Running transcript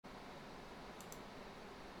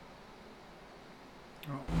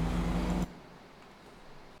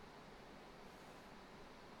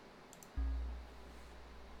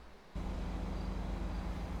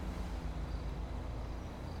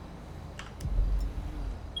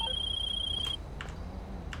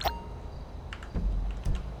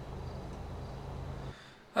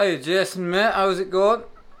Hey Jason mate, how's it going?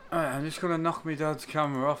 Right, I'm just going to knock my dad's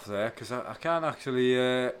camera off there because I can't actually,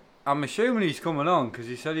 I'm assuming he's coming on because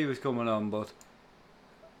he said he was coming on, but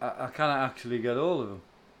I can't actually get hold of him.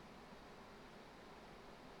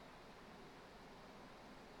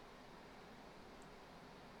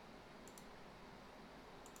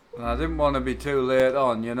 And I didn't want to be too late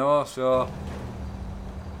on, you know, so...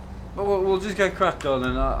 But we'll just get cracked on,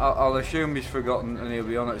 and I'll assume he's forgotten and he'll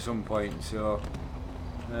be on at some point, so...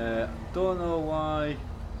 don't know why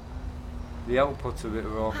the output's a bit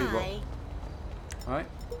ropey, but... Right.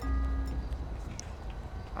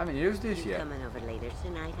 I haven't used this yet. Coming over later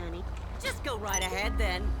tonight, honey? Just go right ahead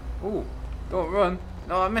then. Ooh, don't run.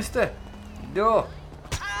 No, I missed it. No.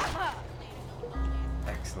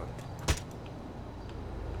 Excellent.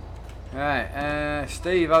 Right,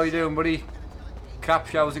 Steve, how you doing, buddy?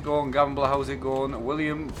 Caps, how's it going? Gambler, how's it going?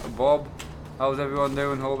 William, Bob, how's everyone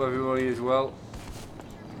doing? Hope everybody is well.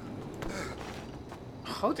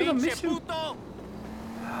 How did I miss him?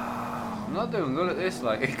 I'm not doing good at this,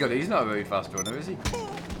 like, he's not a very fast runner, is he?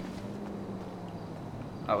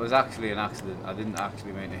 That was actually an accident. I didn't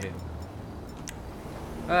actually mean to hit.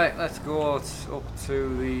 Right, let's go up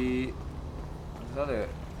to the... Is that it?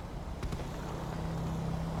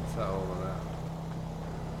 What's that over there?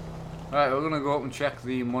 Right, we're going to go up and check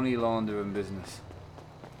the money laundering business.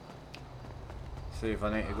 See if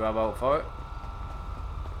I need to grab out for it.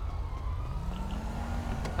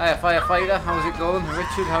 Hiya firefighter, how's it going?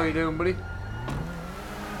 Richard, how you doing, buddy?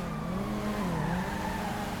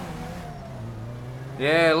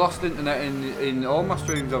 Yeah, lost internet in all my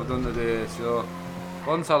streams I've done today, so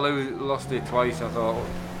once I lost it twice I thought,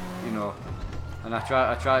 you know, and I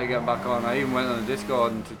tried to get back on. I even went on the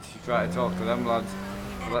Discord and to try to talk to them lads,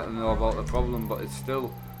 to let them know about the problem, but it's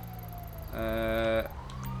still, yeah,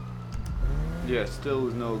 still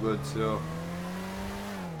is no good, so.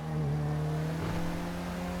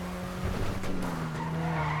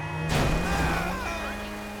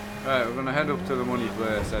 Right, we're gonna head up to the money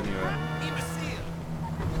place anyway.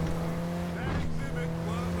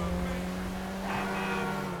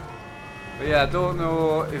 But yeah, I don't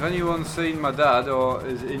know if anyone's seen my dad or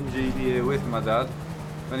is in GTA with my dad.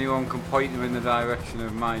 If anyone can point them in the direction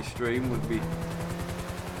of my stream would be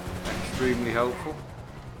extremely helpful.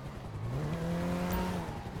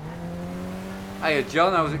 Hiya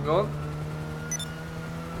John, how's it going?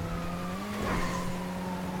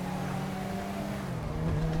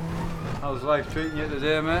 How's life treating you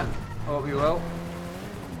today, mate? Hope you're well.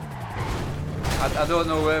 I don't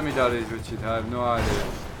know where my dad is, Richard, I have no idea.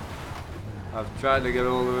 I've tried to get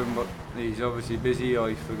hold of him, but he's obviously busy or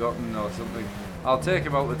he's forgotten or something. I'll take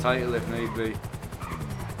him out the title if need be.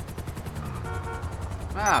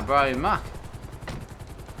 Ah, Brian Mack.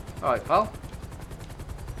 Alright, pal.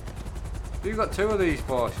 Have you got two of these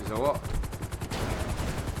Porsches or what?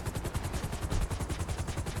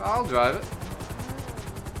 I'll drive it.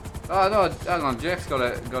 Oh no, hang on, Jake's got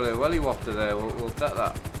a welly wafter there, we'll take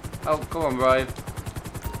that. Oh, come on, Brian.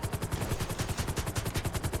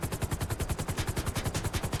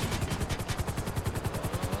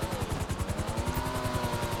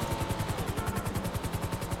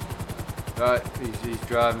 Right, he's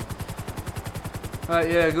driving. Right,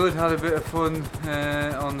 yeah, good. Had a bit of fun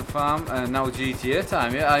on the farm, and now GTA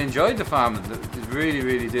time. Yeah, I enjoyed the farming. It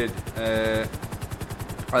really did.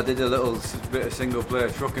 I did a little bit of single player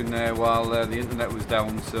trucking there while the internet was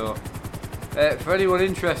down. So, for anyone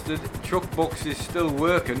interested, Truckbooks is still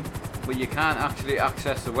working, but you can't actually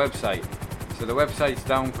access the website. So the website's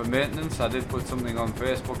down for maintenance. I did put something on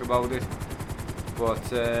Facebook about it,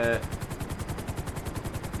 but.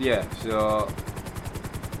 Yeah, so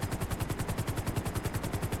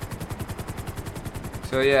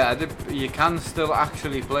yeah, you can still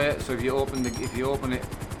actually play it. So if you open it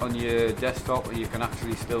on your desktop, you can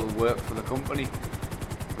actually still work for the company.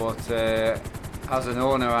 But as an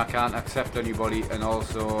owner, I can't accept anybody, and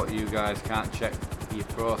also you guys can't check your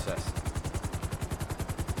process.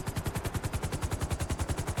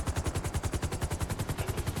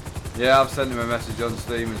 Yeah, I've sent him a message on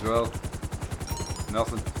Steam as well.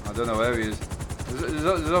 Nothing. I don't know where he is.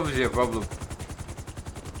 There's obviously a problem.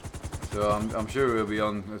 So I'm sure he'll be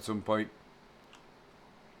on at some point.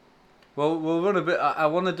 Well, we'll run a bit. I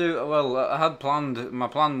want to do. Well, I had planned. My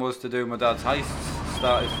plan was to do my dad's heist.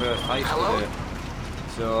 Start his first heist today.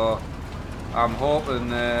 So I'm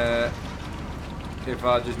hoping if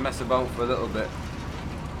I just mess about for a little bit.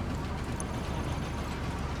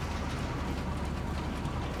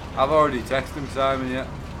 I've already texted him, Simon. Yeah.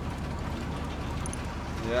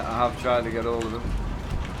 Yeah, I have tried to get hold of them.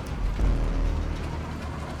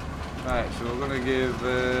 Right, so we're going to give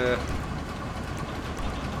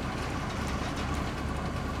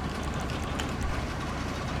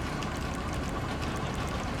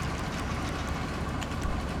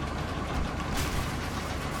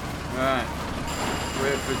Right.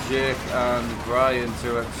 Wait for Jake and Brian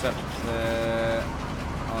to accept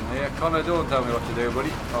on here. Connor, don't tell me what to do, buddy.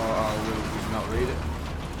 Or I will just not read it.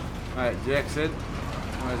 Right, Jake's in.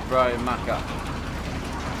 Where's Brian Macker?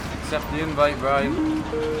 Accept the invite, Brian.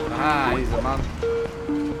 Ah, he's the man.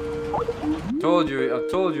 I told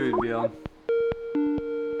you he'd be on.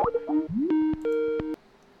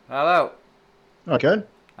 Hello. Okay.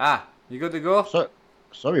 Ah, you good to go? So,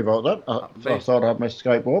 sorry about that. I thought I had my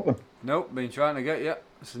Skype open. Nope, been trying to get you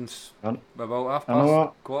since And, about I know half what?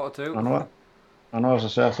 past, quarter to. I know. I know. As I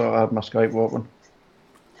say, I thought I had my Skype open.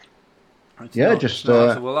 It's Yeah, not, just, it's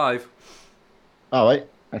not, so we're live. All right.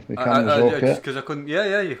 If my camera's okay. Just because I couldn't,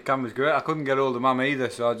 yeah, your camera's great. I couldn't get hold of Mum either,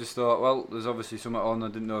 so I just thought, well, there's obviously something on. I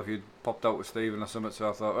didn't know if you'd popped out with Stephen or something, so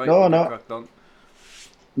I thought, right, No. cracked on.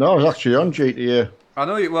 No, I was actually on GTA. I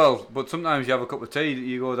know you well, but sometimes you have a cup of tea,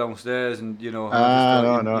 you go downstairs, and you know,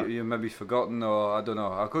 no. you maybe forgotten, or I don't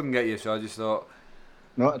know. I couldn't get you, so I just thought.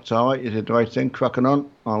 No, it's all right. You did the right thing. Cracking on.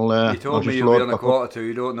 You told me you'll be on a quarter to.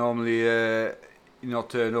 You don't normally not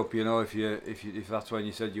turn up, you know, if that's when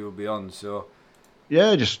you said you would be on. So.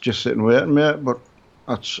 Yeah, just sitting waiting, mate. But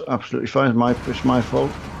that's absolutely fine. It's my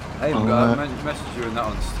fault. Hey, I messaged you in that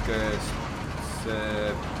on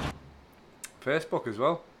Facebook as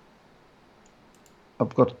well.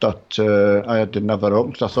 I've got that. I didn't have that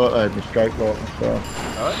open, so I thought I had my Skype open. So.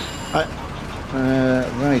 Alright.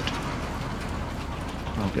 Right.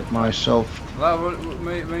 I'll get myself. Well,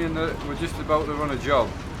 me and we're just about to run a job,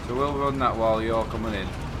 so we'll run that while you're coming in.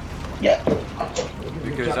 Yeah.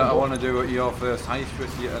 Because I want to do your first heist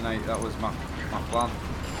with you tonight. That was my plan.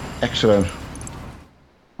 Excellent.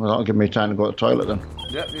 Well, that'll give me time to go to the toilet then.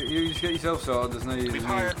 Yep, you just get yourself sorted. There's no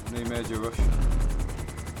major rush.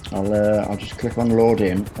 I'll just click on load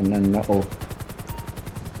in, and then that'll.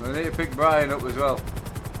 We need to pick Brian up as well.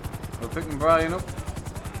 We're picking Brian up.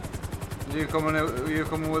 Are you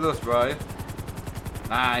coming with us, Brian?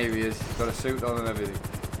 Ah, here he is. He's got a suit on and everything.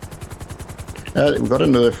 We've got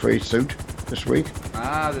another free suit this week.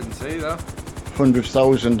 Ah, I didn't see that.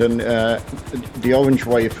 100,000 and the orange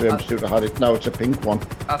wireframe suit I had it. Now it's a pink one.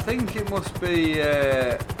 I think it must be.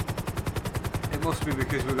 It must be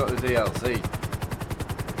because we got the DLC.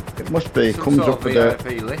 It must be. Some Comes sort up of with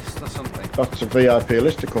VIP list or something. That's a VIP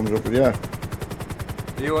list it comes up with, yeah.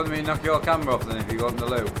 Do you want me to knock your camera off then if you go in the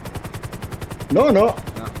loo? No. No.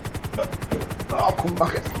 I'll come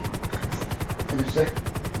back. Let me see.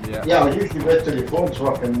 Yeah. Yeah, I usually wait till your phone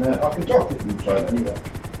so I can talk to you inside anyway.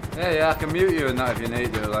 Yeah, I can mute you and that if you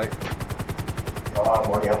need to, like. Oh, I'm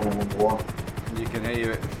already having one. You can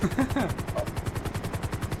hear it.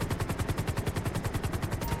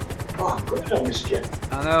 Oh, I'm good on this kid.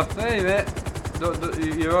 I know. Hey, mate.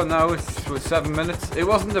 You're on now. It's 7 minutes. It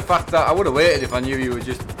wasn't the fact that I would have waited if I knew you were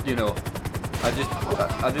just, you know. I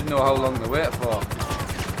didn't know how long to wait for.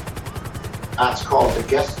 That's called the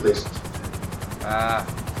guest list. Ah.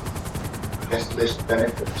 Guest list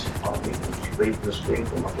benefits. I'll be reading the screen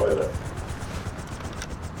from my toilet.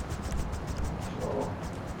 So,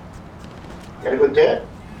 you had a good day?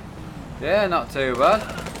 Yeah, not too bad.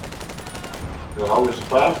 So how was the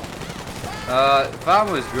farm? The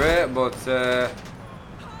farm was great, but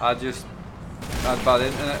I just had bad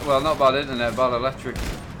internet. Well, not bad internet, bad electric.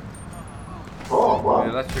 Oh, wow. The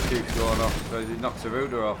electric keeps going off, so it knocks the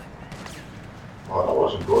router off. Oh, that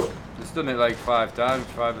wasn't good. It's done it like 5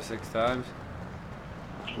 or 6 times.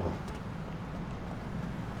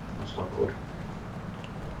 That's not good.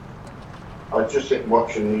 I was just sitting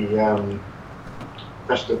watching the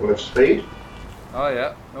Festival of Speed. Oh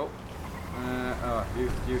yeah, nope.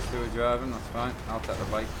 You still driving, that's fine. I'll take the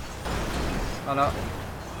bike. Oh no,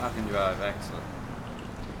 I can drive, excellent.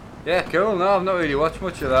 Yeah, cool, no, I've not really watched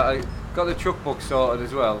much of that. I got the truck book sorted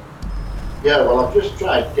as well. Yeah, well I've just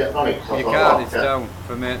tried getting on it. You can't, it's down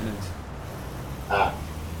for maintenance. Ah.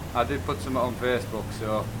 I did put some on Facebook,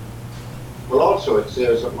 so... Well also it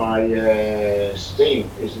says that my Steam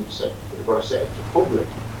isn't set, you've got to set it to public.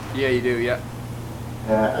 Yeah, you do, yeah.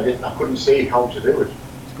 I couldn't see how to do it.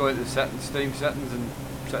 Just go into Steam settings and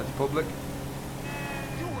set it to public.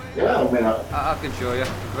 Yeah, I mean... I can show you.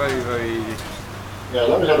 Very, very easy. Yeah, as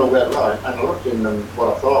long as I know where to lie, and I looked in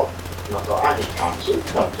what I thought, and I thought, I just can't see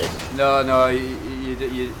something. No,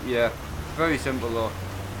 yeah. Very simple though.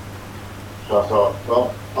 So I thought,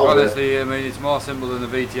 well... Honestly, I mean, it's more simple than the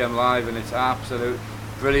VTM Live, and it's absolute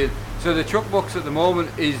brilliant. So the truck box at the moment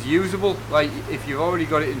is usable. Like, if you've already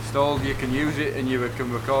got it installed, you can use it and you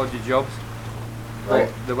can record your jobs. Right.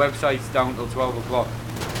 The website's down till 12 o'clock.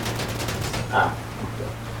 Ah.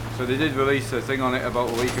 So they did release a thing on it about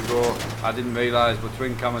a week ago. I didn't realise, but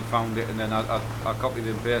Twin Cam had found it, and then I copied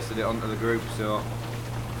and pasted it onto the group. So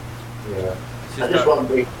Yeah. It's I just just that- want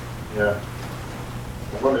to be, yeah.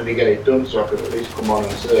 I wanted to get it done so I could at least come on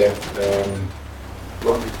and say,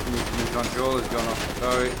 look, my controller's gone off.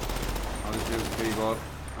 Sorry. I'll just use the keyboard.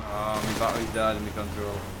 Oh, my battery's died in my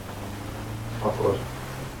controller. I thought,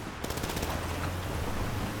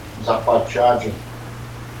 is that bad charging?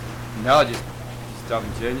 No, I just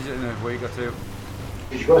haven't changed it in a week or two.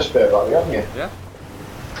 You've got a spare battery, haven't you? Yeah?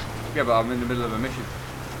 Yeah, but I'm in the middle of a mission.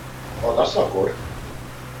 Oh, that's not good.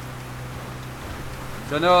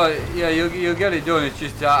 So no, yeah, you'll get it done. It's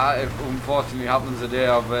just that it unfortunately happens the day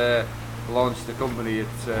I've launched the company.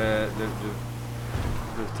 It's they've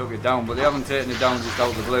took it down, but they haven't taken it down just out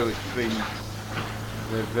of the blue. It's been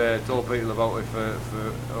they've told people about it for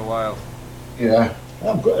a while. Yeah.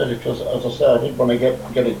 I'm good at it because, as I said, I did want to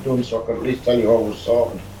get it done so I could at least tell you how it was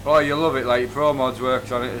sorted. Oh, you'll love it. Like Pro Mods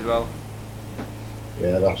works on it as well.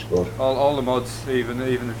 Yeah, that's good. All the mods, even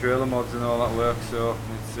the trailer mods and all that works. So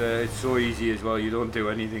it's so easy as well. You don't do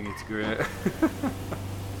anything. It's great.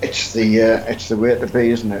 It's the way to be,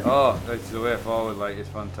 isn't it? Oh, it's the way forward. Like it's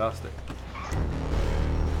fantastic.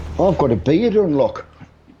 Oh, I've got a beard unlock.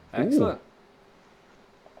 Excellent.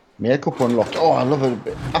 Makeup unlocked. Oh, I love it.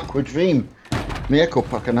 Aqua Dream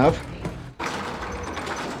makeup I can have.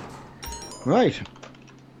 Right.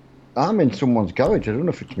 I'm in someone's garage. I don't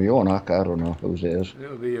know if it's my own. I don't know whose it is.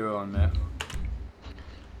 It'll be your own, mate.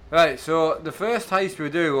 Right, so the first heist we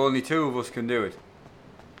do, only 2 of us can do it.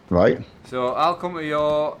 Right. So I'll come to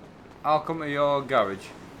your garage,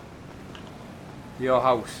 your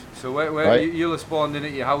house. So where Right. you'll have spawned in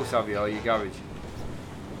at your house, have you, or your garage?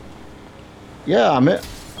 Yeah, I'm at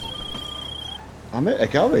a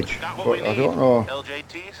garage, Got what but we I need. don't know.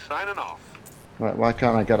 LJT signing off. Why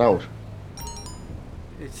can't I get out?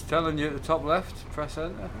 It's telling you at the top left, press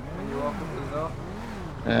enter when you walk up to the door.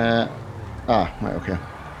 Right, okay.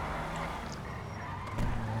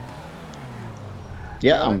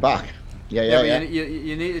 Yeah, I'm back. Yeah. But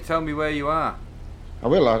you need to tell me where you are. I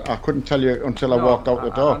will. I couldn't tell you until I No, walked out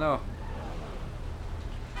the door. I know.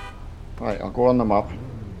 Right, I'll go on the map.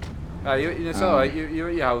 It's alright, you're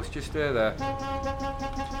at your house, just stay there.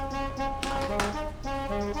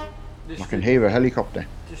 I can hear a helicopter.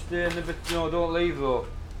 Just stay in the bit, no, don't leave though.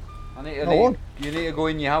 I won't. You need to go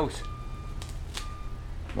in your house.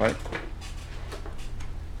 Right.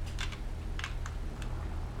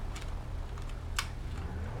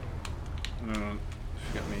 Just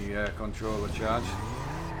get me controller charged.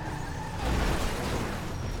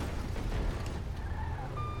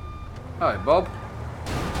 Hi Bob.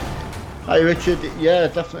 Hi Richard. Yeah,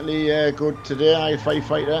 definitely good today. Hi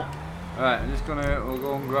firefighter. Right, we'll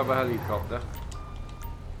go and grab a helicopter.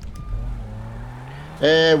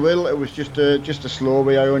 Well, it was just a slow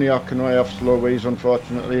way. I can only have slow ways,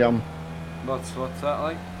 unfortunately. What's that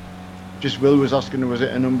like? Just Will was asking, was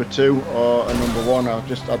it a number 2 or a number 1? I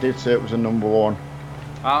did say it was a number 1.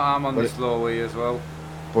 I'm on the slow way as well.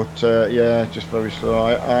 But yeah, just very slow.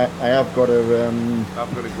 I have got a.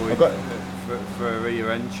 I've got to go in for a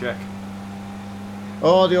rear end check.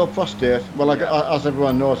 Oh, the old prostate. Well, as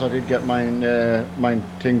everyone knows, I did get mine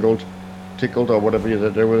tickled or whatever you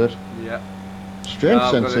do with it. Yeah. Strange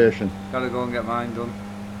sensation. Gotta go and get mine done.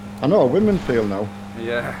 I know how women feel now.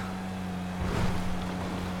 Yeah.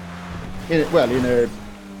 In a,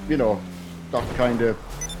 that kind of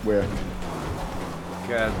way.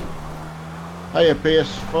 Okay. Hiya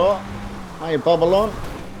PS4. Hiya Babylon.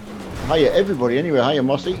 Hiya everybody anyway. Hiya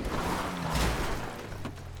Mossy.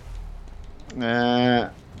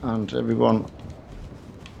 And everyone.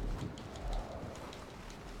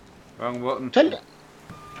 Wrong button.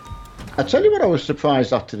 I tell you what I was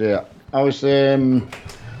surprised at today. I was watching.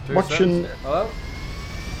 Hello?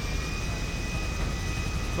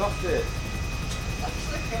 What's it?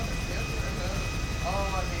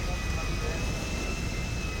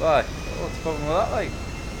 Why? What's the problem with that like?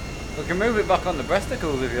 We can move it back on the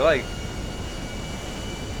breasticles if you like.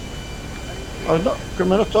 Can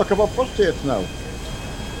we not talk about prostates now?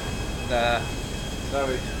 Nah.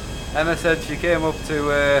 Sorry. Emma said she came up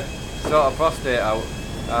to sort a prostate out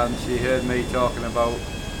and she heard me talking about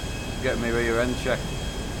getting me rear end checked.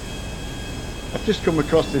 I've just come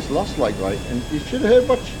across this last light, right? And you should have heard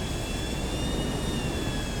what.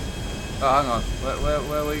 Oh, hang on.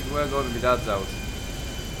 We're going to my dad's house.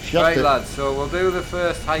 Shut Right it. lads, so we'll do the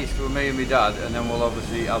first heist with me and my dad and then I'll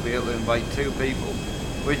be able to invite 2 people,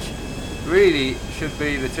 which really should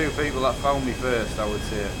be the 2 people that found me first, I would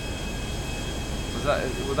say.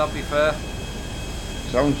 Would that be fair?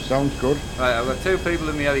 Sounds good. Right, I've got 2 people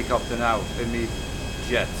in my helicopter now, in my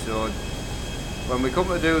jet, so when we come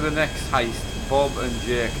to do the next heist, Bob and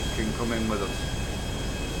Jake can come in with us.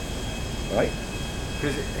 Right.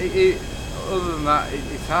 Because other than that,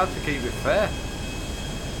 it's hard to keep it fair.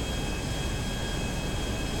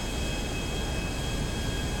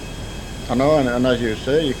 I know, and as you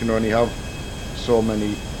say, you can only have so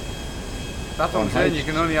many. That's what I'm saying, you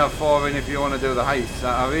can only have 4 in if you want to do the heists.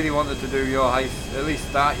 I really wanted to do your heist, at least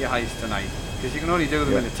start your heist tonight. Because you can only do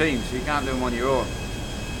them in a team, so you can't do them on your own.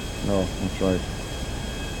 No, that's right.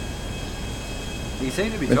 You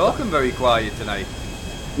seem to be talking very quiet tonight.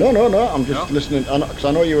 No, I'm just listening, because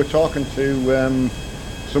I know you were talking to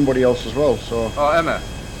somebody else as well, so... Oh, Emma?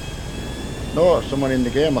 No, someone in the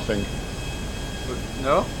game, I think.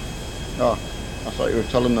 No? No, I thought you were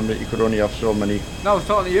telling them that you could only have so many. No, I was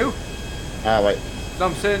talking to you. Ah, right. No,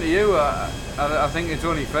 I'm saying to you, I think it's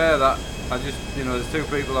only fair that I just, there's 2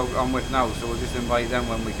 people I'm with now, so we'll just invite them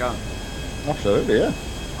when we can. Absolutely, yeah.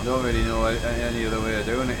 I don't really know any other way of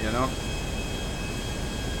doing it,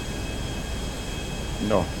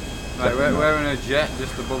 No. Right, we're in a jet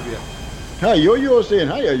just above you. Hi, Yo-Yo's in.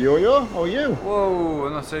 Hiya, Yo-Yo. How are you? Whoa,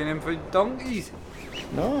 I'm not seeing him for donkeys.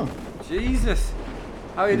 No. Jesus.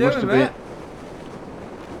 How you He must doing, have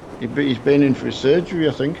mate? He's been in for his surgery,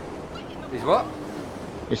 I think. He's what?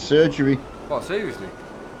 His surgery. What, seriously?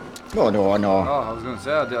 No. Oh, I was going to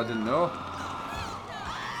say, I didn't know.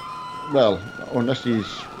 Well, unless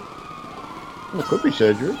he's... Well, it could be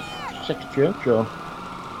surgery. Secretary, sure.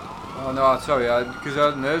 Oh, no, sorry, because I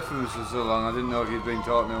hadn't heard from him for so long, I didn't know if he'd been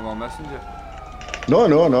talking to him on Messenger. No, I'm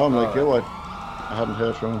like right. you. I hadn't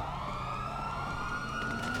heard from him.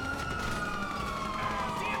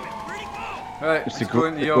 Right, let's go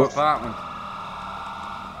into your apartment.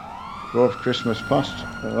 Both Christmas past.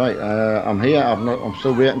 Right, I'm here. I'm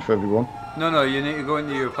still waiting for everyone. No, you need to go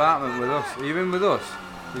into your apartment with us. Are you in with us?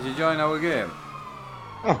 Did you join our game?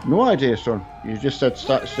 I've no idea, son. You just said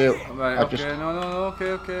start sale. Right, okay, no,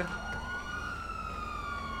 okay.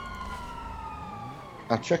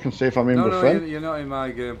 I'll check and see if I'm in with No, friend. you're not in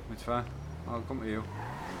my game. It's fine. I'll come to you.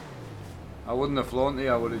 I wouldn't have flown to you.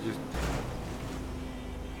 I would have just...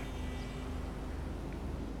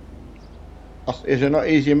 Is it not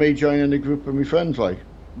easier me joining a group of my friends, like?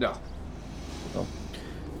 No. Oh.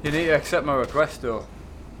 You need to accept my request, though.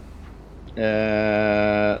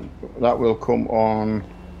 That will come on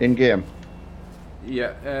in-game.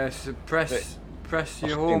 Yeah, so press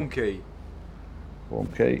your home key. Home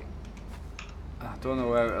key. I don't know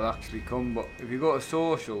where it'll actually come, but if you go to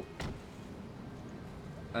social,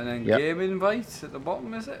 and then game invites at the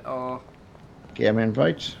bottom, is it? Or game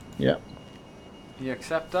invites, yeah. You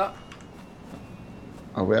accept that?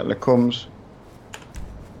 I'll wait till it comes.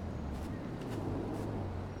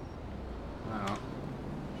 Hang on.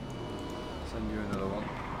 Send you another one.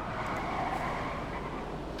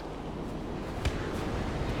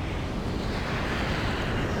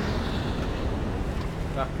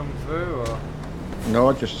 That come through, or? No,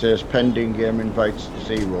 it just says pending game invites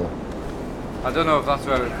 0. I don't know if that's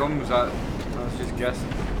where it comes. I was just guessing.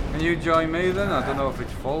 Can you join me then? I don't know if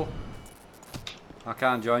it's full. I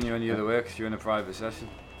can't join you any other way because you're in a private session.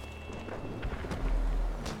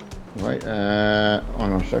 Right, hang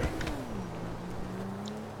on a sec.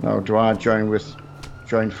 Now, do I join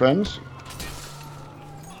friends?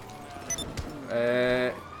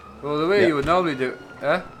 Well, the way you would normally do,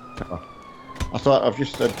 eh? Oh. I thought I've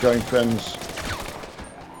just said join friends.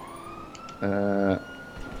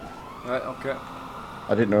 Right, okay.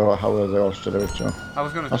 I didn't know how they all to do it, so. I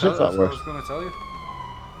was going to tell you.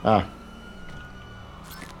 Ah.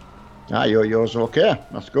 Ah, yours okay.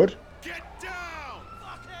 That's good. Get down!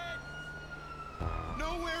 Fuckhead!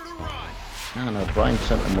 Nowhere to run! Ah, no, Brian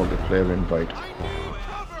sent a multiplayer invite. I need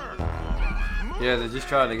cover! Yeah, they're just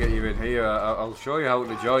trying to get you in here. I'll show you how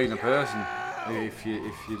to join a person if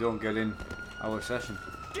you don't get in our session.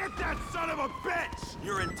 Get that son of a bitch!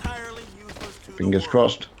 You're entirely useless to Fingers the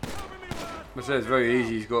world. crossed. I say it's very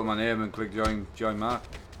easy. You just go to my name and click join Mark.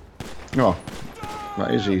 No,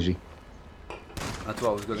 that is easy. That's what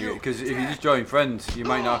I was going to get. Because if you just join friends, you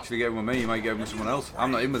might not actually get in with me. You might get in with someone else.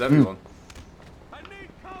 I'm not in with everyone. I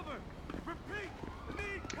need cover! Repeat,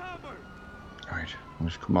 need cover! Right, I'll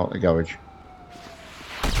just come out the garage.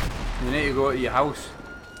 You need to go to your house.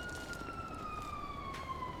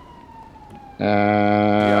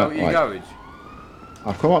 Your Your garage.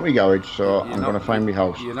 I've come out my garage, so You're I'm not- going to find my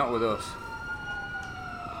house. You're not with us.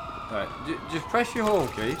 Right, just press your home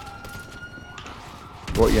key.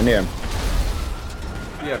 What's your name?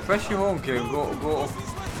 Yeah, press your home key and go up.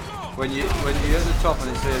 When you're at the top and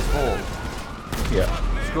it says home, Yeah.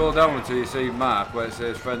 scroll down until you see Mark where it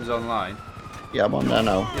says friends online. Yeah, I'm on there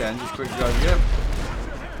now. Yeah, and just click join game.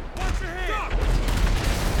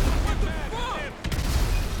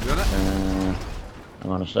 You done it?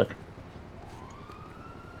 Hang on a sec.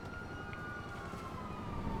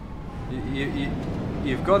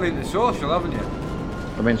 You've gone into social, haven't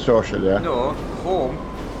you? I'm in social, yeah. No, home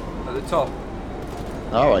at the top.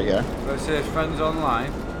 Alright, yeah. Where it says friends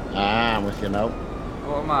online. Ah, I'm with you now.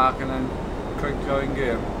 Go to mark and then click join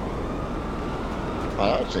game.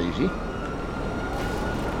 Oh, that's easy.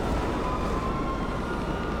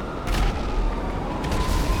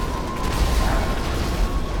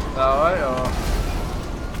 Alright, or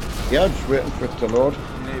Yeah, just waiting for it to load.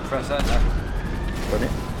 you need to press enter. Got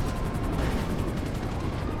it.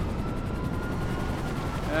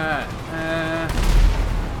 Right,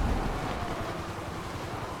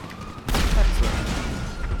 excellent.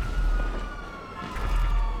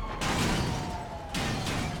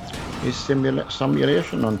 Is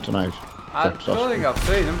simulation on tonight? I That's don't think awesome.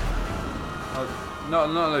 I've seen him. Not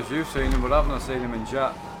unless you've seen him, but I've not seen him in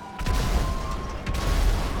chat.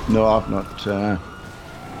 No, I've not.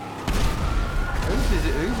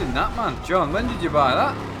 Who's in that, man? John, when did you buy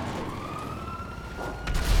that?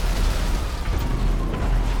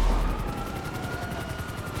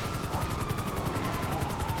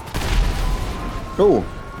 Oh,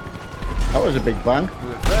 that was a big bang.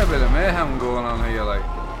 There's a fair bit of mayhem going on here, like.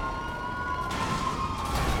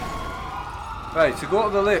 Right, so go to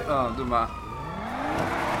the lift. Oh, doesn't matter.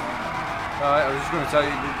 Alright, I was just going to tell you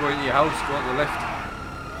to go into your house, go to the lift.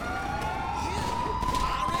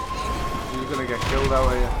 You're going to get killed out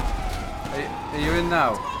here. Are you in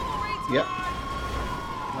now? Yep.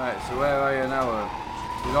 Right, so where are you now?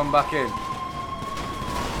 You're on back in.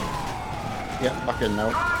 Yep, back in now.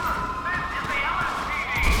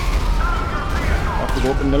 Have to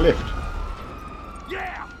go up in the lift.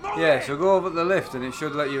 Yeah! Move Yeah, it! so go over to the lift and it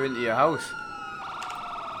should let you into your house.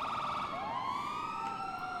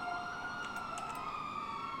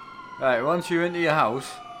 Right, once you're into your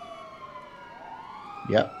house,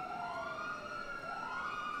 Yep.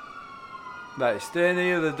 right, stay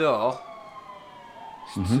near the door.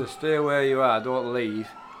 So stay where you are, don't leave.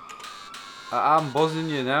 I'm buzzing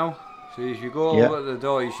you now, so if you go Yeah. over to the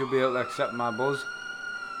door, you should be able to accept my buzz.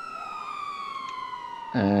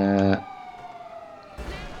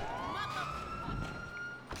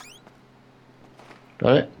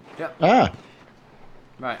 Got it? Yep. Ah,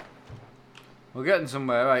 Right. We're getting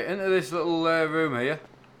somewhere. Right, into this little room here.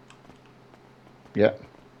 yep.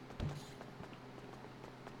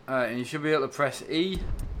 Alright, and you should be able to press E.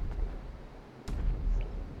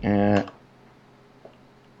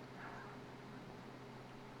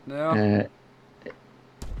 No?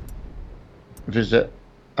 Visit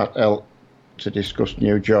at L to discuss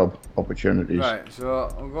new job opportunities. Right, so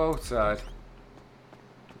I'll go outside.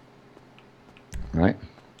 Right.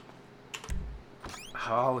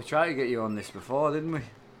 Oh, we tried to get you on this before, didn't we?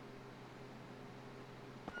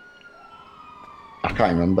 I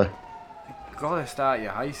can't remember. Gotta start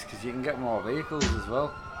your heist because you can get more vehicles as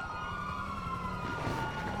well.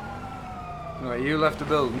 Right, you left the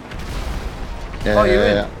building. Oh, you're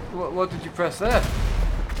in. What did you press there?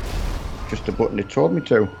 Just a button it told me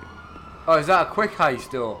to. Oh, is that a quick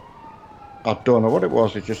heist door? I don't know what it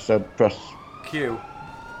was. It just said press Q.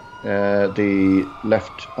 the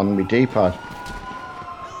left on my D-pad.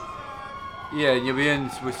 Yeah, and you'll be in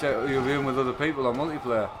with other people on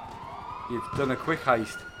multiplayer. You've done a quick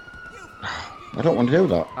heist. I don't want to do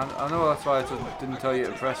that. I know, that's why I didn't tell you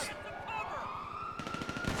to press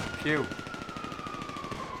Q.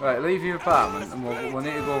 Right, leave your apartment and we'll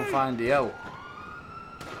need to go and find the L.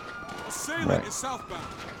 Assailant Right. is southbound.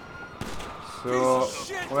 So,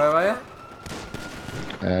 where are you?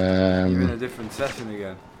 You're in a Um, different session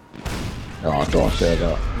again. oh, don't say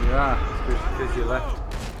that. You are, it's because you left.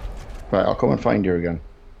 Right, I'll come and find you again.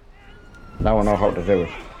 Now I know how to do it.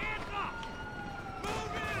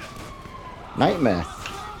 Nightmare.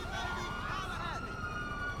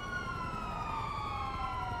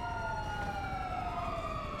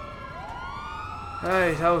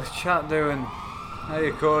 Hey, how's chat doing?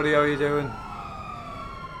 Hey Cody, how you doing?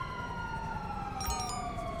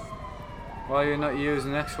 Why are you not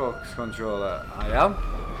using Xbox controller? I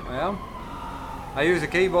am. I use a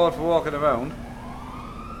keyboard for walking around.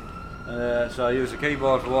 So I use the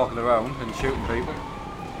keyboard for walking around and shooting people.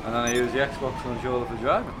 And then I use the Xbox controller for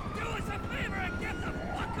driving. Do us a favor and get the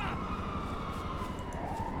fuck up!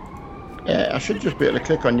 Yeah, I should just be able to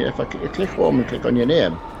click on you. If I click home and click on your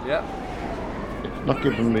name, Yep. it's not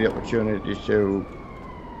giving me the opportunity to.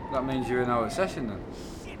 That means you're in our session then.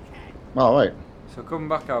 Oh, right. So come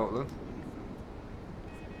back out then.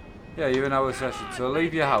 Yeah, you're in our session. So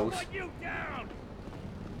leave your house. Put you down!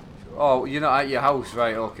 Oh, you're not at your house,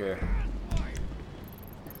 right? Okay.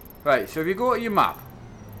 Right. So if you go to your map,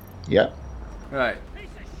 Yeah. right,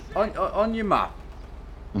 on your map,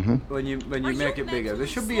 when you make it bigger. There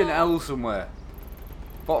should be an L somewhere.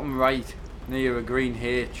 Bottom right, near a green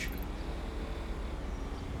H.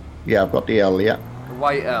 Yeah, I've got the L. Yeah. A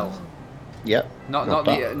white L. Yep. Not got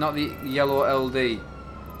that. not the yellow LD.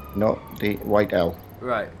 No, the white L.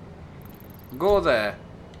 Right. Go there.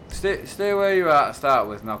 Stay where you're at to start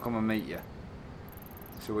with, and I'll come and meet you.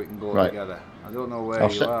 So we can go Right. together. I don't know where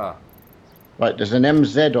I'll you sit- are. Right, there's an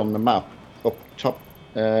MZ on the map up top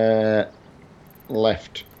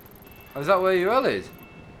left. Is that where your L is?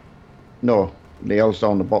 No, the L's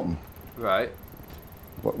down the bottom, Right.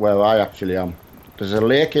 where I actually am. There's a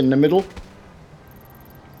lake in the middle.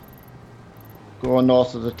 Going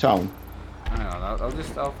north of the town. Hang on,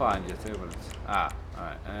 I'll find you. 2 minutes. Alright.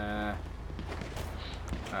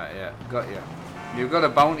 Alright, yeah, got you. You've got a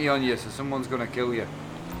bounty on you, so someone's gonna kill you.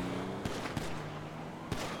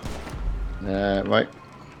 Right.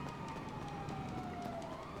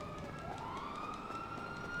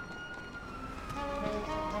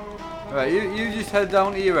 Right, you just head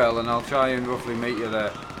down to your L and I'll try and roughly meet you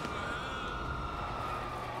there.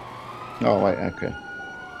 Oh, right, okay.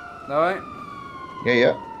 Alright?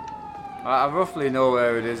 Yeah. I roughly know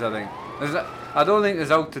where it is, I think. I don't think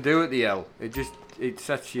there's out to do at the L. It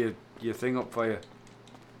sets your thing up for you.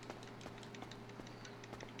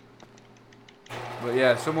 But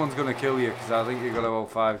yeah, someone's gonna kill you because I think you've got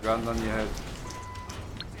about 5 grand on your head.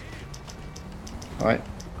 Right.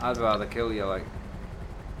 I'd rather kill you, like.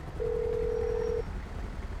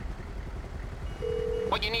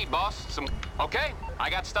 What you need, boss? Some... Okay, I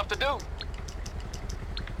got stuff to do.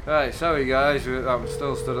 Right, sorry guys, I'm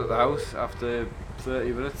still stood at the house after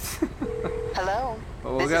 30 minutes. Hello. But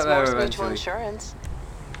we'll This get is there Morse Mutual eventually. Insurance.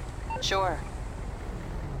 Sure.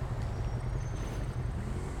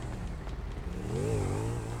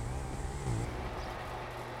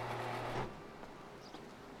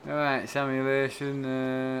 Alright, simulation.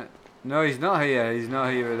 No, he's not here. He's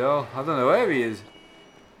not here at all. I don't know where he is.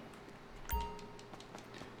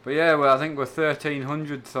 But yeah, well, I think we're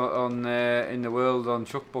 1300 on in the world on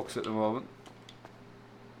truck books at the moment.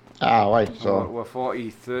 Ah, right, We're so.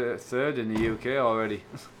 43rd in the UK already.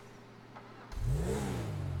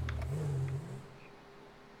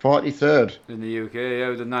 43rd. In the UK, yeah,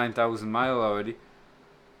 with the 9,000 mile already.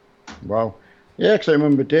 Wow. Yeah, 'cause I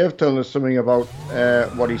remember Dave telling us something about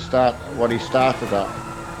what he started at.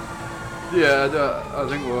 Yeah, I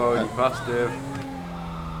think we're already past Dave.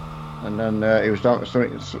 And then he was down to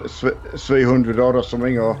something 300 odd or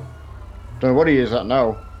something, or don't know what he is at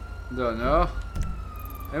now. Don't know.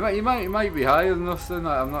 He might be higher than us then.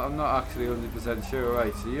 I'm not actually 100% sure.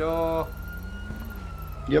 Right, so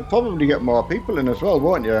You'll probably get more people in as well,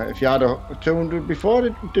 won't you? If you had a 200 before,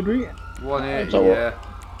 did we? 180, So- yeah.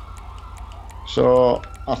 So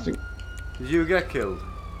I think Did you get killed?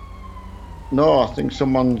 no, I think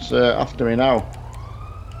someone's after me now.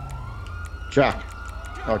 Jack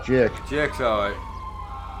or Jake. Jake's alright.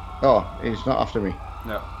 Oh, he's not after me.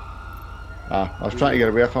 No. Ah, I was trying to get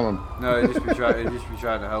away from him. No, he'd just be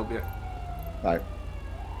trying to help you. Right.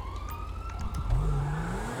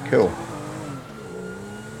 Cool.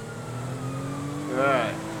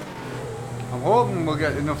 Right. I'm hoping we'll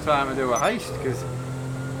get enough time to do a heist because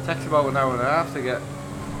it takes about an hour and a half to get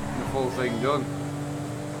the full thing done.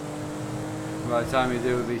 By the time you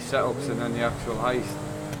do these setups and then the actual heist.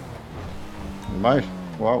 Right.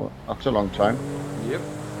 Wow, that's a long time. Yep.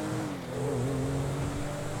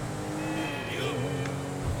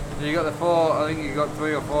 So you got the 4, I think you got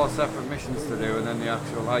 3 or 4 separate missions to do and then the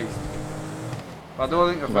actual heist. I don't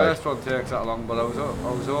think the Right. first one takes that long, but I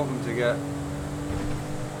was hoping to get...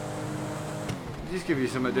 Just give you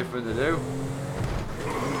something different to do.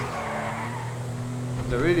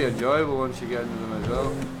 They're really enjoyable once you get into them as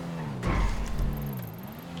well.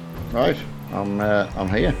 Right. I'm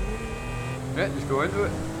here. Yeah, just go into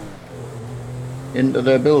it. Into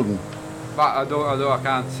the building. But I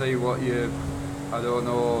can't see what you... I don't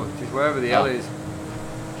know, just wherever the L is.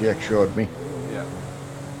 Jake showed me. Yeah.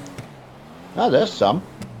 Ah, there's Sam.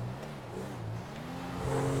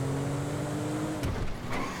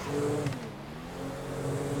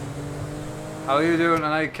 How are you doing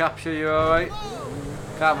tonight, Capture? You alright?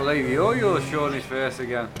 Can't believe you're showing his face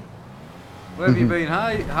again. Where have you been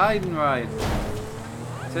hiding, Ryan?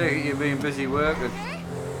 Take it you've been busy working.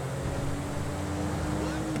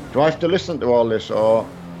 Do I have to listen to all this, or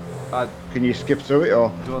I can you skip through it,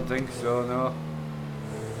 or? don't think so, no.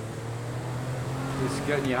 Just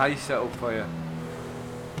getting your heist set up for you.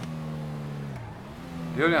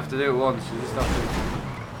 You only have to do it once, you just have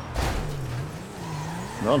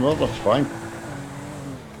No, that's fine.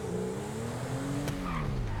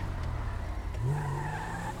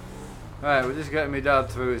 Right, we're just getting my dad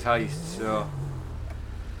through his heist, so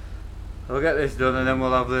I'll get this done and then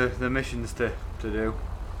we'll have the missions to do.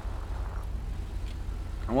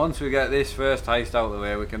 And once we get this first heist out of the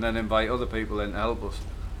way, we can then invite other people in to help us.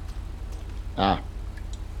 Ah,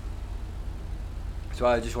 So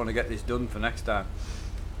I just want to get this done for next time.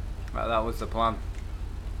 Right, that was the plan.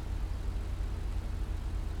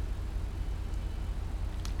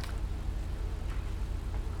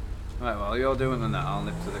 Right, well, you're doing the net, I'll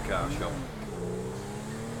nip to the car shop.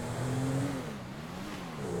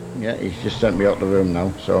 yeah, he's just sent me out the room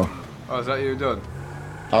now, so Oh, is that you done?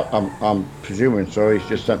 I'm presuming so. He's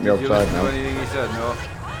just sent me Did you outside listen to now. anything he said?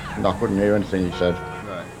 No? No, I couldn't hear anything he said.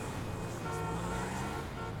 Right.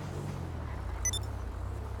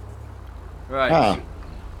 Right. Ah,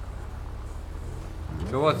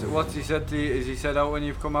 So what's he said to you? Is he said out when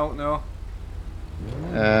you've come out now?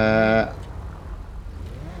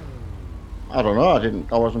 I don't know.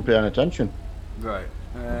 I wasn't paying attention. Right.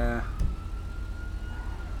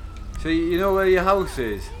 So you know where your house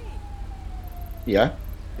is? Yeah,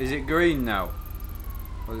 Is it green now?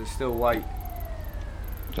 Or is it still white?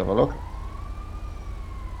 let's have a look.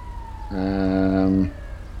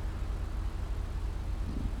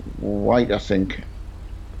 White, I think.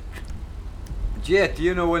 Jay, do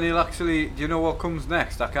you know when he'll actually? Do you know what comes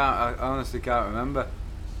next? I honestly can't remember.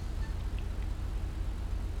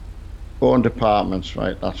 Owned apartments,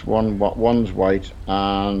 right? That's one. One's white,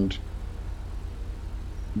 and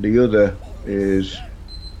the other is.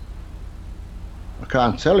 I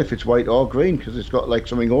can't tell if it's white or green because it's got like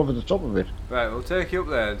something over the top of it. Right, we'll take you up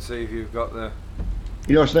there and see if you've got the.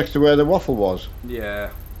 You know, it's next to where the waffle was.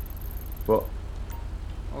 Yeah. But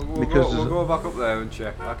We'll go back up there and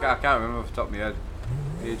check. I can't remember off the top of my head.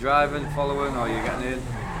 Are you driving, following, or are you getting in?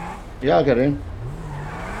 yeah, I'll get in.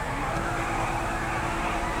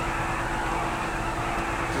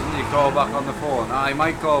 Doesn't he call back on the phone? Ah, he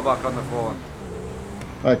might call back on the phone.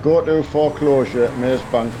 Right, go to foreclosure at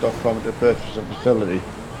mazebank.com to purchase a facility.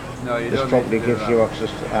 No, you This don't property need to do gives that. you access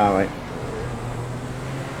to. Ah, right.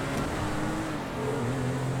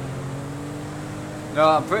 No,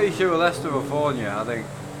 I'm pretty sure Lester will phone you, I think.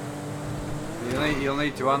 You'll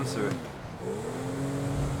need to answer it.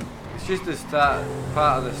 It's just the start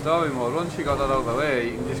part of the story mode. Once you got that out of the way,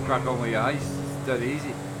 you can just crack on with your heist. It's dead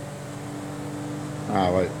easy. Ah,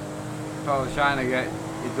 right. I was trying to get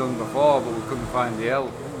it done before, but we couldn't find the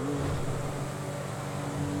help.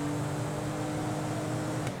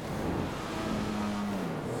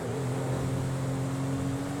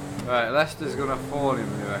 Right, Lester's gonna phone him,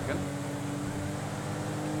 you reckon?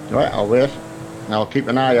 Right, I'll wait. And I'll keep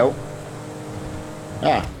an eye out.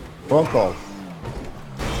 Ah, phone call.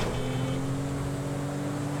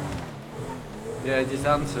 Yeah, just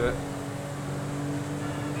answer it.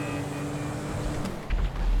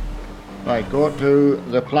 Right, go to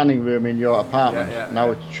the planning room in your apartment. Yeah, yeah, now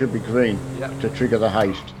yeah. it should be green Yep. to trigger the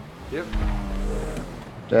heist. Yep.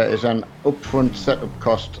 There is an upfront setup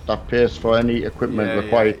cost that pays for any equipment Yeah,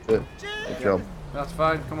 required yeah. for the job. That's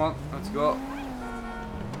fine, come on, let's go.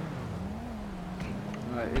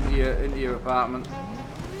 Right, into your apartment.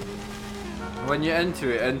 When you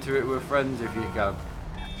enter it with friends if you can.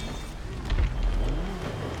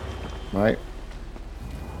 Right,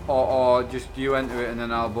 Or just you enter it and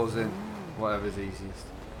then I'll buzz in. Whatever's easiest.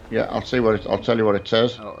 yeah, I'll tell you what it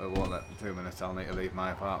says. Oh, it won't let me 2 minutes, I'll need to leave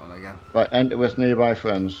my apartment again. Right, enter with nearby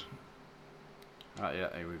friends. Right,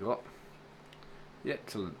 yeah, here we go. Yeah,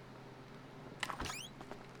 excellent.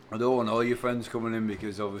 I don't want all your friends coming in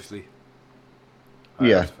because obviously... Right,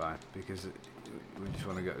 Yeah. that's fine, because we just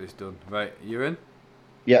want to get this done. Right, you're in?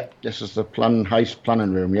 Yeah, this is the heist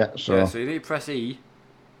planning room, yeah, so, Yeah, so you need to press E.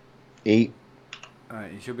 E.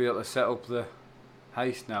 Right, you should be able to set up the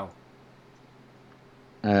heist now.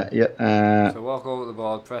 Yeah, So walk over to the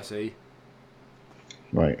board, press E.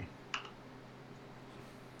 right.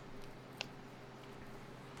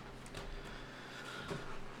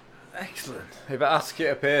 Excellent. If I ask you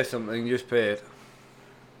to pay something, just pay it.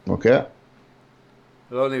 Okay.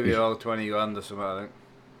 It'll only be all 20 grand or something, I think.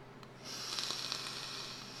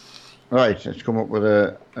 Right, let's come up with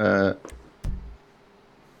a...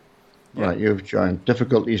 Yeah. Right, you've joined.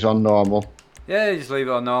 Difficulties on normal. Yeah, just leave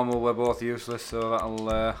it on normal, we're both useless, so that'll,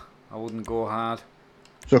 I wouldn't go hard.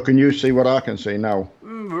 So can you see what I can see now?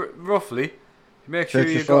 Roughly. Make sure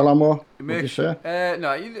Purchase you full got... ammo, Make would you sure, say? no,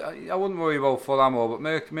 I wouldn't worry about full ammo, but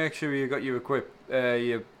make sure you got your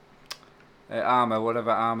your armor,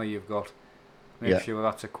 whatever armor you've got. Make Yeah. sure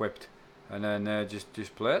that's equipped, and then just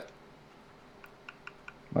play it.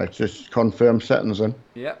 Right, just confirm settings then.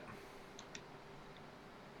 Yeah.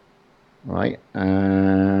 Right,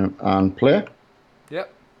 and play.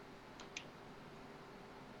 Yep.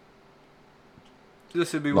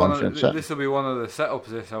 This will be Launching set. this will be one of the setups.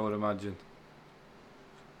 This I would imagine.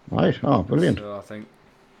 Right. Oh, brilliant. So I think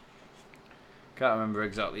can't remember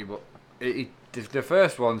exactly, but the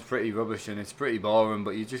first one's pretty rubbish and it's pretty boring.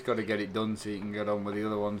 But you just got to get it done so you can get on with the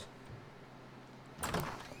other ones.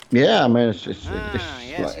 Yeah, I mean, it's Yes,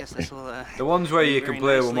 like, yes, this will, The ones where you very can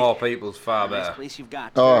play with nicely. more people's far Nice better. place you've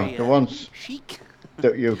got. Oh, Very, the ones chic.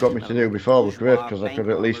 that you've got me to do before was great because I could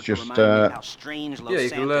at least just. Yeah, you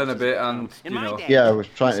can learn a bit and, you know. Yeah, I was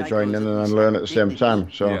trying to join in and learn at the same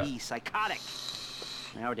time. So. Yeah. Psychotic.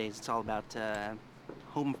 Nowadays, it's all about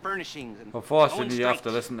home furnishings and. Unfortunately, you going have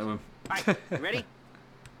to listen to them. Alright, you ready?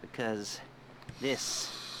 Because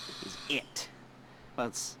this is it. Well,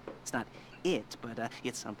 it's not it, but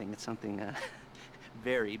it's something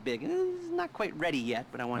very big. It's not quite ready yet,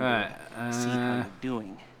 but I want Right, to see how you're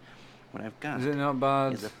doing. What I've got Is it not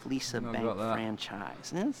bad? is a Fleesa Not Bank got that.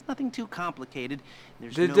 franchise. And it's nothing too complicated.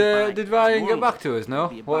 There's Did no buy. did Ryan get Normally, back to us? No. it'd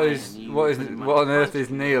be a What buy is and you what is put in money what on up earth front, is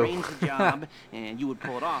Neil? arrange the job, and you would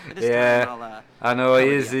pull it off. But this Yeah, time I'll, I know he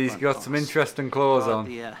cover is. the He's upfront got some costs. interesting clothes Call it on.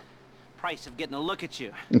 the price of getting a look at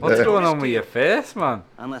you. What's Yeah. going on with your face, man?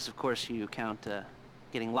 Unless, of course, you count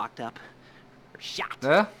getting locked up or shot.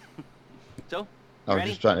 Yeah. So, I was ready?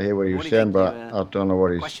 just trying to hear what he was What do you saying, think? but You, I don't know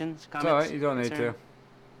what he's. Questions, It's comments? alright. You don't need to. concern?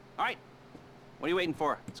 All right. What are you waiting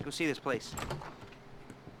for? Let's go see this place.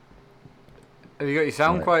 Have you got your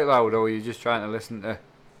sound Right. quite loud, or are you just trying to listen to?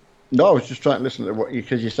 No, I was just trying to listen to what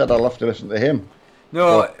because you said I'll have to listen to him.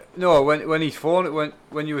 No, What? no. When he's phone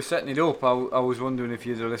when you were setting it up, I was wondering if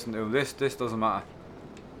you'd have listened to him. This doesn't matter.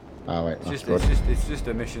 All right, It's that's just good. it's just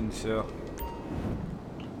a mission. So.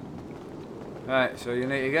 Right. So you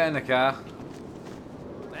need to get in the car.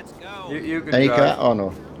 Let's go. You can Any drive. car? Oh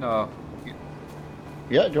no. No.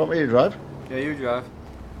 Yeah, do you want me to drive? Yeah, you drive.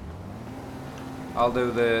 I'll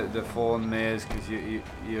do the phone maze because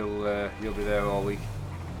you'll be there all week.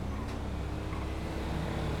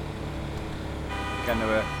 Can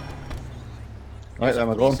do it. Right, then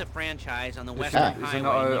we're going. Fleesa franchise on the Is Western it Highway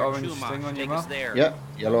not a near orange Chumash. thing on your Take map? us there. Yeah,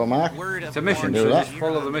 yellow mark. Word It's of a mission, warning, so you're just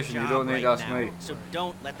follow on the mission, you job don't need to right ask now, me. So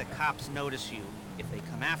don't let the cops notice you. If they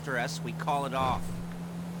come after us, we call it off.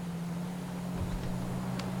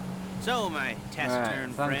 So, my taciturn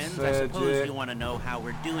Right, thanks, friends, I suppose Jay. you want to know how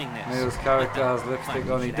we're doing this. Neil's character has Fine, lipstick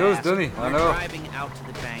you on. He should does, ask. doesn't he? I We're know. driving out to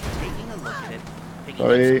the bank, taking a look at it, picking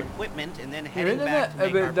Sorry. up some equipment, and then Your heading back internet to a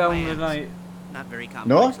make our bit down plans. tonight. Not very No?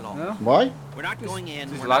 complex at all. No? Why? We're not going in.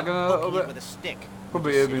 just We're lagging not a little poking it bit. with a stick. Could be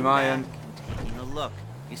We're it'll be sitting my back end. and taking a look.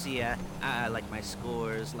 You see, I like my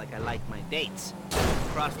scores like I like my dates.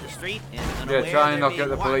 Cross the street and unaware Yeah, try and they're not get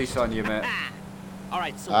the being police watched. on you, mate. All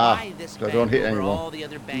right, so Ah, why this so bank don't hit over anyone. all the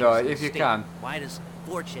other banks No, in the if you state? can. Why does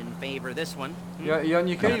fortune favor this one? You on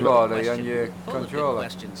your Full of keyboard or you on question, your full of good controller?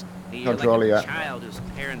 questions. You're Controller, like a yeah. child whose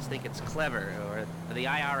parents think it's clever, or the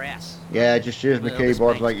IRS. Yeah, just use my Well, this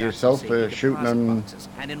keyboard bank's like got yourself some for safety shooting deposit and. boxes.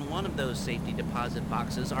 And in one of those safety deposit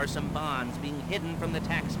boxes are some bonds being hidden from the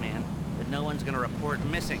tax man that no one's going to report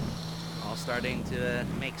missing. All starting to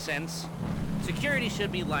make sense. Security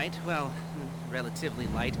should be light, well, relatively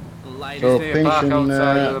light. Light So as Just need to park pension,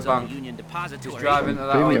 outside of it's the on bank. the Union Depository. Just drive into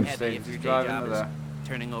that Premium. orange Heavy thing. if your Just day drive job into is there.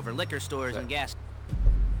 turning over liquor stores and Yeah. gas.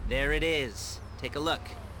 There it is. Take a look.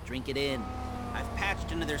 Drink it in. I've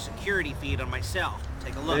patched into their security feed on myself.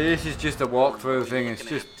 Take a look. This is just a walkthrough thing. It's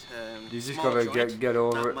Looking just at, you just small gotta joint, get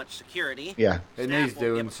over not it. much security. Yeah. It Staff needs won't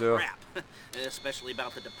doing give a so. crap. Especially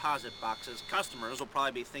about the deposit boxes. Customers will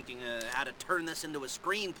probably be thinking how to turn this into a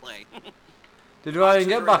screenplay. Did Ryan Boxes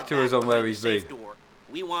get are back in to the us on back where behind he's the safe been? door.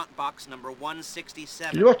 We want box number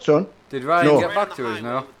 167. You what, son? Did Ryan No. get Right back on to the us highway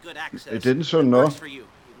now? with good access. It didn't, son, It no. works for you. You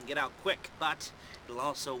can get out quick, but it'll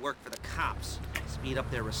also work for the cops. Speed up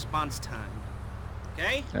their response time.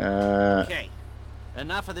 Okay? Okay.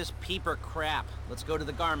 Enough of this peeper crap. Let's go to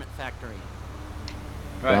the garment factory.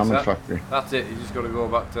 Right, Garment so factory. that's it. You just gotta go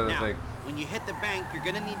back to the Now, thing. when you hit the bank, you're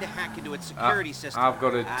gonna need to hack into its security system. I've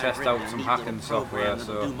got to I've test written out a some neat hacking little program software, that'll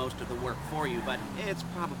so- do most of the work for you, but it's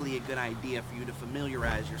probably a good idea for you to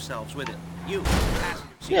familiarize yourselves with it. You, passenger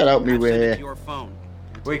seat, Yeah, that'll be grab something where- to your phone.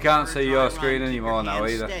 We Take can't a see dry your run, screen keep anymore your now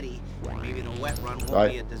hands either. Steady. Maybe the wet run won't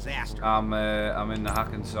Right. be a disaster. I'm in the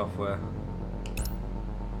hacking software.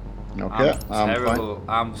 Okay, I'm I'm terrible.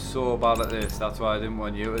 fine. I'm so bad at this. That's why I didn't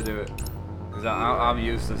want you to do it. Because I'm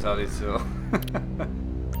useless at it, so.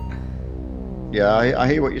 Yeah, I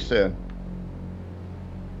hear what you're saying.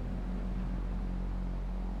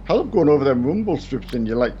 How's it going over them rumble strips in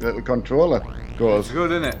your like little controller It's goes?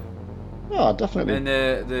 good, isn't it? Oh, definitely. And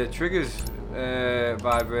the triggers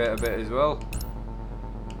vibrate a bit as well.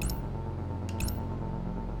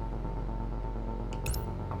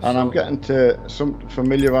 I'm And I'm So- getting to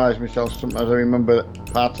familiarise myself. Sometimes I remember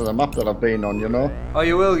parts of the map that I've been on, you know. Oh,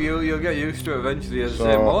 you will. You'll get used to it eventually. As I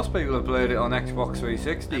say, So- most people have played it on Xbox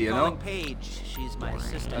 360, I'm you calling know, Paige. She's my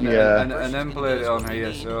assistant. and, Yeah. and then played it on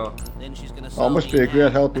here. So, Then she's gonna Oh, it sell must me be a great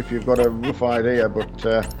that. help if you've got a rough idea, but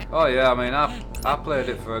oh yeah, I mean, I played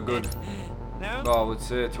it for a good, No? well, I would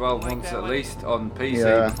say 12 Like months that at one? least on PC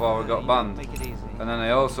Yeah. before I got banned. Make it easy. And then I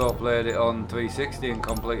also played it on 360 and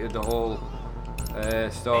completed the whole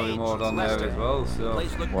story Paige, mode on there Lester. as well. The So,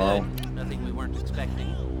 place looked Wow. good. Nothing we weren't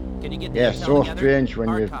expecting. Can you get the yeah, intel so together? strange when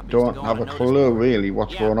Hard you copies don't to go have on a notice clue board. really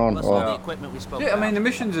what's Yeah, going on. plus all the Or equipment we spoke yeah, I mean, about. the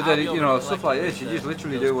missions are I'll dead, be you over know, to stuff collect like you this. with You just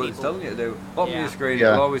literally those do what it's people. telling you to do. Bottom of Yeah. your screen, Yeah.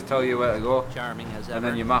 it'll always tell you where to go. Charming as ever. And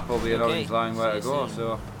then your map will be an Okay, orange line where to see you go. soon.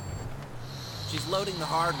 So, She's loading the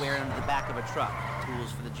hardware into the back of a truck.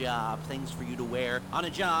 Tools for the job, things for you to wear. On a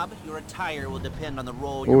job, your attire will depend on the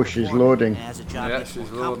role Oh, you're she's performing. loading. As a job Yeah, gets she's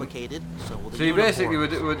more loading. complicated, so will the see, basically,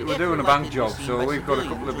 uniform. we're If doing you're a bank likely to job, be seen so by we've got a civilians,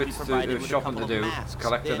 couple of you'll be bits provided of with a shopping to couple of do, masks.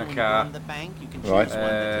 collecting Then a when you go car. into the bank, you can Right. choose one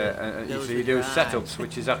that And goes so you with do your setups, eyes.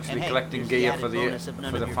 which is actually And hey, collecting there's the gear added for the bonus of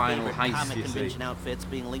none of your final favorite heist, comic you see. convention outfits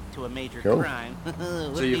being linked to a major Cool. crime.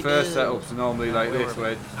 So your first Whoop-de-doo. setups are normally like this,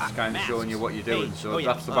 where it's Ah, just kind of showing you what you're doing. Paige. So Oh,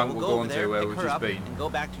 yeah. that's the bank we'll we're go going over to there, where pick we've her just up, been. and go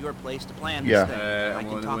back to your place to plan Yeah. this thing. I And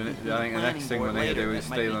can I talk think you through the next planning thing we're board going to do later. is That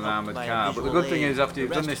might steal be an helped armoured by a car. But the visual good thing aid. is, after The you've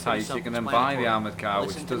done rest this is pretty heist, you can then buy self-explanatory. the armoured car, which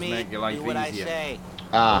Listen does to me, make your life do what I easier. say.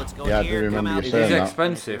 Ah, Let's go yeah, I here, do come remember out you It here. is saying that.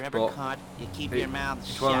 expensive, If you're ever but caught, you keep your mouth it's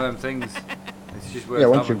shut. one of them things. It's just worth Yeah,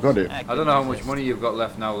 once having. you've got it. I don't know how much money you've got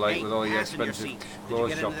left now, like Hey, with all your fasten expensive seat. Did you clothes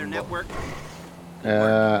get into their shopping. But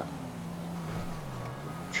network?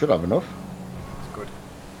 Should have enough. it's good.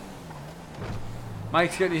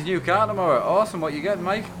 Mike's getting his new car tomorrow. Awesome. What you getting,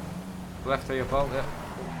 Mike? Left to your fault, yeah.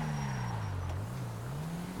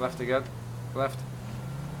 Left again. Left.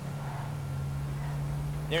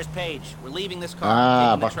 There's Paige. We're leaving this car.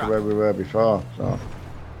 Ah, taking the back to truck. where we were before. So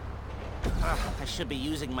I should be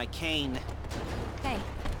using my cane. Hey,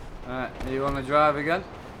 Alright, you want to drive again?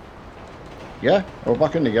 yeah, we're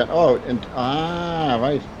back in again. Oh, and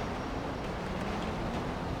right.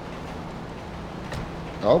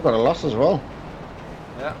 Oh, got a loss as well.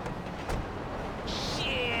 Yeah.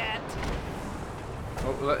 Shit!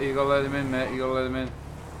 Oh, you gotta let him in, mate. You gotta let him in.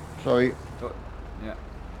 Sorry, Yeah.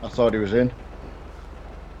 I thought he was in.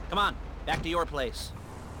 Come on, back to your place.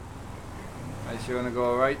 Right, so you wanna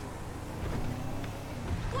go right?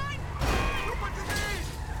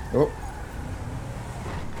 Oh,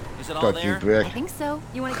 Is it all dodgy there? I brake. think so.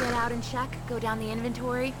 You want to get out and check, go down the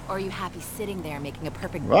inventory, or are you happy sitting there making a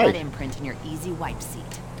perfect Right. butt imprint in your easy wipe seat?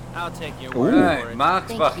 I'll take your Ooh. word for Right, it. Mark's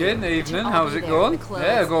Thank back you. in. Would you Evening. all How's be it there? going? The clothes,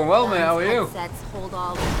 Yeah, going well, mate. guns, How are you? Headsets, hold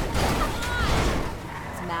all.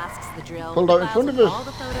 Masks, the drill. Pulled out in files front of with us. All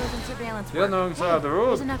the photos and surveillance You're on the work. wrong side of the There's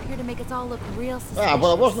road. enough here to make us all look real suspicious. Ah,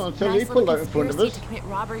 well, I wasn't until nice he pulled little out in front of conspiracy us. to commit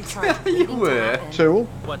robbery charge You waiting to were. happen. Tool.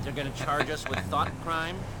 What, they're gonna charge us with thought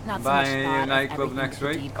crime? Not so Buying much a new thought as nightclub everything next but the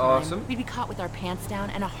week. deed crime. Awesome. We'd be caught with our pants down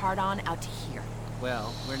and a hard-on out to here.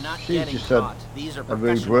 Well, we're not She getting just said caught. These are a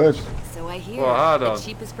rude professionals. word. So I hear. Well, hard the on.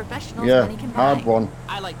 cheapest professionals Yeah, money can buy. hard one.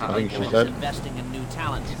 I like to I think think she of said. investing in new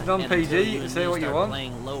talent. It's on And until PG, you and say me what you start want.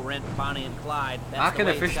 Playing low rent Bonnie and Clyde. That's I the can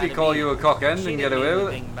way it's officially gotta call be. you a cock end She and didn't get away mean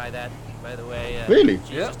with it. anything by that, by the way. Really?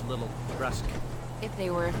 She's Yeah. just a little brusque. If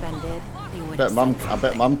they were offended, they would. I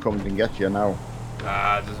bet Mum comes and gets you now.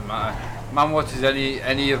 Ah, it doesn't matter. Man watches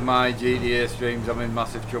any of my GTA streams, I'm in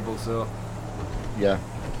massive trouble, so. Yeah.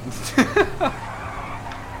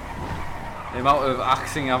 The amount of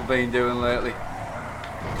axing I've been doing lately.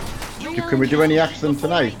 Can we do any action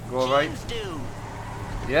tonight? Go right. James do.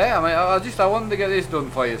 Yeah, I mean, I wanted to get this done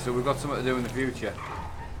for you, so we've got something to do in the future.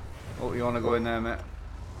 Oh, you want to go in there, mate?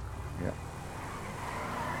 Yeah.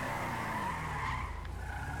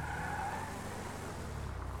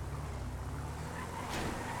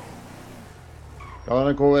 I want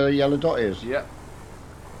to go where the yellow dot is. Yeah.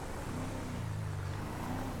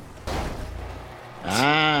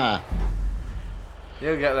 Ah,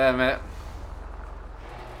 You'll get there, mate.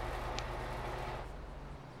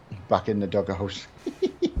 back in the doghouse.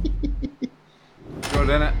 Good,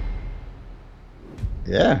 innit?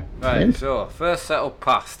 Yeah. Right, in. so, first setup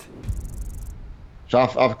passed. So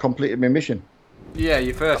I've completed my mission. Yeah,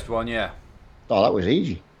 your first one, yeah. Oh, that was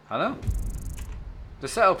easy. I know. The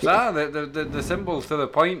setups are, the symbols to the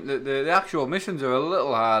point, the actual missions are a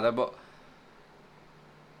little harder, but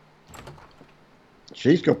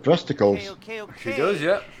She's got breasticles, Okay. she does,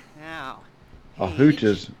 yeah. Now, or Paige,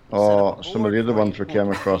 hooters, or some of the other ones we came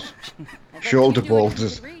across. Shoulder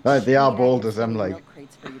boulders. Right, they are boulders, them like.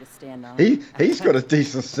 He's got a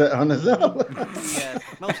decent set on as well. the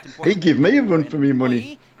most important He give me a run part for me money.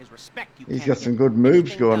 employee is respect, you He's can't got get some good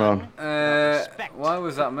moves anything going done. on. Respect. Why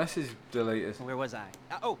was that message deleted? Where was I?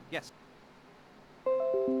 Oh, yes.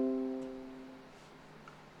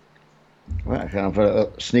 Right, I can have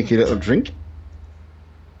a sneaky little drink.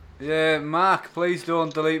 Yeah, Mark, please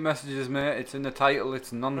don't delete messages, mate. It's in the title. It's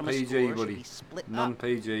From a non-PG, score should buddy. be split up.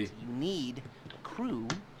 Non-PG. So you need a crew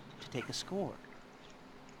to take a score.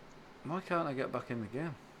 Why can't I get back in the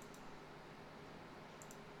game?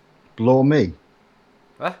 Blow me.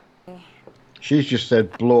 Huh? She's just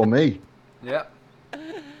said blow me. Yeah.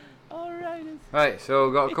 All right. Right, so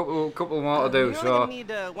we've got a couple more to do. You're only So, gonna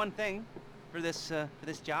need one thing for this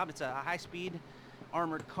job. It's a high-speed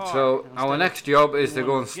armored car. so Now, our instead next of job is to doing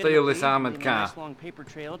go and steal this legitimately armored leaving a car. nice long paper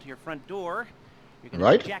trail to your front door. You're gonna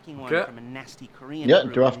Right. be jacking one Okay. from a nasty Korean Yeah,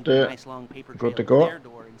 crew do I have and leaving a to nice long paper go trail to go? their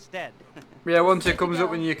door instead. Yeah, once it comes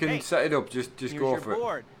up and you can Hey, set it up, just Here's go your for it.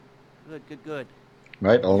 board. Good.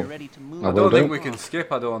 Right, You're I'll... ready to move. I I will don't do. think we can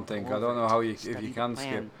skip. I don't think. I don't know how you if Study you the can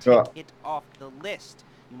plan. skip. Yeah. Take it off the list.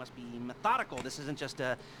 You must be methodical. This isn't just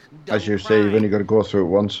a dumb As you say, you've crime. only got to go through it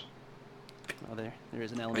once. Oh, there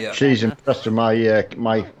is an element. Yeah. of She's that, huh? impressed with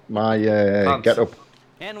my Pants. get up.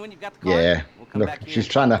 And when you've got the car, Yeah, we'll come look, back here she's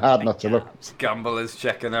and trying talk hard big not to look. jobs. Gamblers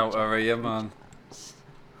checking out her here, man.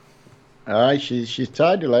 Aye, she's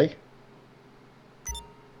tidy like.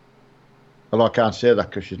 Well, I can't say that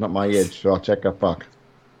because she's not my age, so I'll take her back.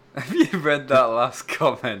 Have you read that last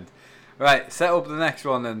comment? Right, set up the next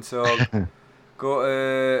one then. So go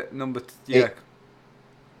to number. Yeah.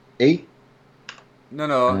 E?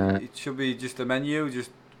 No. It should be just a menu.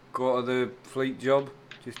 Just go to the fleet job.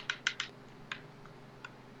 Just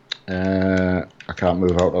I can't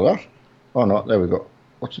move out of that. Oh no, there we go.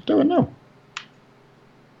 What's it doing now?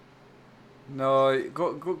 no.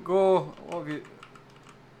 Go. What have you?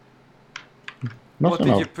 What Nothing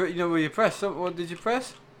did out. you you know where you press? What did you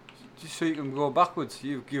press? Just so you can go backwards.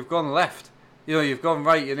 You've gone left. You know you've gone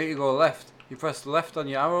right. You need to go left. You press left on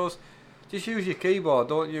your arrows. Just use your keyboard.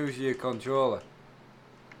 Don't use your controller.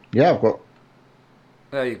 Yeah, I've got.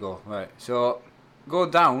 There you go. Right. So go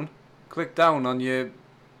down. Click down on your.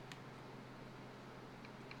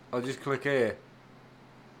 Or just click here.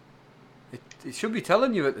 It should be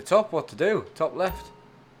telling you at the top what to do. Top left.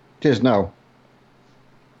 It is now.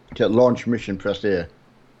 To launch mission, press here.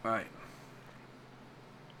 Right.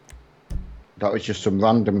 That was just some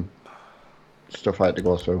random stuff I had to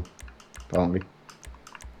go through, apparently.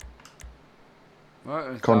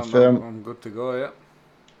 Right. Confirm. I'm good to go.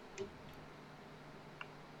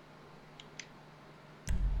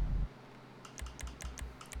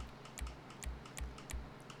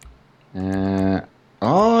 Yeah.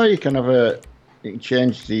 Oh, you can have a. You can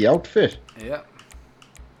change the outfit. Yeah.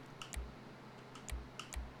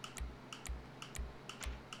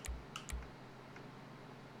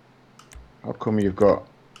 How come you've got?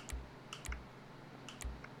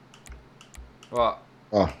 What?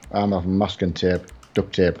 Oh, I'm having masking tape,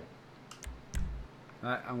 duct tape.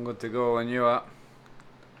 Right. I'm good to go when you are.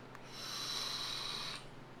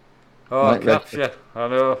 Oh, Right, capture. I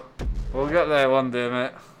know. We'll get there one day,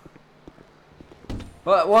 mate.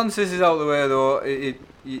 But once this is out of the way, though,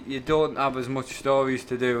 you don't have as much stories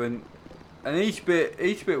to do, and each bit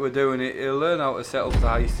we're doing it, you'll learn how to set up the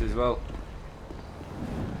heist as well.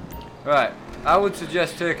 Right. I would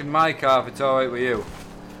suggest taking my car if it's all right with you.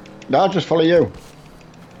 No, I'll just follow you.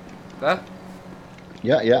 There.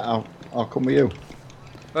 Yeah, I'll come with you.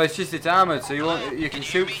 Well, it's just it's armoured, so you can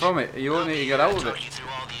shoot from it. You won't need to get out of it.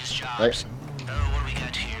 Right.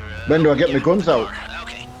 When do I get my guns out?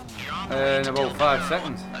 In about 5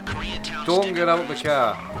 seconds. Don't get out the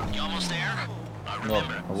car. No,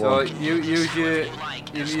 I So won't. you use your,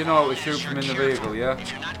 you know how to shoot from in the vehicle, yeah?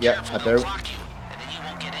 Yeah, I do.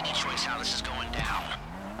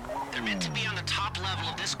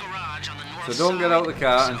 So don't get out the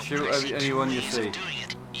car and shoot anyone you see.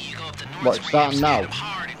 What, it's starting now?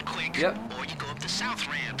 Yep. Or you go up the south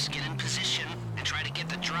ramps, get in position, and try to get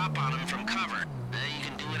the drop on them from cover. You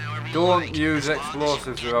can do it however you Don't like. use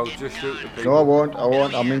explosives throughout, just shoot the people. No, I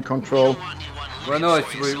won't. I'm in control. Well, no,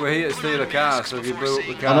 we're here to steal a car, so if you blow up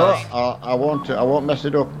the I know. car... I won't mess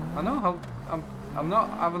it up. I know, I'm not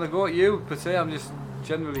having a go at you per se, I'm just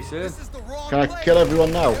generally saying. Can I kill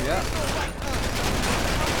everyone now? Yeah.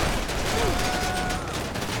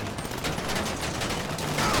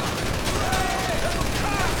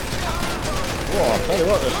 Oh, I'll tell you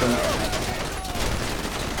what, there's some.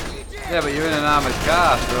 Yeah, but you're in an armoured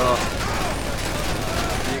car, so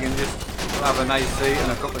you can just have a nice seat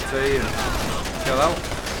and a cup of tea and chill out.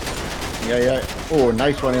 Yeah. Oh,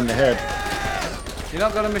 nice one in the head. You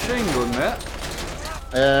not got a machine gun, mate?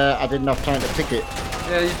 I didn't have time to pick it.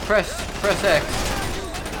 Yeah, you press X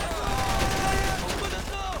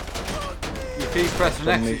keep pressing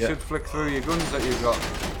X, Suddenly, it yeah. should flick through your guns that you've got.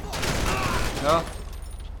 No?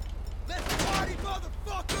 Let's party,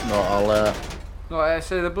 motherfucker! No, I'll. No, I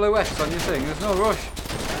say the blue X on your thing, there's no rush.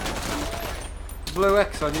 Blue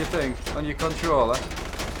X on your thing, on your controller.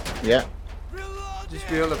 Yeah. Reload! Just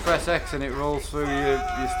be able to press X and it rolls through your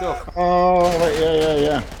stuff. Oh, right,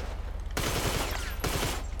 yeah.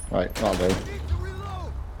 Right, that'll do. Need to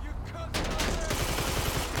reload! You cut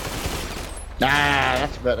Nah,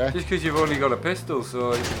 that's better. Just because you've only got a pistol,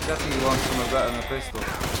 so you definitely want something better than a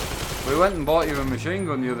pistol. We went and bought you a machine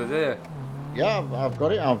gun the other day. Yeah, I've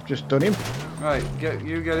got it. I've just done him. Right, get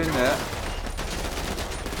in there.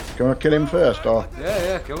 Can we kill him first, or?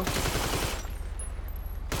 Yeah, kill him.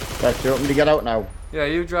 Right, you open to get out now. Yeah,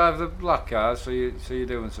 you drive the black car, so you're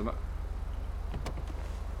doing something.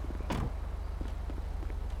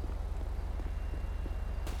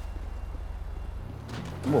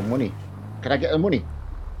 Oh, money. Can I get the money?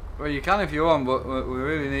 Well, you can if you want, but we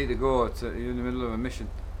really need to go. You're in the middle of a mission.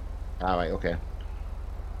 Alright, okay.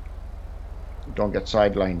 Don't get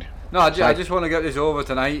sidelined. No, I just want to get this over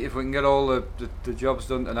tonight. If we can get all the jobs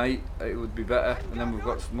done tonight, it would be better. And then we've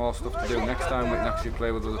got some more stuff to do next time. We can actually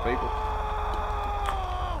play with other people.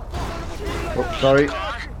 Oh, sorry.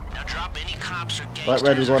 Now drop any cops or Right,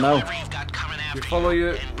 where do we go now? whoever you've got coming after You follow your...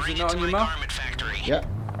 and Is bring it not to on your my map? garment factory. Yeah.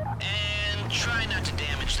 And try not to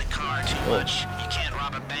damage the car too much. You can't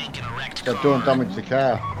rob a bank in a wrecked car. But don't damage the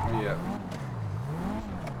car. Yeah.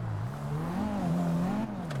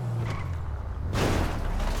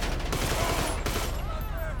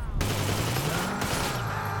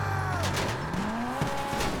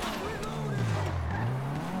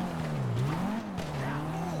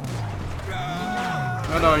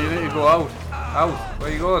 No, you need to go out. Out.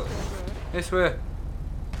 Where you going? This way.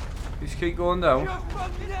 Just keep going down.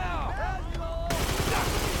 fucking now!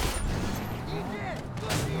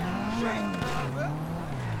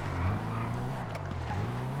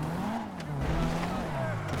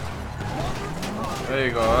 There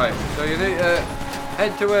you go, right. So you need to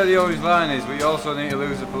head to where the orange line is, but you also need to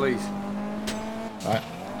lose the police. Right,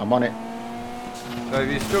 I'm on it. So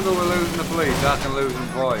if you struggle with losing the police, I can lose them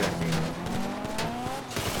for you.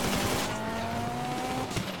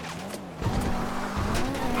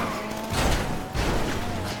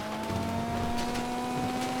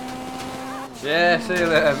 Yeah, see you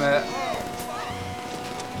later, mate.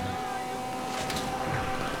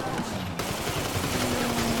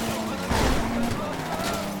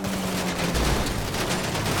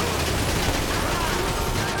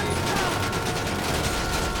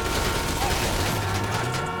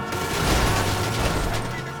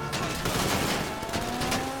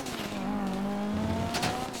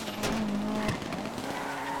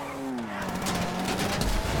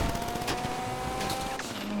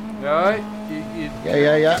 You alright?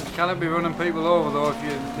 Yeah. You cannot be running people over though if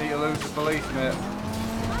you need to lose the police, mate.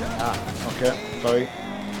 Ah, okay. Sorry.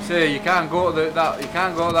 See, you can't go to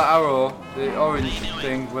that arrow, the orange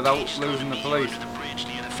thing, without losing the police. The bridge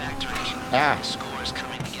near the factory. Ah, Scores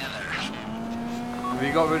coming together. Have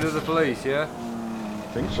you got rid of the police, yeah?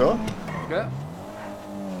 I think so. Okay.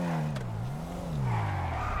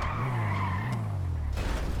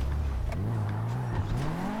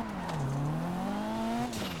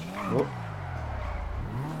 Oh,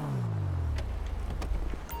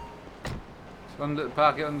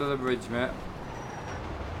 Park it under the bridge, mate.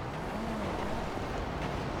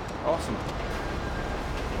 Awesome.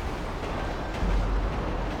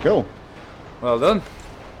 cool. Well done.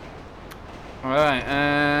 Alright,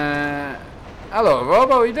 hello Rob,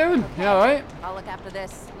 how are you doing? You alright? I'll look after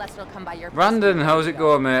this. Lester will come by your place. Brandon, how's it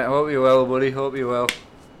going, mate? Hope you're well, buddy. Hope you're well.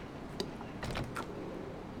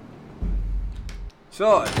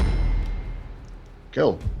 Sorted.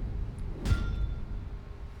 Cool.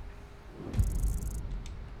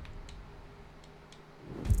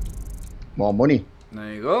 More money.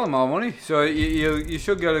 There you go, more money. So you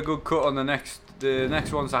should get a good cut on the next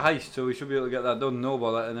one's a heist, so we should be able to get that done, know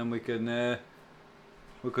about it, and then we could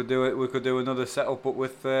do it. We could do another setup, but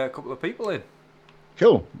with a couple of people in.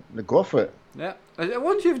 Cool. Go for it. Yeah.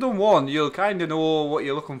 Once you've done one, you'll kind of know what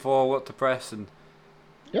you're looking for, what to press, and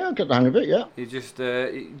Yeah, I'll get the hang of it. Yeah. you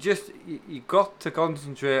you got to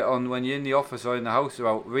concentrate on when you're in the office or in the house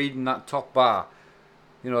about reading that top bar.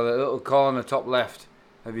 You know, the little corner top left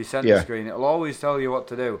of your center screen. It'll always tell you what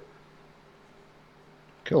to do.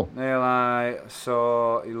 Cool. Neil, I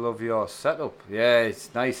saw you love your setup. Yeah,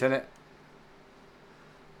 it's nice, isn't it?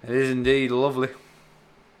 It is indeed lovely.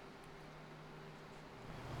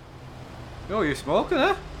 Oh, you're smoking,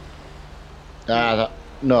 eh? No,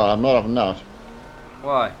 I'm not having that.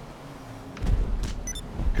 Why?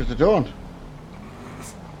 Because I don't.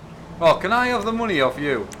 Oh, can I have the money off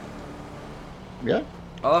you? Yeah?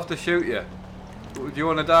 I'll have to shoot you. Do you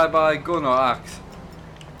want to die by gun or axe?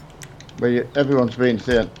 Well, everyone's been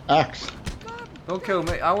saying axe. Don't kill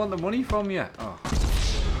me. I want the money from you. Oh,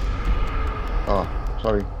 Oh,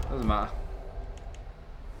 sorry. doesn't matter.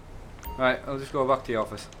 Right, I'll just go back to the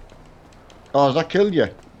office. Oh, has that killed you?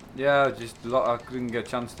 Yeah, I couldn't get a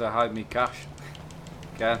chance to hide me cash.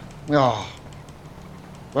 Okay, Oh.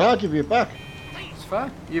 Well, I'll give you it back. it's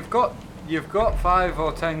fine. You've got 5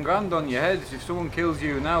 or 10 grand on your head. If someone kills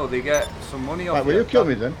you now, they get some money off Right, will you kill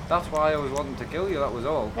me then? That's why I was wanting to kill you. That was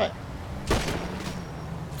all. Right.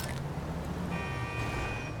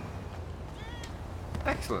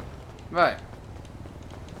 Excellent. Right.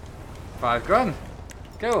 5 grand.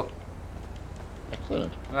 Cool.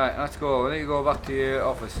 Excellent. Right, let's go. We need to go back to your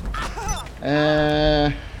office.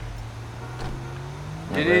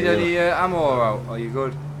 Do you need any ammo out? Are you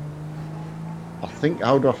good? I think,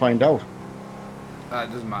 how do I find out?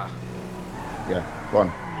 It doesn't matter. Yeah, go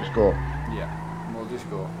on, just go. Yeah, we'll just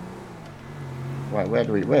go. Right, where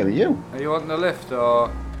are you? Are you wanting the lift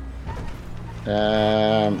or?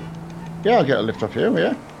 Yeah, I'll get a lift off you,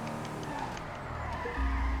 yeah.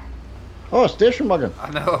 Oh, a station wagon. I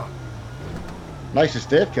know. Nice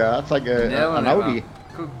estate car. It's like an Audi.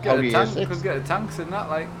 Could get Audi a tank. A6. Could get a tanks in that,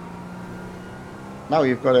 like. Now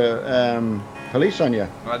you've got a police on you.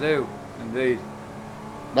 I do, indeed.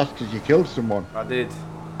 That's because you killed someone. I did.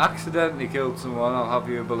 Accidentally killed someone. I'll have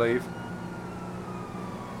you believe.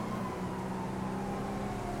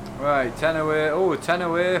 Right, 10 away. Oh, 10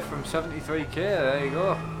 away from 73k. There you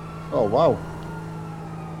go. Oh wow.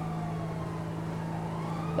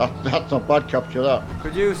 That's not bad capture, that.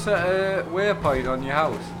 Could you set a waypoint on your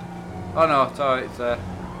house? Oh no, it's alright. It's there.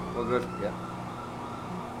 We're good. Yeah.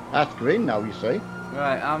 That's green now, you see.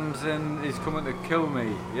 Right, Amzin is coming to kill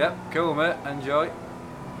me. Yep, kill me. Enjoy.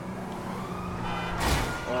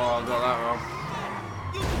 Oh, I got that wrong.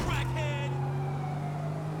 You crackhead!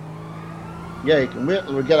 Yeah, you can wait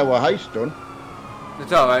till we get our heist done.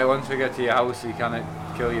 It's alright, once we get to your house, he can't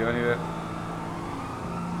kill you anyway.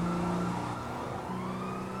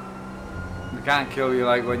 They can't kill you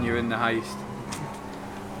like when you're in the heist.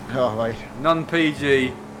 Oh, right.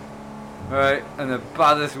 Non-PG, right, and the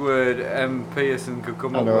baddest word M. Pearson could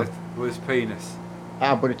come I up know. with was penis.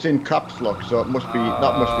 Ah, but it's in caps lock, so it must be.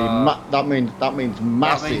 That means That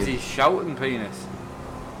massive. means he's shouting penis.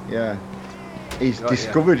 Yeah. He's Got ya.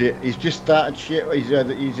 discovered it. He's just started he's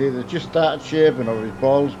either just started shaving or his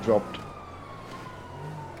balls dropped.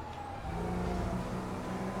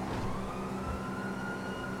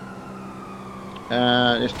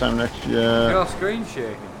 This time next year. Your screen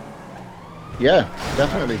shaking. Yeah,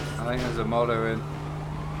 definitely. I think there's a modder in.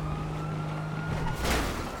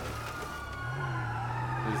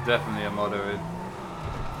 There's definitely a modder in.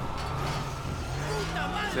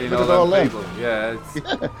 Seen Look all at them all them. people. Yeah,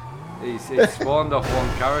 he's spawned off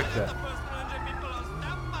one character.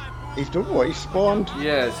 He's done what? He's spawned.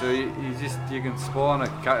 Yeah, so you can spawn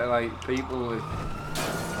like people with.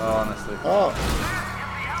 Oh, honestly. Oh,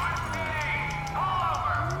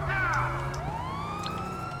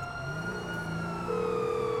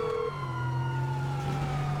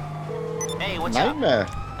 Hey, what's up? nightmare.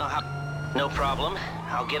 No problem.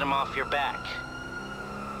 I'll get him off your back.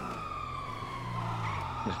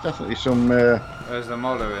 There's definitely some. There's the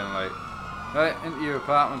modder in, like. Right, into your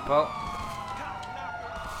apartment, pal.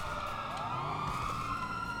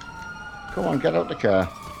 Come on, get out the car.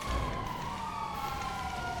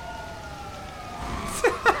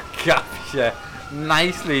 Capture.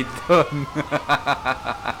 Nicely done.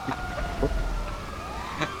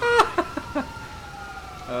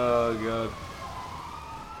 Oh, God.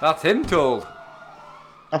 That's him told.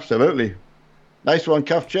 Absolutely. Nice one,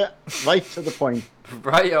 capture. Right to the point.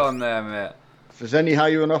 Right on there, mate. If there's any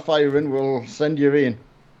hiring or firing, we'll send you in.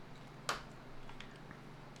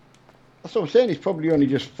 That's what I'm saying. He's probably only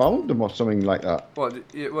just found them or something like that. What?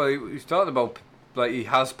 Well, he's talking about, like, he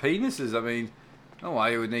has penises. I mean, I don't know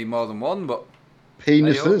why he would need more than one, but.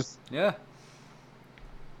 Penises. Yeah.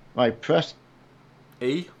 Right, press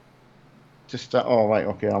E. to start. Oh, right,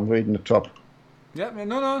 okay. I'm reading the top. Yep, yeah,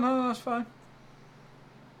 no, that's fine.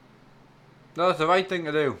 No, that's the right thing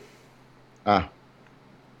to do. Ah.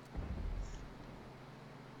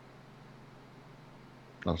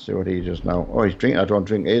 I'll see what he does now. Oh, he's drinking. I don't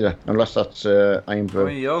drink either. Unless that's Iron I Brew.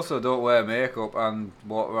 mean, you also don't wear makeup and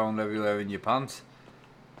walk around everywhere in your pants.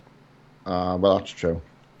 Well, that's true.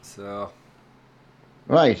 So,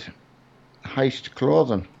 Right. Heist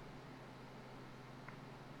clothing.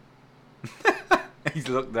 he's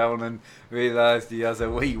looked down and realised he has a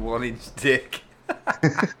wee 1-inch dick.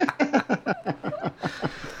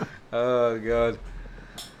 Oh god.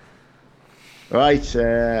 Right.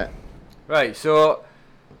 Right, so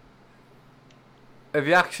have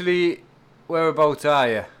you actually, whereabouts are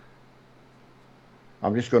you?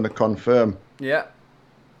 I'm just going to confirm. Yeah,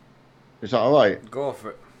 Is that all right? go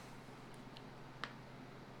for it.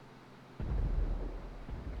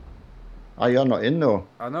 Oh, you're not in though.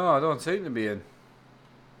 I know, I don't seem to be in.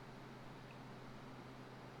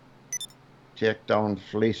 Take down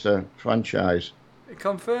Fleecer franchise.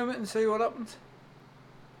 Confirm it and see what happens.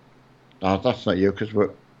 No, that's not you because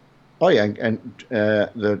we're. Oh yeah, and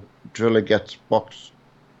the driller gets box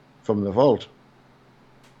from the vault.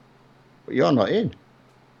 But you're not in.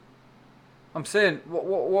 I'm saying,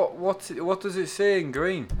 what does it say in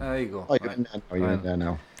green? There you go. Oh, you're Right. in there now. You're in there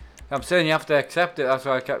now. I'm saying you have to accept it. That's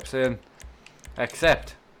why I kept saying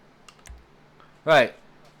accept. Right.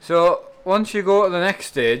 So once you go to the next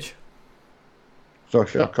stage, So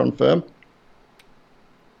should I confirm?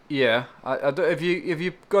 yeah. I don't, have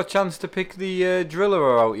you got a chance to pick the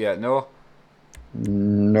driller out yet? No.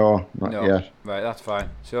 No, not No. yet. Right. That's fine.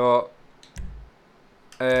 So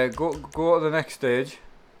go to the next stage.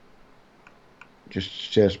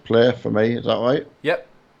 Just says play for me. Is that right? Yep.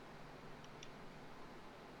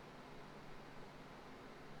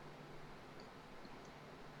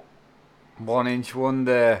 One inch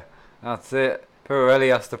wonder. That's it.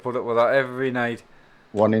 Pirelli has to put up with that every night.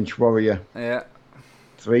 1 inch warrior. Yeah.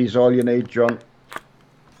 3's all you need, John.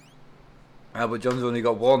 Ah, but John's only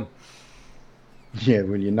got one. Yeah,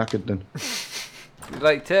 well, you're knackered then. You'd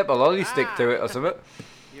like tape a lolly stick to it or something.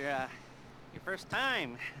 Your first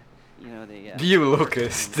time. You know, the You look a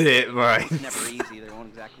state, man. it's never easy. They won't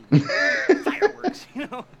exactly be fireworks, you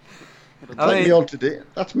know. It'll I be mean-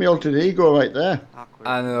 That's me alter ego right there. awkward,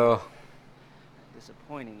 I know.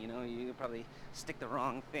 disappointing. You know, you probably stick the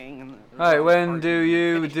wrong thing. In the Right, wrong when part, do and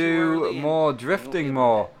you finish too do early, and more you won't be drifting able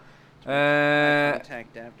more? to make eye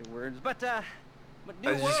contact afterwards. But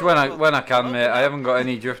new Just world, when I can, open mate. I up, haven't got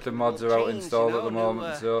any drifting mods new are out change, installed you at the know,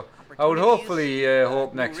 moment, new, so I would hopefully opportunities,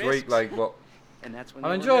 hope new next week, risks. like, but And that's when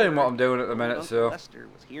I'm you enjoying remember what I'm doing at the minute, Uncle so Lester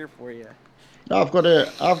was here for you. I've got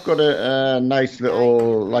a nice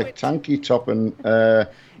little like tanky top and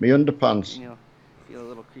me underpants. You know, feel a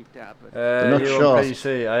little creeped out, but not you on short.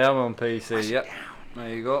 PC? I am on PC. Yep. There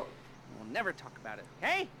you go. we'll never talk about it.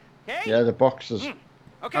 Okay? Okay? Yeah, the boxes.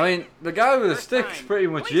 Okay. I mean, the guy with the First stick's time. pretty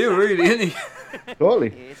much Police you, are really, isn't he? Totally.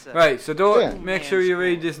 It's a Right. So don't Yeah. make sure you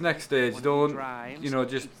read this next stage. one Don't who drives, you know?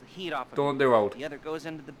 Just keeps the heat off of don't him. do out. The other goes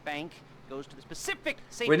into the bank, goes to the specific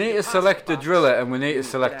safety We need to deposit select the box. driller and we need to Get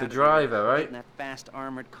select out the of driver, there, right? get in that fast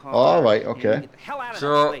armored car. All right, and okay. get the hell out of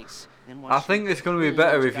So, that place. Then once I think you it's gonna be really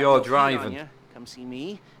better know if it's you're got no heat on driving. you, come see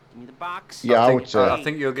me. Give me the box. Yeah, I think, would say. I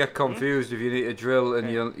think you'll get confused if you need to drill and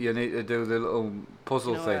Okay. you need to do the little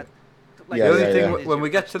puzzle You know, thing. Yeah, the only yeah, thing yeah. it is when your we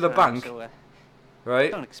get first to the time, bank, so,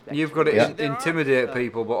 right? don't expect You've you got to Yeah. There are, intimidate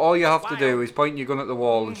people, but all you have to do wild, is point your gun at the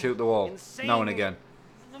wall and shoot the wall insane, now and again.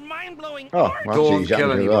 mind-blowing Oh, orgies. That's Don't easy, I kill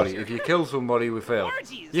can do anybody. that. If you kill somebody, we fail.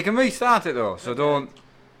 Orgies. You can restart it though, so don't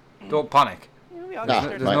panic. You know, we all Nah, get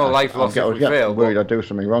there's started- no life loss I if was we getting fail, worried but- I do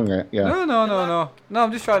something wrong there. Yeah. No.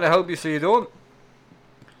 I'm just trying to help you so you don't.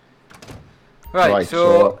 Right, Right,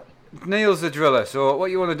 so Neil's the driller. So what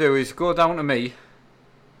you want to do is go down to me.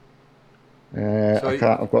 So I you-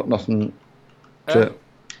 can't. I've got nothing to.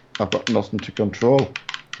 I've got nothing to control.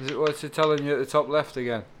 Is it what's it telling you at the top left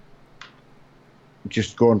again?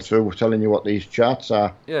 Just going through, telling you what these charts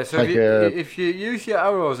are. Yeah. So Like, if you use your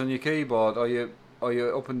arrows on your keyboard or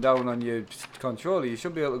your up and down on your controller, you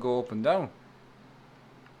should be able to go up and down.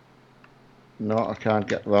 No, I can't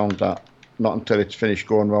get around that. Not until it's finished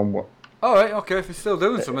going round. What? All right. Okay. If it's still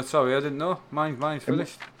doing something, sorry, I didn't know. Mine's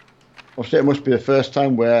finished. I say it must be the first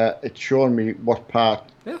time where it's showing me what part,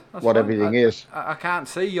 Yeah. That's what fine. everything is. I can't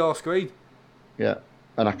see your screen. Yeah,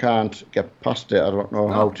 and I can't get past it. I don't know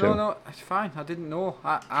how to. No, it's fine. I didn't know.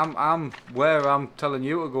 I'm where I'm telling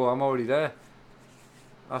you to go. I'm already there.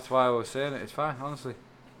 That's why I was saying it. It's fine, honestly.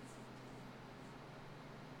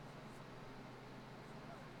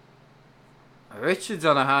 Richard's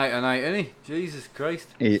on a high tonight, isn't he? Jesus Christ.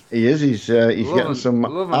 He is. He's Loving- getting some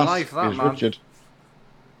loving ass. life, that is man. Richard.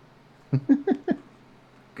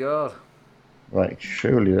 God. Right,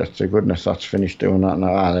 surely that's the goodness that's finished doing that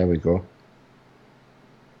now. Ah, there we go.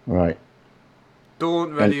 Right.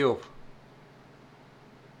 Don't ready up.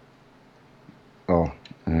 Oh.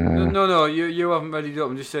 No, you haven't readied up.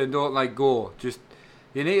 I'm just saying don't like go. Just,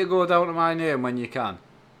 you need to go down to my name when you can.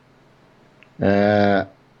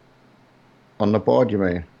 On the board, you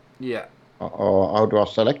mean? Yeah. Or how do I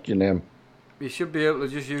select your name? You should be able to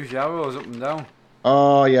just use your arrows up and down.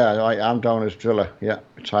 Oh, yeah, right, I'm down as driller. Yeah,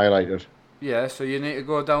 it's highlighted. Yeah, so you need to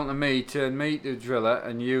go down to me, turn me to the driller,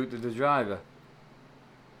 and you to the driver.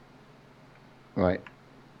 Right.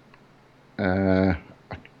 Yeah,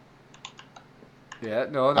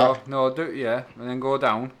 no, yeah, and then go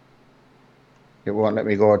down. It won't let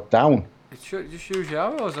me go down. It should just use your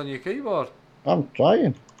arrows on your keyboard. I'm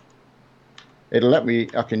trying. It'll let me.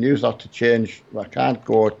 I can use that to change. I can't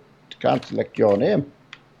go. Can't select your name.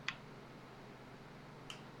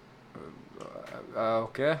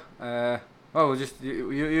 Okay. Well, we'll just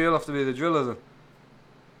you'll have to be the driller then.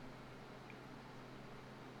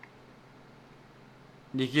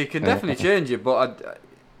 You can definitely change it, but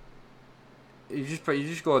you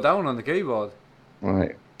just go down on the keyboard.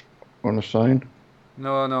 Right. Unassign.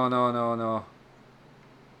 No.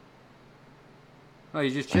 No, you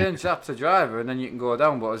just change that to driver, and then you can go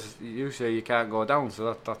down. But as you say, you can't go down,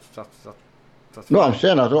 so that's No, fine. I'm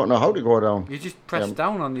saying I don't know how to go down. You just press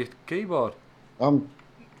down on your keyboard. I'm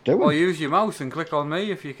doing. Or use your mouse and click on me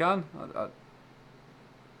if you can.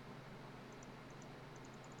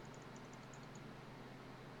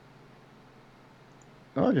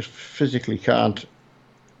 I just physically can't.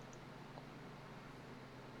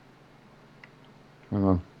 Hang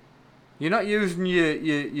on. You're not using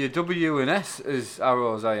your W and S as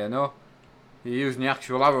arrows, are you? No, you're using the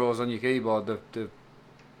actual arrows on your keyboard.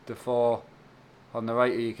 The four on the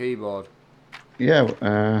right of your keyboard. Yeah.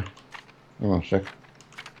 Hang on a sec.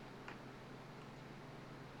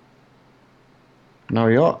 Now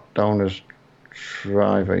you're down as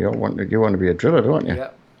driver. You want to be a driller, don't you?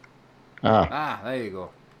 Yeah. Ah. There you go.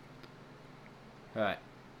 Right,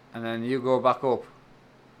 and then you go back up,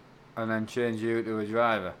 and then change you to a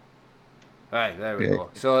driver. Right, there we go.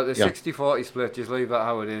 So the 60-40 split, just leave that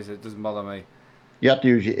how it is. It doesn't bother me. You have to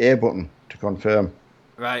use your A button to confirm.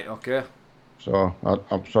 Right, okay. So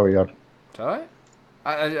I'm sorry. It's alright.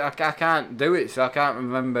 I can't do it, so I can't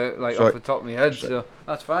remember So- off the top of my head. So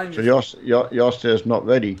that's fine. So your stay's not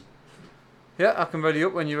ready. Yeah, I can ready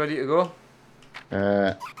up when you're ready to go.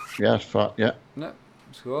 Yes, yeah. No,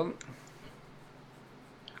 let's go on.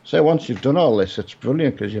 So once you've done all this, it's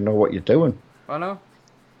brilliant because you know what you're doing. I know.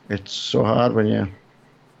 It's so hard when you.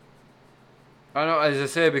 I know, as I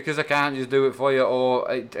say, because I can't just do it for you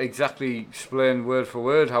or exactly explain word for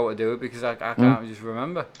word how to do it because I can't just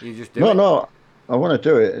remember. You just do it. No, I want to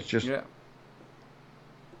do it. It's just Yeah.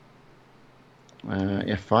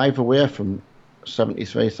 you're 5 away from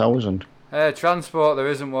 73,000. Transport, there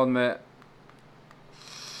isn't one, mate.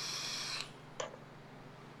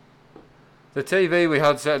 The TV we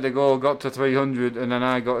had set to go got to 300 and then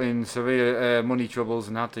I got in severe money troubles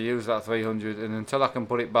and had to use that 300 and until I can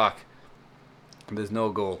put it back, there's no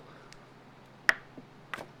goal.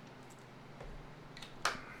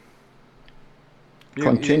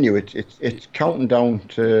 Continue. It's counting down Yeah,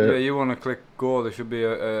 to. you want to click go, there should be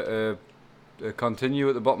a continue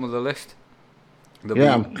at the bottom of the list. There'll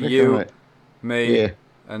Yeah, be I'm clicking you, on it. me, Yeah.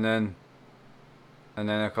 and then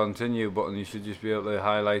a continue button. You should just be able to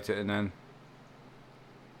highlight it and then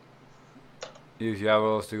use your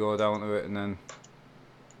arrows to go down to it and then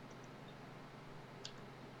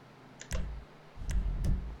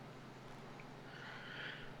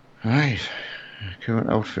Right. Current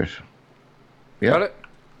outfit. Yeah. got it?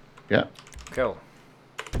 Yeah. Cool.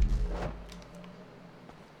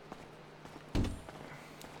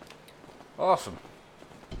 Awesome.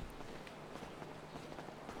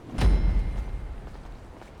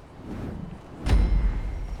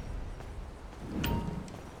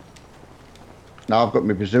 Now I've got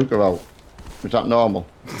my bazooka out. Is that normal?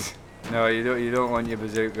 No, you don't want your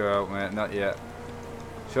bazooka out, mate, not yet.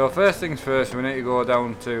 So first things first, we need to go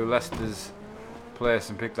down to Lester's place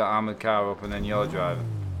and pick that armoured car up and then you're driving.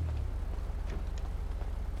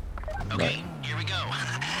 Okay, here we go.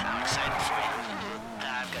 I'm excited for you.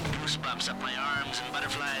 I've got goosebumps up my arms and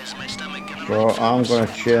butterflies in my stomach. And So I'm going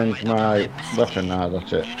to change my weapon now.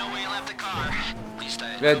 That's it. You know where you left the car? Please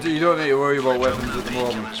stay. Yeah, you don't need to worry about weapons at the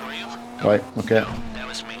moment. Were you? Right. Okay. That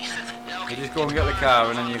was me. You Okay. just go and get the car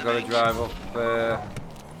and then you've got to drive up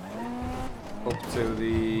to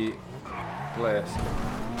the place.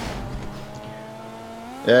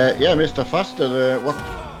 Yeah, Mr. Faster. What?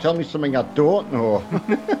 Tell me something I don't know.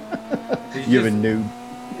 He's You're a just- noob.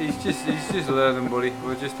 He's just learning, buddy.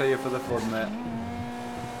 We're just here for the fun, mate.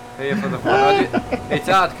 Here for the fun. It's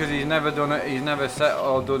hard because he's never done it. He's never set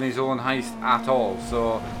or done his own heist at all.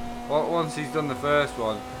 So once he's done the first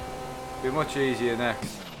one, it'll be much easier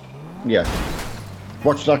next. Yeah.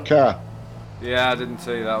 Watch that car. Yeah, I didn't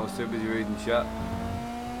see that. I was too busy reading chat.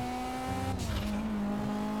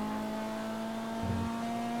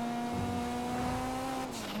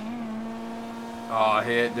 Oh, I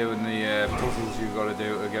hate doing the puzzles you've got to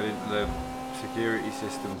do to get into the security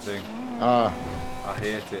system thing. Ah, I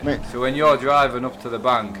hate it. Mate. So when you're driving up to the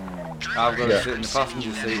bank, I've got to Yeah. sit in the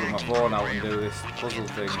passenger seat with my phone out and do this puzzle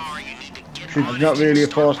thing. she's not really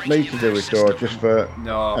forced me to do it though, just for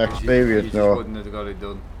No, 'cause experience, you just no. wouldn't have got it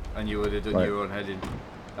done, and you would have done Right. your own heading.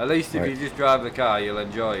 At least if Right. you just drive the car, you'll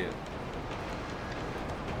enjoy it.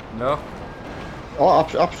 No? Oh,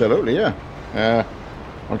 absolutely, yeah.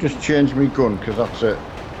 I'll just change my gun because that's a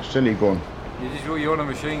silly gun. You want a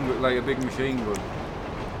machine gun, like a big machine gun.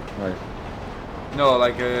 Right. No,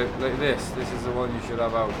 like this. This is the one you should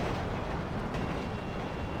have out.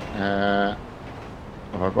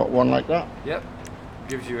 Have I got one like that? Yep.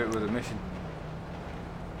 Gives you it with a mission.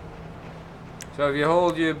 So if you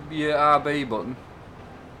hold your RB button,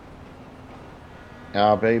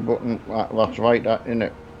 RB button. That's right, that in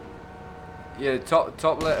it. yeah,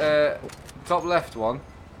 top left one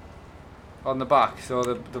on the back. So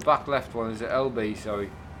the back left one is the LB. Sorry.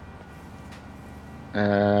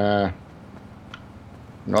 No,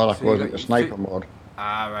 that So you goes got- into sniper mode.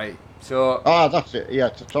 Ah, right. So Ah, that's it. Yeah,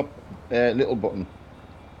 it's the top little button.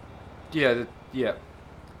 yeah, yeah.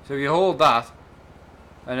 So if you hold that,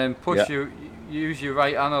 and then push Yeah. use your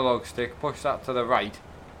right analog stick, push that to the right.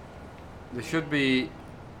 There should be,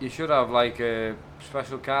 you should have like a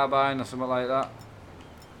special carbine or something like that.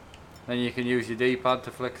 Then you can use your D-pad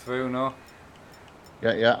to flick through, no?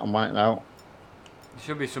 Yeah, I'm right now. There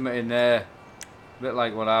should be something in there, a bit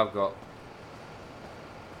like what I've got.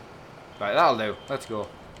 Right, that'll do. Let's go.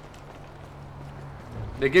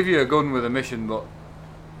 They give you a gun with a mission, but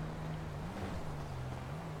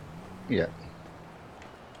Yeah.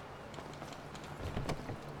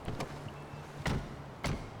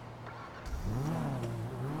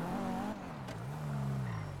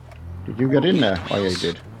 Did you get in there? Oh, yeah, you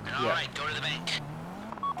did. Alright, go to the bank.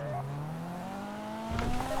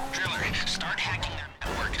 Driller, start hacking their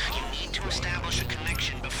network. You need to establish a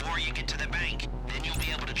connection before you get to the bank. Then you'll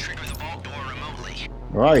be able to trigger the vault door remotely.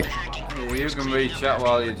 Right. yeah, you can read chat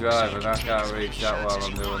while you're driving. I can't read chat while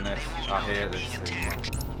I'm doing this. I hate this thing,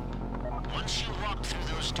 man. Once you walk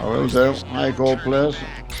through those I will do. Hi, gold players.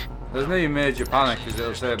 There's no major panic because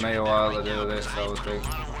it'll take me a while to do this, I would think.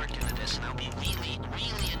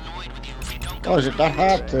 Oh, is it that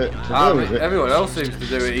hard to I do, mean, is it? everyone else seems to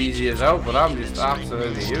do it easy as hell, but I'm just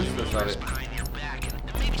absolutely useless at it. behind your back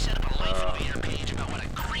and maybe set up a live video page about what a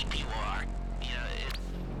creep you are. You know, it'd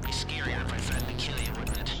be scary if I threatened to kill you,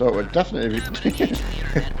 wouldn't it? So it would definitely be... What's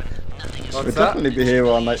it would that? definitely be here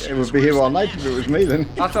all night. It would be here all night if it was me then.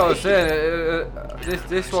 That's what I was saying.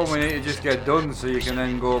 This one we need to just get done so you can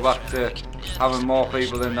then go back to having more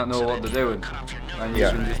people in that know what they're doing, and you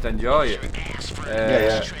Yeah. can just enjoy it.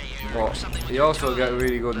 Yeah. But you also get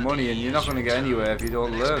really good money, and you're not going to get anywhere if you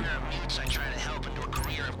don't learn.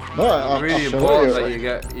 No, It's really absolutely. important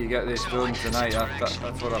that you get this done tonight. That's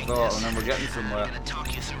what I thought, and then we're getting somewhere.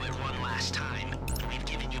 Talk you through it one last time. We've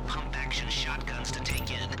given you pump action shotguns to take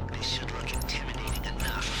in. They should look intimidating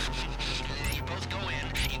enough. You both go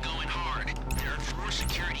in, you go in hard. There are 4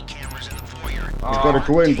 security cameras in the foyer. We've got to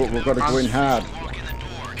go in, but we've got to go in hard. Walk in the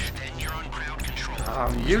door, then you're on crowd control.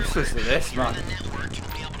 I'm useless at this, man. Network, you'll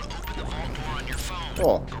be able to open the vault door on your phone.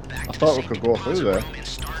 Oh, I thought we could go through there. And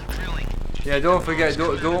start drilling Yeah, don't forget,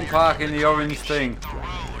 don't park in the orange thing. the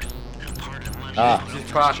road. Part of money Ah,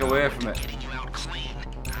 Just park away from it. getting you out clean.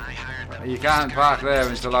 I hired the You can't park there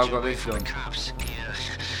until I've got this done. cops. Yeah,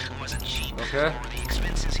 wasn't cheap. Okay? The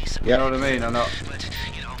expenses he said. You know what I mean or not? But,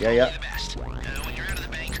 you know, Yeah. the best. When you're out of the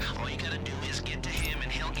bank, all you gotta do is get to him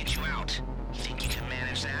and he'll get you out. You think you can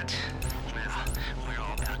manage that? Well, we're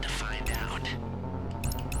all about to find out.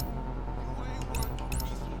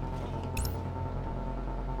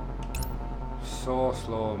 So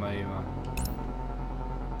slow, me, man.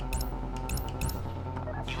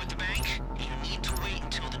 You at the bank? You need to wait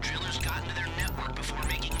until the drillers got into their network before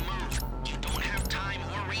making a move. You don't have time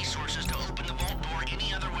or resources to open the vault door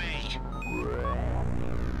any other way.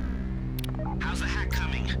 How's the hack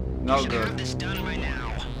coming? Not you should good. have this done by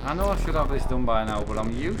now. I know I should have this done by now, but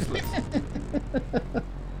I'm useless.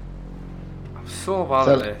 I'm so bad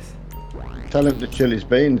Tell- at this. Tell him to chill his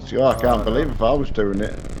beans. Oh, I can't believe if I was doing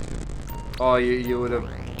it. Oh, you would have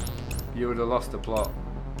lost the plot.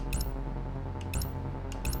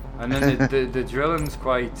 And then the drilling's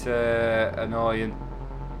quite annoying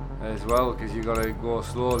as well, because you got to go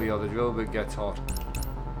slowly or the drill bit gets hot.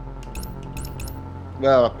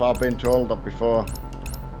 Well, I've been told that before.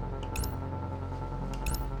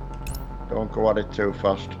 Don't go at it too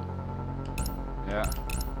fast. Yeah.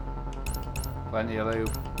 Plenty of lube.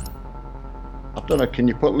 I don't know, can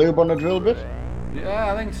you put lube on a drill bit?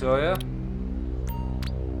 Yeah, I think so, yeah.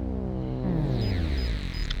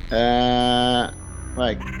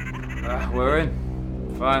 Right. We're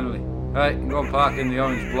in. Finally. Right, you can go and park in the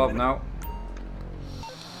orange blob now.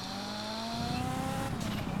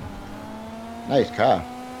 Nice car.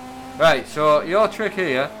 Right, so your trick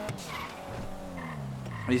here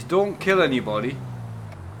is don't kill anybody.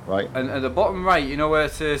 Right. And at the bottom right, you know where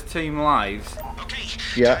it says Team Lives? Okay.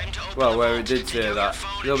 Yeah. Time to open Well, the where vault it did and say take out that. your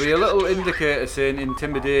phone There'll and be a little your indicator saying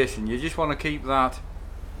intimidation. You just want to keep that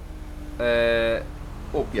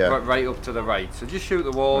up, Yeah. right up to the right. So just shoot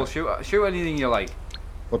the wall, shoot anything you like,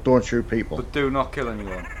 But don't shoot people. but do not kill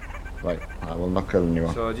anyone. Right. I will not kill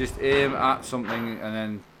anyone. So just aim at something and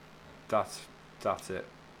then that's it.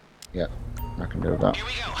 Yeah. I can do that. Here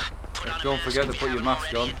we go. Put on a Don't mask forget and to put your camera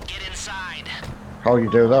mask moment. on. Get inside. How you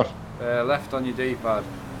do that? Left on your D-pad.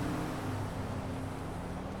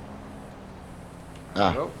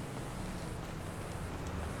 Ah. Oh,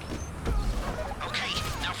 Okay,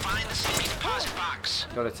 now find the safety deposit box.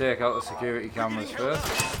 got to take out the security cameras first.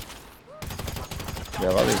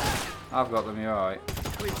 Yeah, that is. I've got them, you're alright.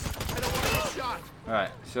 Right,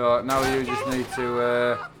 so now you just need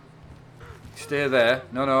to stay there.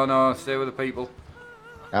 No, stay with the people.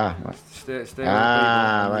 Ah, right. Stay with the people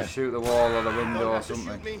Ah, and right. just shoot the wall or the window or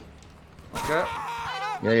something. Okay?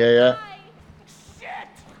 Yeah.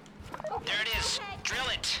 There it is. Drill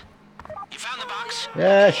it. You found the box?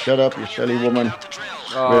 Yeah, shut up, you silly woman. Out the drill.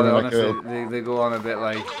 Oh, Really they, like honestly, they go on a bit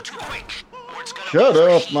like... Go too quick, or it's gonna Shut be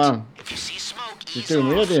up, heat. man. If you see smoke, She's ease doing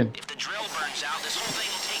off. weird in. If the drill burns out, this whole thing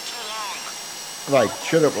will take too long. Right,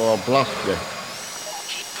 shut up or I'll blast you.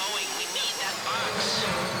 Keep going. We need that box.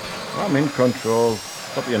 I'm in control.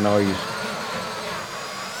 Stop your noise.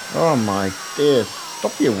 Oh my dear.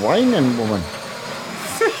 Stop your whining, woman.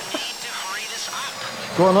 We need to hurry this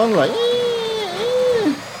up. Going on like...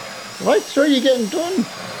 Right, so you're getting done.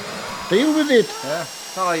 Deal with it. Yeah,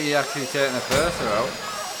 it's not like you're actually taking a purser out.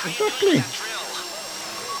 Exactly. That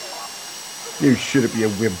drill. You shut up your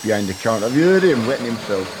whip behind the counter. Have you heard him wetting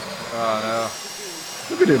himself? Oh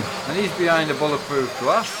Look at him. no. And he's behind a bulletproof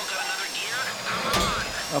glass. Drill got another gear? Come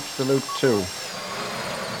on. Absolute 2.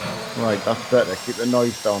 Right, that's better. Keep the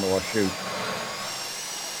noise down or I'll shoot.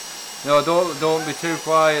 No, don't be too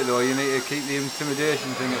quiet though. You need to keep the intimidation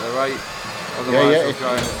thing at the right. Otherwise Yeah, they'll it's-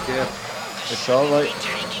 try and escape. It's alright.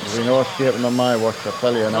 There'll be no escaping on my watch, I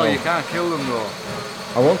tell you now. No, you can't kill them though.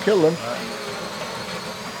 I won't kill them.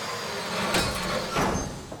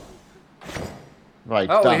 Right,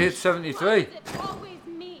 Oh, we damn. hit 73.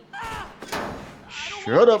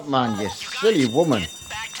 Shut up, man, you silly woman.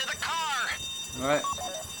 Back to the car. Right.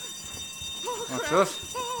 What's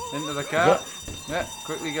us? Into the car. Yeah,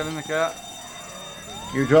 quickly get in the car.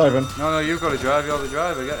 You driving? No, you've got to drive. You're the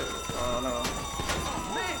driver. Get it. Oh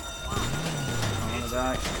no. I'm gonna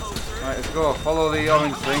die. Right, let's go. Follow the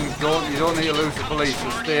orange thing. You don't need to lose the police.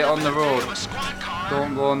 Just stay on the road.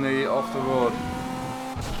 Don't go on off the road.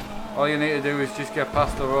 All you need to do is just get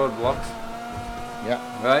past the roadblocks. Yeah,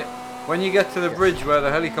 Right. When you get to the bridge where the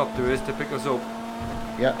helicopter is to pick us up,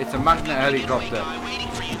 yeah. it's a magnet helicopter. Waiting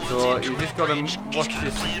for you. So you just gotta watch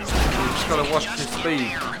this. You just gotta watch the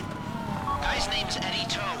speed. Guy's name's Eddie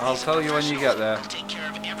Toe. I'll He's tell you when you get there. Take care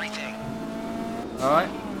of everything. All right.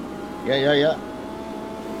 Yeah.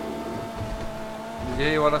 Did you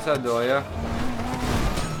hear what I said though? Yeah.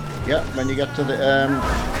 Yeah, when you get to the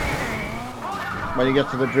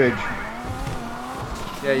bridge.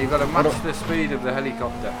 Yeah, you gotta match the speed of the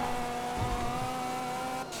helicopter.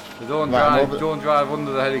 So don't Right, I'm drive. over- Don't drive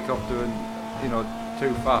under the helicopter and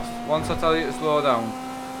too fast. Once I tell you to slow down,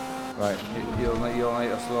 Right. you'll need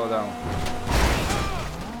to slow down.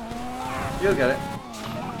 You'll get it.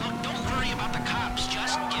 Look, don't worry about the cops.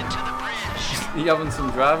 Just get to the bridge. You're having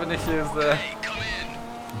some driving issues there. Hey, come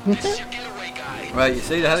in. This is your getaway guy. Right, you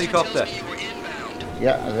see the helicopter? Tells me we're inbound.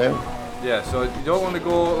 Yeah, I do. Yeah, so you don't want to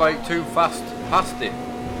go like too fast past it.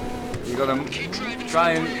 You gotta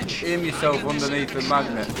try and aim yourself underneath the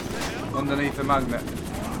magnet. Underneath the magnet.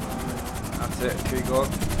 That's it. Keep going.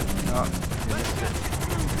 No, you missed it.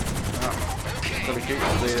 No. Gotta keep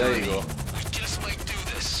the speed. There you go. I just might do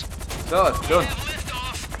this. So it's done. Lift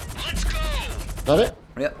off. Let's go. That it?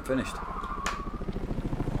 Yeah, finished.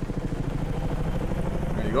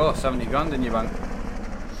 There you go. 70 grand in your bank.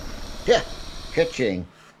 Yeah. Catching.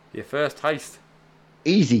 Your first heist.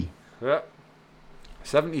 Easy. Yeah.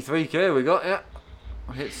 73k we got. Yeah.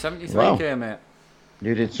 I hit 73k, Wow. mate.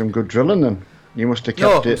 You did some good drilling then. You must have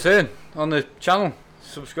No, kept I'm it. saying on the channel,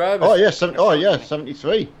 subscribers. Oh yeah,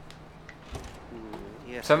 73.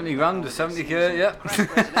 70 grand to 70k, yeah.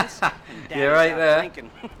 Residents, and You're right there.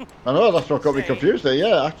 I know, that's what got me confused there.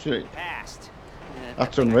 Yeah, actually. Past.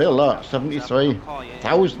 That's unreal, that. I'll call you. In the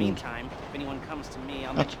 73,000. meantime, if anyone comes to me,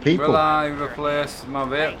 I'll That's make people. Will I replace my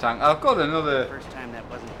vape tank? I've got another. First time that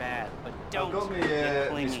wasn't bad, but I've don't got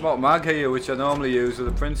get my clingy. smoke mag here, which I normally use with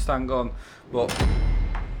a Prince tank on, but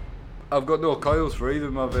I've got no coils for either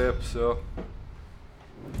of my vapes, so.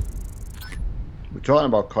 We were talking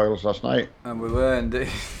about coils last night. And we were indeed.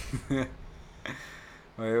 We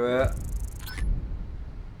were.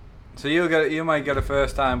 So you might get a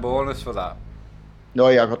first time bonus for that. No,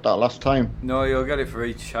 yeah, I got that last time. No, you'll get it for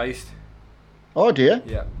each heist. Oh dear.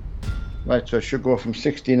 Yeah. Right, so it should go from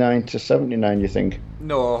 69 to 79, you think?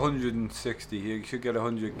 No, 160. You should get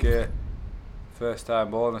 100k first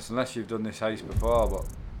time bonus, unless you've done this heist before, but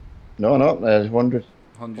No, there's 100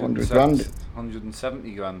 170 grand.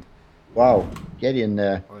 170 grand. Wow, get in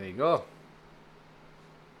there. There you go.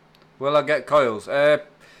 Will I get coils?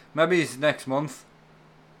 Maybe it's next month.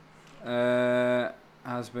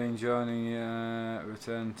 Has been joining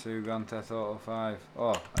return to Grand Theft Auto 5.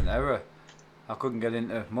 Oh, an error. I couldn't get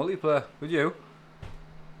into multiplayer. Would you?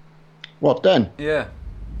 What then? Yeah,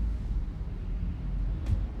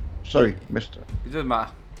 Sorry, mister. it doesn't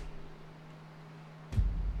matter.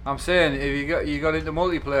 I'm saying if you got into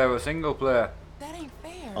multiplayer or single player. That ain't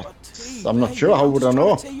fair. Oh, I'm not sure, how would I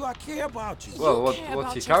know? Tell you I care about you. Well, You care what's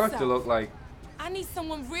about your character yourself. look like? I need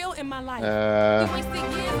someone real in my life. Uh, You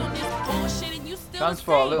wasted years on this bullshit and you still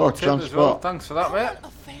Transport, a the little Oh, tip as well. transport. Thanks for that, same. I mate. want a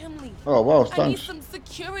family. oh, wow, I need thanks. some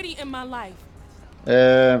security in my life.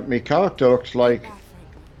 My character looks like...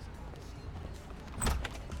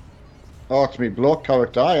 Oh, it's me bloke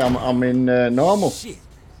character. I'm in normal. Shit.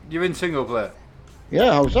 You're in single player.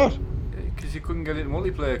 Yeah, how's that? Because you couldn't get into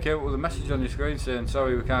multiplayer, it came up with a message on your screen saying,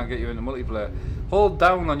 sorry, we can't get you into multiplayer. Hold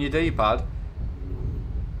down on your D-pad.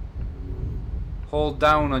 Hold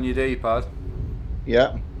down on your D-pad.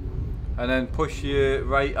 Yeah, And then push your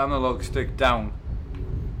right analog stick down.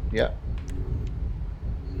 yeah,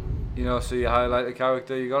 You know, so you highlight the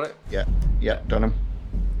character, you got it? yeah, done him.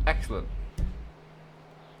 Excellent.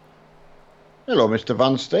 Hello, Mr.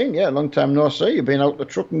 Van Steen. Yeah, long time no see. You've been out the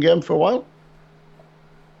trucking game for a while.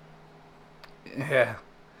 Yeah.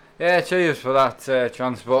 Yeah, cheers for that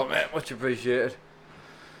transport, mate. Much appreciated.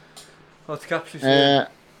 What's capture saying?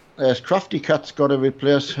 There's Crafty Cat's got to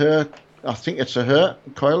replace her. I think it's a her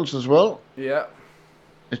coils as well. Yeah.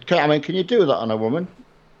 I mean, can you do that on a woman?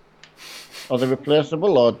 Are they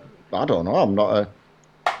replaceable, or I don't know? I'm not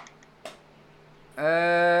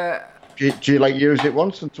a. Do you like use it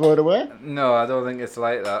once and throw it away? No, I don't think it's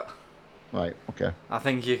like that. Right. Okay. I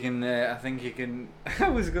think you can. I think you can. I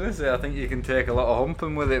was gonna say I think you can take a lot of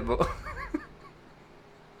humping with it, but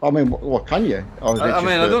I mean, what can you? Or is it I just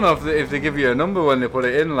mean I don't know if they give you a number when they put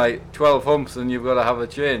it in, like 12 humps, and you've got to have a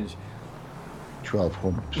change. 12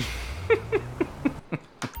 humps.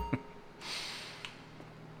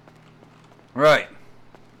 Right.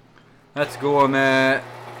 Let's go and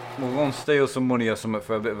we'll go and steal some money or something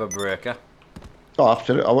for a bit of a break, eh? Oh,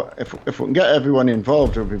 absolutely. If we can get everyone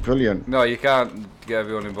involved, it would be brilliant. No, you can't get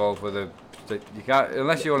everyone involved with a. You can't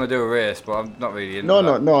unless you want to do a race, but I'm not really into No,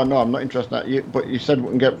 that. no, I'm not interested in that. But you said we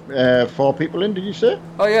can get 4 people in, did you say?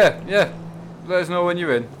 Oh yeah. Let us know when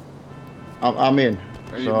you're in. I'm in.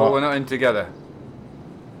 But we're So, not in together.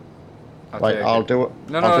 right, I'll do it.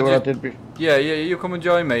 No, I'll do what I just- did before. Yeah, you come and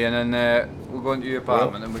join me, and then we'll go into your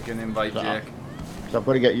apartment and we can invite Yeah. Jake. Because I've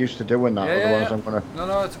got to get used to doing that, otherwise I'm gonna.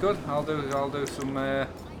 No, it's good. I'll do some.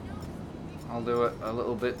 I'll do a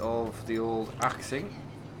little bit of the old axing.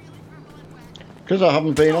 Because I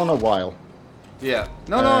haven't been on a while. Yeah.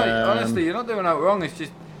 No, honestly, you're not doing that wrong. It's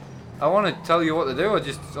just I want to tell you what to do. I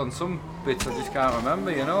just on some bits I just can't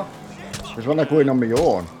remember. You know. Because when I go in on my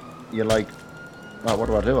own, you're like, oh, what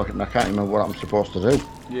do I do? I can't remember what I'm supposed to do.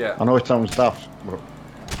 Yeah. I know it sounds daft, but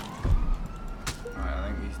Right, I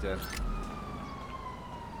think he's dead.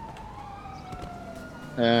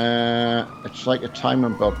 it's like a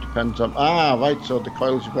timing belt. Depends on. Ah, right. So the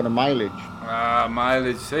coils have got a mileage. Ah,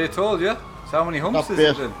 mileage. See, I told you. So how many humps Not is it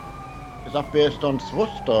based- then? Is that based on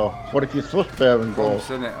thrust, or what if your thrust bearing goes?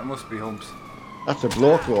 Humps, innit? It must be humps. That's a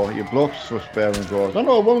bloke though. Your bloke's thrust bearing goes. I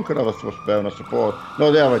know a woman could have a thrust bearing, I suppose.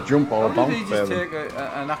 No, they have a jump or a How did he bounce just bearing. take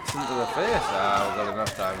an accident to the face? Ah, we've got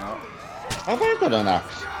enough time now. Have I got an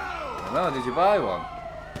axe? No, did you buy one?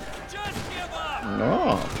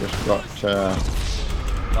 No, I've just got.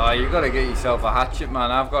 Oh, you got to get yourself a hatchet, man.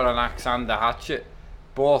 I've got an axe and a hatchet.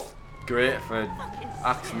 Both great for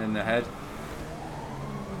axing in the head.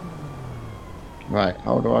 Right,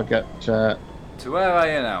 how do I get? So where are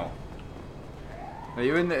you now? Are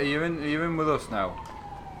you in? Are you in with us now?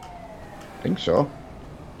 I think so.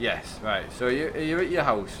 Yes. Right. So you're at your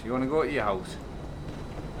house. You want to go to your house?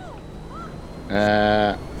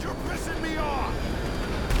 Uh, You're pissing me off.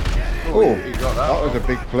 Get Oh, you got that. that was a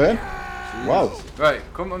big plane. Jeez. Wow. Right,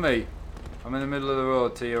 come to me. I'm in the middle of the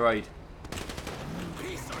road to your right.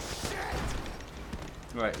 Piece of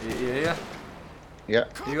shit! Right, you here? Yeah,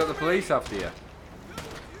 You got the police after you?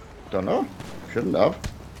 don't know. Shouldn't have.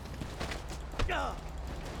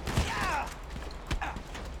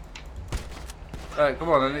 Right, come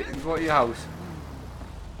on, I need, go to your house.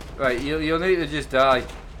 Right, you'll need to just die.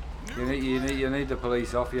 You need the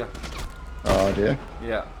police off you. Oh dear.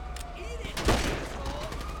 Yeah.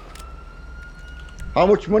 How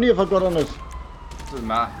much money have I got on us? Doesn't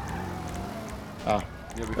matter. Ah,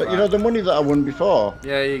 You'll be but fine. you know the money that I won before?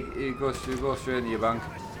 Yeah, you go straight into your bank.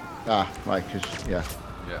 Ah, right, 'cause yeah.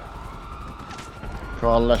 Yeah.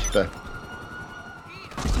 Carl Lester.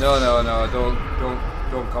 No,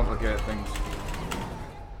 don't complicate things.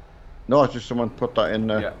 No, it's just someone put that in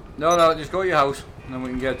there. Yeah. No, just go to your house, and then we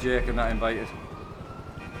can get Jake and that invited.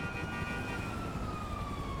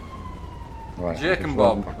 Right, Jake just and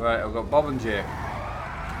Bob. one- Right, I've got Bob and Jake.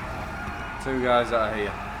 Two guys that are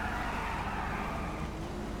here.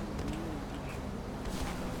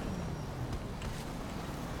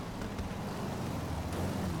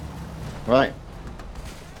 Right.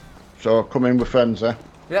 So come in with friends, eh?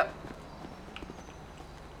 Yep.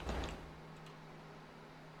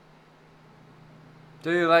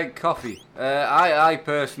 Do you like coffee? I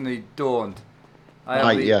personally don't.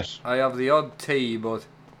 Yes. I have the odd tea, but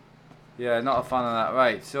yeah, not a fan of that.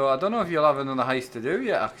 Right, so I don't know if you'll have another heist to do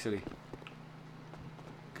yet, actually.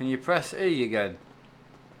 Can you press E again?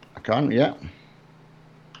 I can, yeah.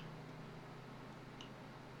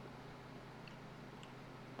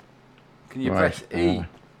 Can you Right, press E?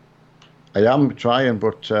 I am trying,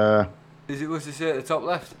 but Is it supposed to say at the top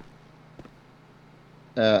left?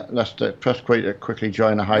 Lester, press quickly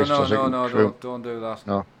join a heist. as it No, goes through. don't do that.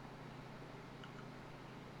 No.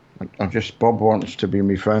 I just Bob wants to be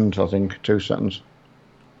my friend. I think 2 seconds.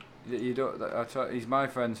 You don't. He's my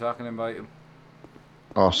friend, so I can invite him.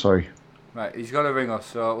 Oh, sorry. Right, he's got to ring us,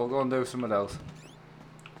 so we'll go and do something else.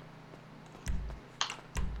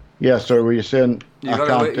 Yeah. So were you saying You I gotta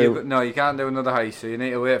can't wait, do? no, you can't do another heist, so you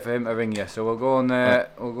need to wait for him to ring you. So we'll go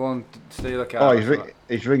and steal a car. Oh,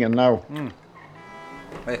 he's ringing now.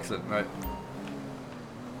 Excellent, right.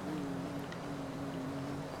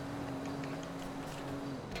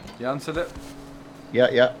 You answered it? Yeah,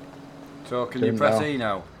 yeah. So can you Tim press now. E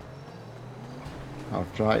now? I'll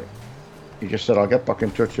try. He just said I'll get back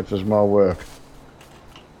in touch if there's more work.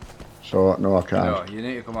 So no, I can't. No, you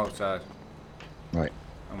need to come outside. Right.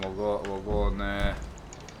 And we'll go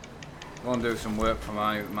and do some work for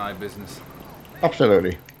my business.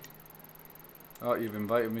 Absolutely. Oh, you've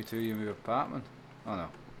invited me to your apartment? Oh no.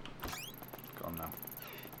 Gone now.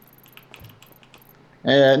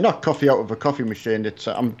 Not coffee out of a coffee machine. It's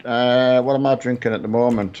what am I drinking at the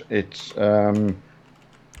moment? It's not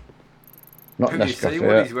Can you see what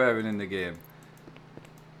Nescafe. he's wearing in the game?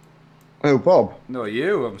 Oh, Bob. No,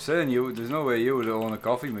 you. I'm saying you. There's no way you would own a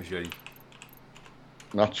coffee machine.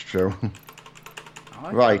 That's true.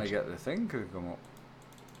 I Right. can't get the thing to come up.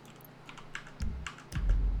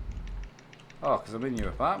 Oh, because I'm in your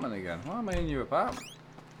apartment again. Why am I in your apartment?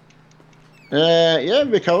 Yeah,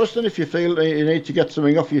 Rick Harrison, if you feel that you need to get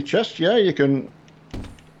something off your chest, yeah, you can.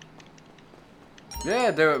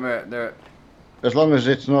 Yeah, do it, mate. Do it. As long as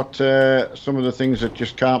it's not some of the things that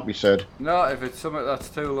just can't be said. No, if it's something that's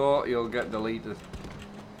too low, you'll get deleted.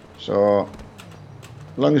 So,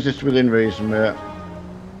 as long as it's within reason, mate.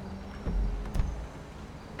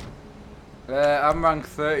 I'm rank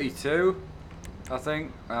 32, I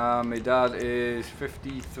think. My dad is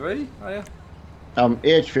 53, are you? I'm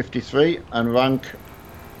age 53 and rank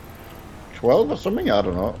 12 or something, I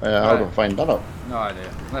don't know. How do I Right. find that out? No idea.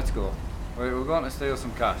 Let's go. We're going to steal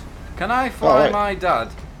some cash. Can I fly right. my dad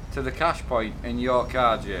to the cash point in your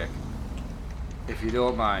car, Jake? If you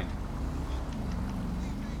don't mind.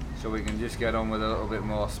 So we can just get on with a little bit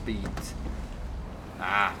more speed.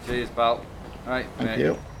 Ah, cheers, pal. Right, Thank mate.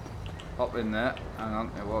 you. Hop in there. Hang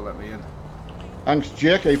on, it won't let me in. Thanks,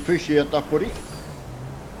 Jake. I appreciate that, buddy.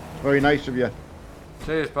 Very nice of you.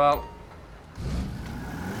 Cheers, pal.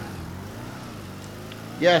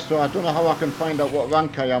 Yeah, so I don't know how I can find out what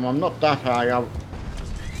rank I am. I'm not that high. I'm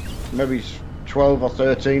maybe 12 or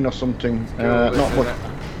 13 or something. Cool, Not isn't much. it?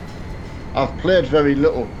 I've played very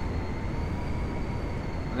little.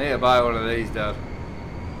 I need to buy one of these, Dad.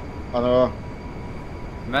 I know.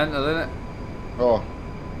 Mental, innit? Oh,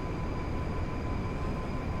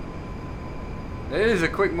 It is a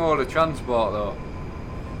quick mode of transport, though.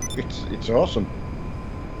 it's awesome.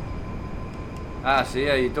 Ah, see,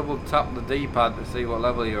 yeah, you double tap the D-pad to see what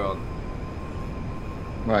level you're on.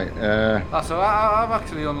 Right. So I've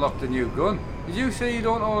actually unlocked a new gun. Did you say you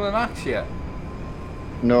don't own an axe yet?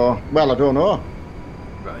 No. Well, I don't know.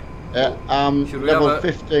 Right. I'm Should we level have a-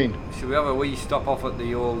 15. Should we have a wee stop off at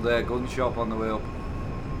the old gun shop on the way up?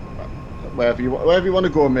 Wherever you want to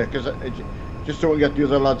go, mate. Because just don't get the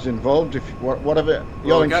other lads involved. If whatever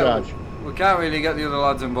you're Well, in charge. We can't really get the other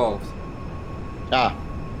lads involved. Ah.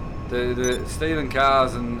 The stealing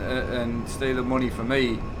cars and stealing money from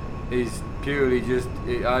me is purely just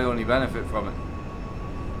I only benefit from it.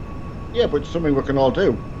 Yeah, but it's something we can all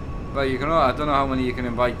do. But you can. I don't know how many you can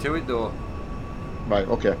invite to it though. Right.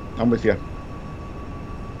 Okay. I'm with you.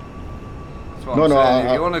 That's what No, I'm no, saying.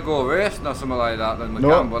 If I- you want to go racing or something like that, then we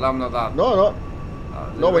No. can. But I'm not that. No.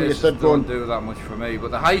 The No, when you races said go don't and- do that much for me.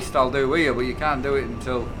 But the heist I'll do here, but you can't do it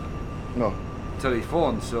until his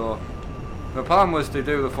phone. So the plan was to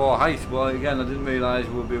do the 4 heists. Well, again, I didn't realise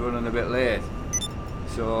we'll be running a bit late.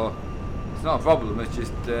 So it's not a problem. It's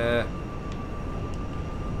just.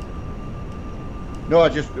 No, I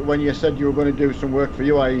just when you said you were going to do some work for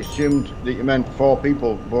you, I assumed that you meant 4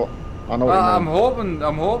 people, but I know what I'm you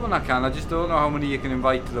mean. hoping I can. I just don't know how many you can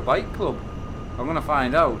invite to the bike club. I'm gonna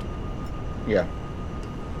find out. Yeah.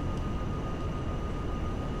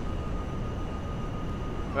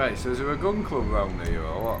 Right. So is there a gun club round here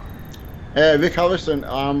or what? Rick Harrison,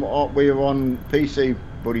 we're on PC,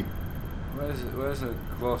 buddy. Where's the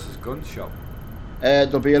closest gun shop?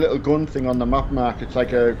 There'll be a little gun thing on the map, Mark. It's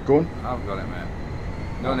like a gun. I've got it, mate.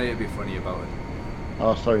 No need to be funny about it.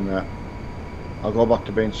 Oh, sorry, mate. I'll go back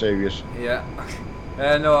to being serious. Yeah.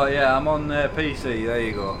 No, yeah, I'm on PC. There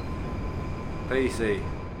you go. PC.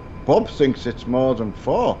 Bob thinks it's more than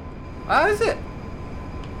 4. Ah, is it?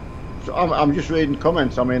 So I'm just reading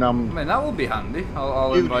comments. I mean, I mean, that would be handy.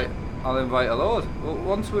 I'll You- invite a load. Well,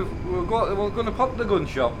 once we're going to pop the gun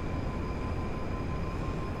shop.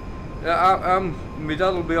 Yeah, my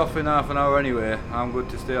dad will be off in half an hour anyway. I'm good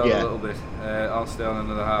to stay on Yeah. a little bit. I'll stay on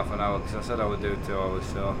another half an hour because I said I would do 2 hours.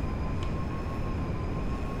 So.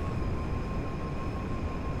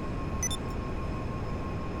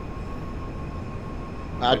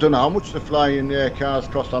 I don't know how much the flying cars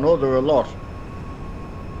cost. I know they're a lot.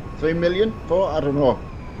 3 million? 4? I don't know.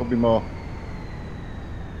 Could be more.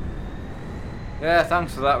 Yeah,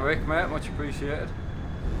 thanks for that, Rick, mate. Much appreciated.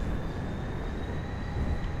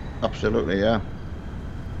 Absolutely, yeah.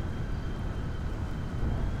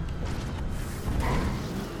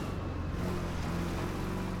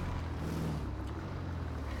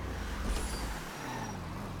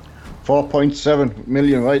 $4.7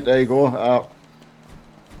 million, right, there you go.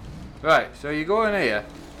 Right, so you go in here,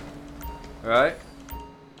 right,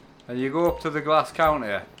 and you go up to the glass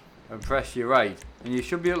counter and press your right, and you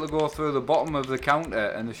should be able to go through the bottom of the counter,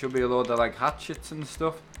 and there should be a load of like hatchets and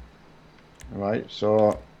stuff. Right,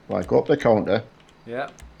 so right, go up the counter Yeah,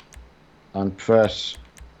 and press.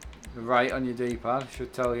 the right on your D-pad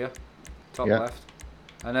should tell you, top Yeah. left,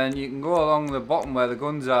 and then you can go along the bottom where the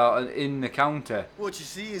guns are and in the counter, What you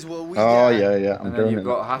see is what we Oh, got. yeah, I'm and then doing you've it.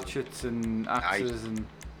 got hatchets and axes and.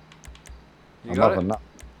 You I'm got having it? that.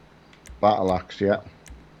 Battle axe, yeah.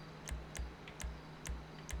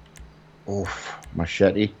 Oof,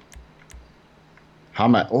 machete.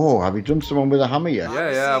 Hammer. Oh, have you done someone with a hammer yet?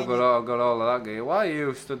 Yeah, I've got all of that gear. Why are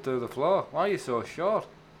you stood through the floor? Why are you so short?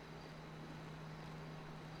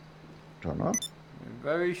 Don't know. You're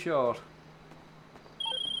very short.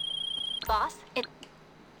 Boss,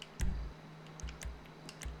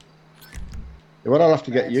 What I'll have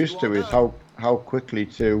to get That's used to well is how quickly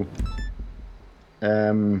to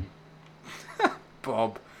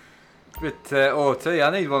Bob. But OT,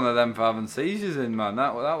 I need one of them for having seizures in, man.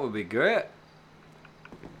 That would be great.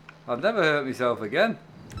 I'd never hurt myself again.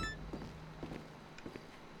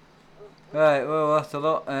 Right, well that's a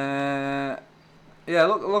lot. Yeah,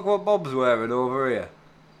 look what Bob's wearing over here.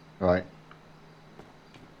 right.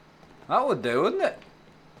 That would do, wouldn't it?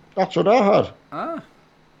 That's what I had. Ah,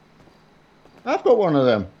 I've got one of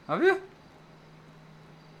them. have you?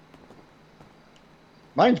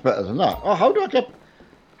 Mine's better than that. Oh, how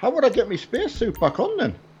would I get my spacesuit back on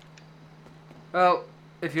then? Well,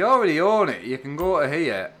 if you already own it, you can go to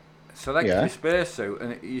here, select Yeah. your spacesuit,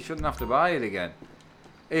 and you shouldn't have to buy it again.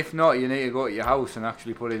 If not, you need to go to your house and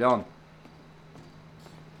actually put it on.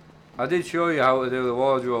 I did show you how to do the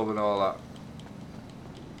wardrobe and all that.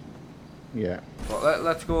 Yeah. But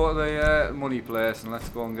let's go to the money place and let's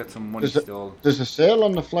go and get some money stolen. There's a sale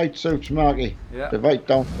on the flight suits, Marky. Yeah. They're right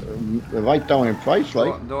down in price,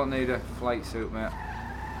 like. Don't need a flight suit, mate.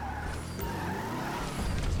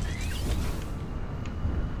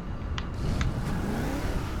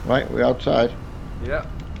 Right, we're outside. Yeah.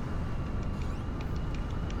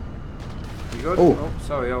 You You good? Oh. Oh,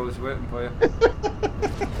 sorry, I was waiting for you.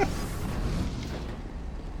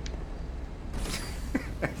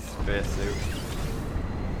 Spacesuit.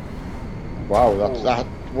 Wow, that's Oh. that.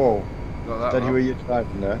 Whoa. Got that Steady wrong. where you're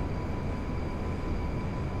driving there.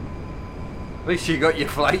 At least you got your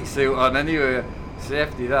flight suit on anyway.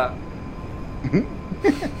 Safety that. You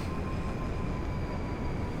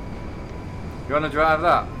want to drive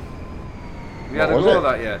that? You had a What was go it? at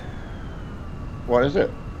that yet? What is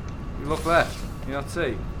it? You look left. You not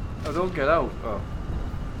see? Oh, don't get out. Oh.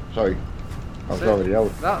 Sorry. I was See it? already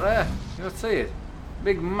out. That there. You not see it?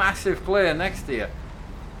 Big massive plane next to you.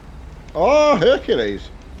 Oh, Hercules.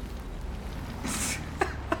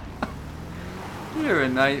 You're a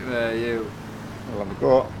nightmare, you. I'll have a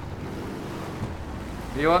go.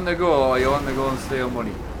 You want to go or you want to go and steal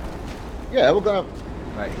money? Yeah, we're gonna.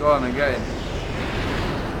 Right, go on and get in.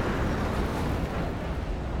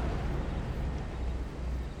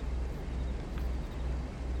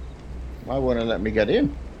 Why won't it let me get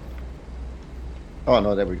in? Oh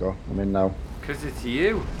no, there we go. I'm in now. Because it's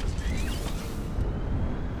you.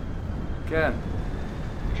 Ken.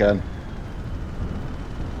 Ken.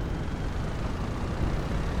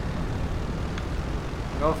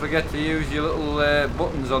 Don't forget to use your little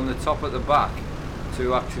buttons on the top at the back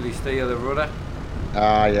to actually steer the rudder.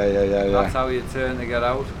 Ah, yeah. That's how you turn to get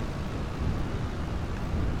out.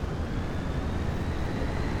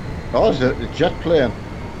 Oh, it's a jet plane.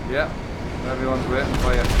 Yeah, everyone's waiting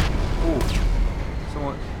for you. Oh,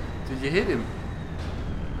 someone. Did you hit him?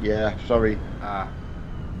 Yeah, sorry. Ah,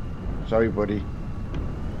 Sorry, buddy.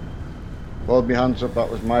 Hold my hands up, that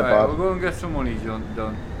was my right, we'll bad. go and get some money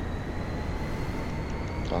done.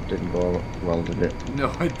 That didn't go well, did it? No,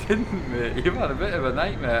 it didn't, mate. You've had a bit of a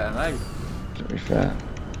nightmare tonight. To be fair.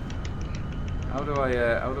 How do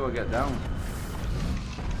I get down?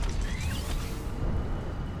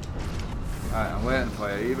 Right, I'm waiting for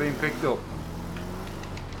you. Are you being picked up?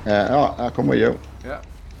 Oh, I'll come with you. Yeah.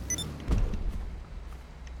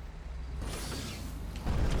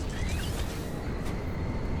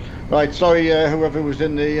 Right, sorry, whoever was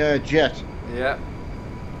in the jet. Yeah.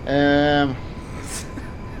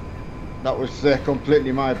 That was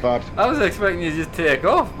completely my bad. I was expecting you to just take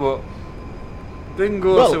off, but didn't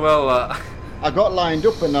go Well- so well that. I got lined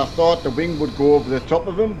up and I thought the wing would go over the top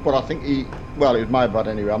of him, but I think well, it was my bad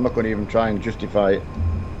anyway. I'm not going to even try and justify it.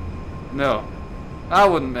 No, I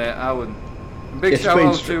wouldn't, mate. I wouldn't. And big It's shout been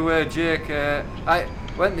out to Jake. I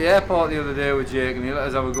went to the airport the other day with Jake, and he let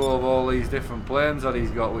us have a go of all these different planes that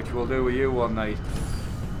he's got, which we'll do with you one night.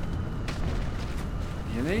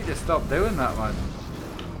 You need to stop doing that, man.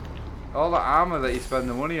 All that armour that you spend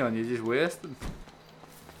the money on, you're just wasting.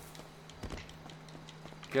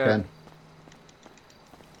 Okay. Ken.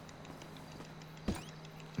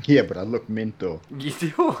 Yeah, but I look mint though. You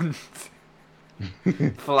don't.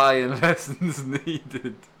 Flying lessons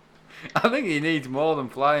needed. I think he needs more than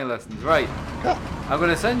flying lessons. Right. I'm going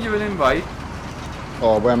to send you an invite.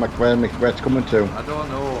 Oh, where it's coming to? I don't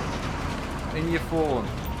know. In your phone.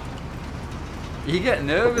 You get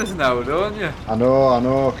nervous now, don't you? I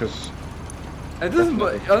know, because It doesn't,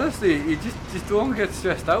 but honestly, you just don't get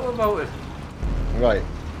stressed out about it. right,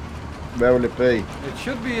 where will it be? It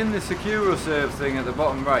should be in the SecuroServe thing at the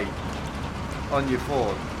bottom right on your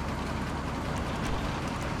phone.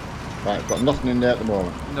 Right, I've got nothing in there at the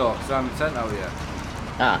moment. No, because I haven't sent out yet.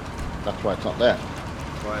 Ah, that's why it's not there.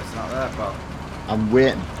 That's why it's not there, pal. I'm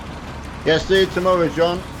waiting. Yes, see you tomorrow,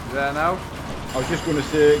 John. You there now? I was just going to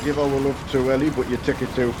say give our love to Ellie, but you took it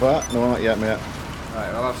too far. No, not yet, mate.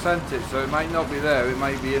 Right, well I've sent it, so it might not be there. It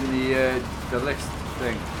might be in the list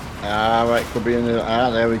thing. Ah, right, could be in the... Ah,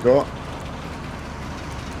 there we go.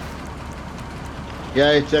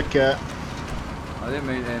 Yeah, you take care. I didn't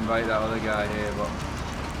mean to invite that other guy here, but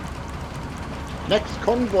Next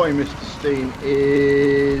convoy, Mr. Steen,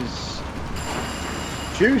 is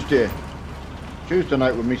Tuesday. Tuesday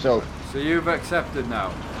night with myself. so you've accepted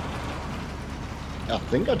now. I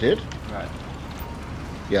think I did. Right.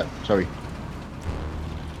 Yeah, sorry.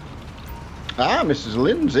 Ah, Mrs.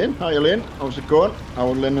 Lynn's in. Hi, Lynn. How's it going? How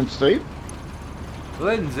are Lynn and Steve?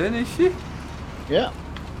 Lynn's in, is she? Yeah.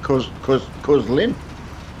 Cause Lynn.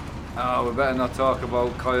 Oh, we better not talk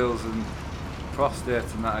about coils and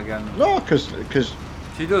prostates and that again. No, cause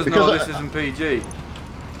She does because know I- this isn't PG.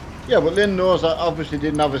 yeah, but Lynn knows I obviously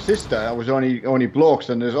didn't have a sister. I was only blokes,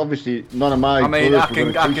 and there's obviously none of my. I mean, I brothers were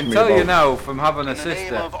can gonna teach tell me you about- now from having a In the name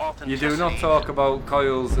sister, of you do not authenticity. talk about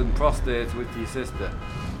coils and prostates with your sister.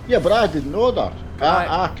 Yeah, but I didn't know that.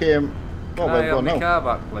 I- I came. Can Oh, I well, have go my now. car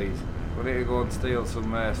back, please? We need to go and steal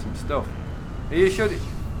some stuff. You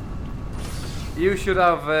should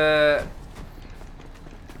have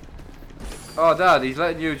Oh, Dad, he's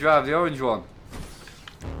letting you drive the orange one.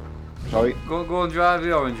 Sorry. Go and drive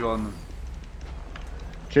the orange one.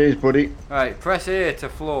 Cheers, buddy. Right, press A to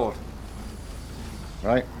float.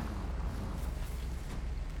 Right.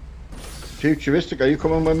 Futuristic, are you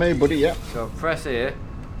coming with me, buddy? Yeah. So press A.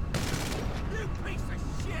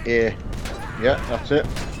 Yeah. Yeah, that's it.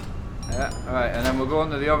 Yeah, alright, and then we're going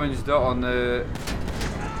to the orange dot on the...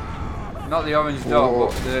 Not the orange dot, Whoa.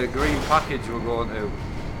 but the green package we're going to.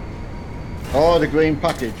 Oh, the green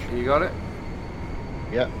package. You got it?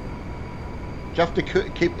 Yeah. Do you have to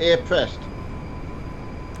keep A pressed?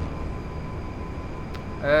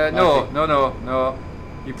 No.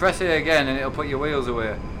 You press A again and it'll put your wheels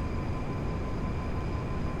away.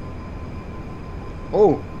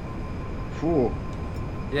 Oh. Phew.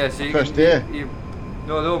 Yeah, so you Press can... A.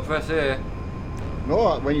 No, don't press A.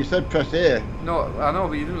 No, when you said press A. No, I know,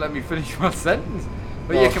 but you didn't let me finish my sentence.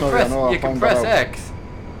 But Oh, you can sorry, I press know, I you can found press that out. X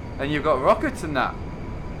and you've got rockets and that.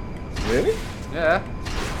 Really? Yeah.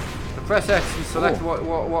 So press X and select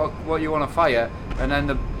Oh. what you want to fire, and then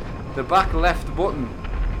the back left button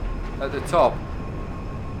at the top.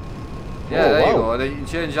 Yeah, Oh, there you wow. go. And then you can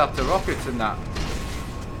change that to rockets and that.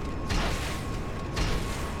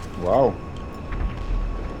 Wow.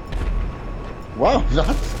 Wow,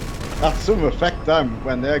 that's some effect time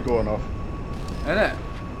when they're going off. Isn't it?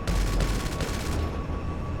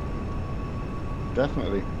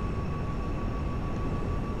 Definitely.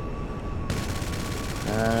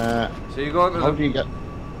 So you're going to How do you get?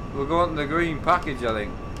 we're going to the green package, I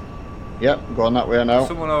think. Yep, going that way now.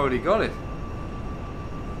 Someone already got it.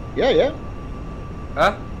 Yeah.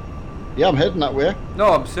 Huh? Yeah, I'm heading that way.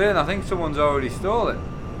 No, I'm saying I think someone's already stole it.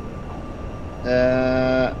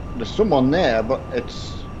 There's someone there, but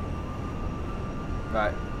it's...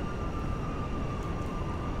 Right.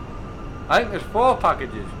 I think there's 4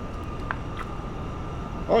 packages.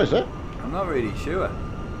 Oh, is it? I'm not really sure.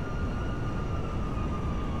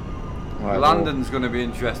 Right, London's going to be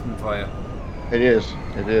interesting for you. well, it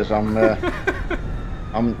is. I'm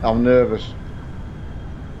I'm nervous.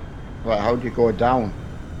 Right, how do you go down?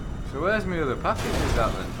 So where's my other packages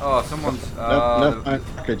at then? Oh, someone's...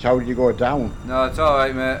 Left package, how do you go down? No, it's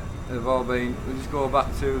alright, mate. They've all been... We'll just go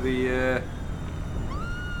back to the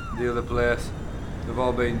other place. They've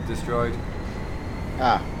all been destroyed.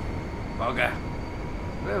 Ah, Bugger.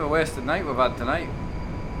 Bit of a wasted night we've had tonight.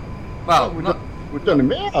 Well, we've not... done a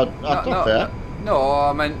minute. That's not fair. No,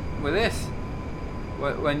 I meant with this.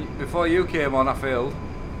 Before you came on, I failed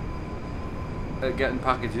at getting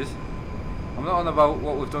packages. I'm not on about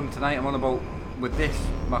what we've done tonight. I'm on about with this,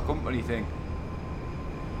 my company thing.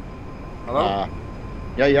 Hello?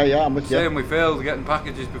 Yeah, I'm with you. Saying we failed getting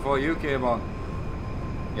packages before you came on.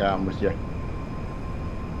 Yeah, I'm with you.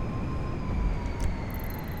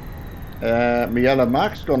 My yellow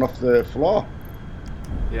mark's gone off the floor.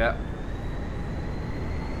 Yeah.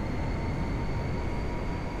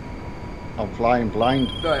 I'm flying blind.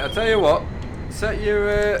 Right, I'll tell you what. Set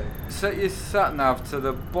your sat nav to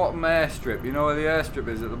the bottom airstrip. You know where the airstrip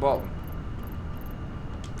is at the bottom?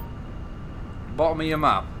 Bottom of your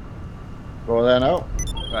map. Go there now.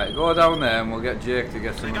 Right, go down there and we'll get Jake to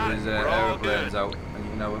get some of his aeroplanes out. And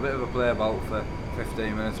you can have a bit of a play about for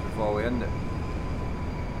 15 minutes before we end it.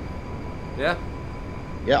 Yeah?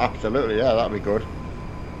 Yeah, absolutely. Yeah, that'd be good.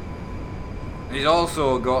 He's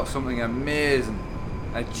also got something amazing.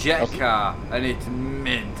 A jet car, and it's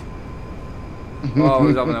mint. Oh, I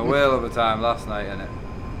was having a whale of a time last night in it.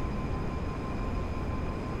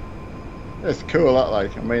 It's cool, that,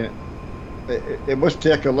 like. I mean, it must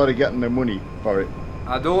take a lot of getting the money for it.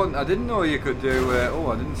 I didn't know you could do,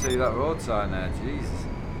 I didn't see that road sign there, Jesus.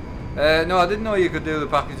 No, I didn't know you could do the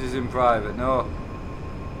packages in private, no.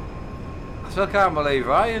 I still can't believe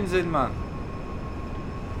Ryan's in, man.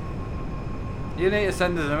 You need to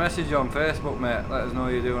send us a message on Facebook, mate. Let us know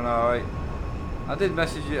you're doing alright. I did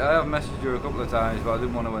message you, I have messaged you a couple of times, but I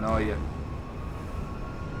didn't want to annoy you.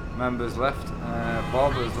 Members left.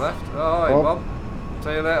 Bob has left. Oh, alright, Bob.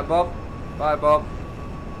 See you later, Bob. Bye, Bob.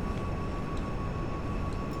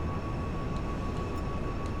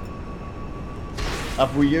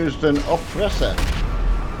 Have we used an oppressor?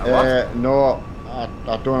 What? No, I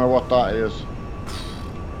don't know what that is.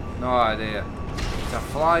 No idea. It's a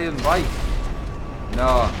flying bike.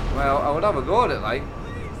 No. Well, I would have a go at it, like.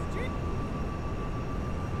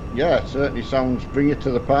 Yeah, it certainly sounds bring it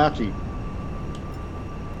to the party.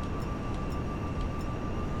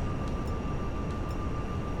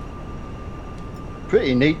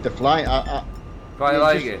 Pretty neat to fly. Quite you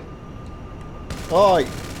like just- it. Oh,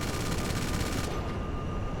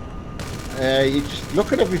 you just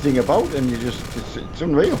look at everything about and you just, it's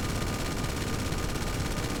unreal.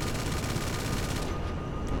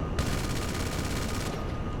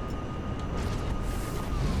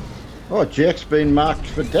 Oh, Jake's been marked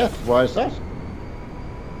for death. Why is that?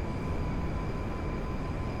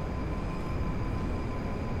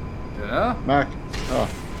 Dunno. Mark. Oh,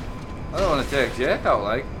 I don't want to take Jake out,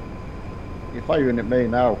 like. you're firing at me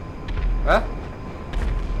now. Huh?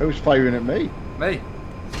 Who's firing at me? Me.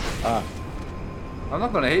 Ah, I'm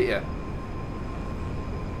not going to hit you.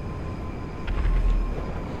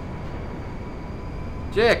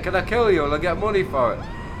 Jake, can I kill you? Will I get money for it?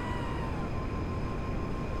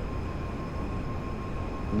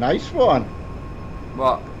 nice one.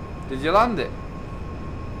 What? Did you land it?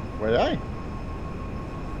 Were I?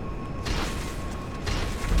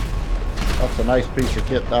 That's a nice piece of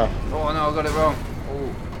kit, that. Oh no, I got it wrong.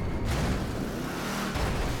 Oh.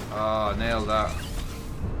 Oh, nailed that.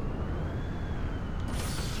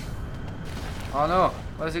 Oh no,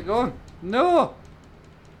 where's it going? No!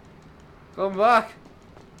 Come back.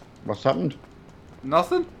 What's happened?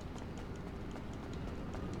 Nothing?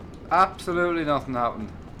 Absolutely nothing happened.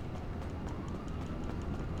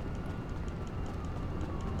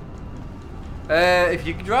 If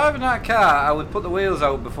you're driving that car, I would put the wheels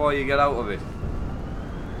out before you get out of it.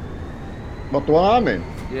 What the one I'm in?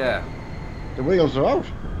 Yeah. The wheels are out.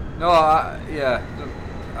 No, yeah.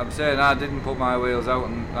 I'm saying I didn't put my wheels out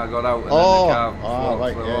and I got out and Oh, then the car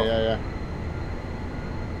right, flew yeah, up. yeah, yeah.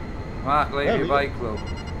 Mark, leave Yeah, your we- bike, Club.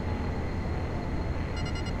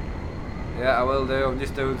 Yeah, I will do. I'm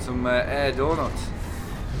just doing some air donuts.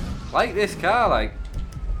 Like this car, like.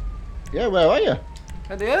 Yeah, where are you?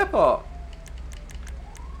 At the airport.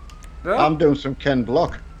 No? I'm doing some Ken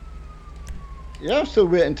Block. Yeah, I'm still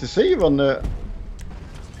waiting to see you on the...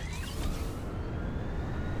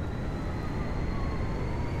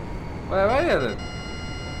 Where are you then?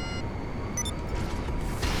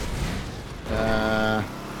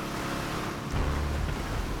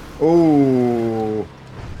 Oh,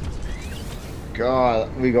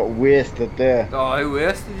 God, we got wasted there. Oh, who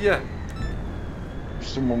wasted you?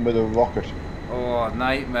 Someone with a rocket. Oh,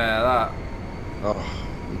 nightmare that. Oh,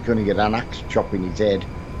 you're gonna get an axe chopping his head.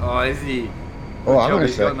 Oh, is he? Oh, I'm Job, gonna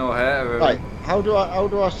he's say. got no hair. Really. Right, how do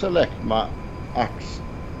I select my axe?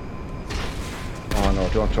 Oh no,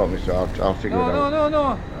 don't talk me so. I'll figure it out.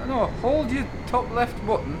 No. Hold your top left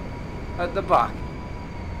button at the back.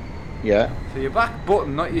 Yeah. So your back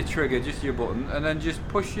button, not your trigger, just your button, and then just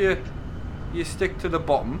push your stick to the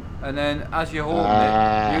bottom, and then as you're holding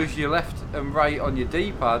it, use your left and right on your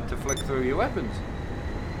D-pad to flick through your weapons.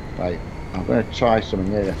 Right, I'm gonna try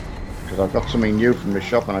something here because I've got something new from the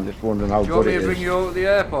shop, and I'm just wondering how Do you want good me it to is. bring you over to the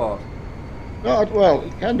airport? No, well,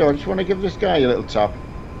 you can do. I just want to give this guy a little tap.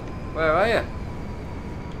 Where are you?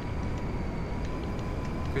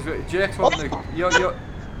 Because Jake's wanting to...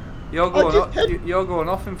 You're going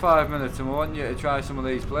off in 5 minutes, and we want you to try some of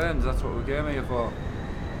these planes. That's what we came here for.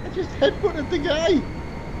 I just headbutted the guy.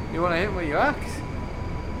 You want to hit him with your axe?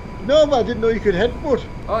 No, but I didn't know you could headbutt.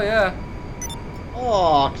 Oh yeah.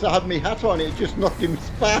 Oh, because I had my hat on, it just knocked him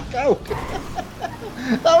spark out.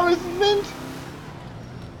 That was mint.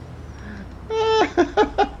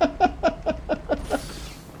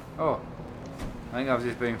 Oh, I think I've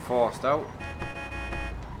just been forced out.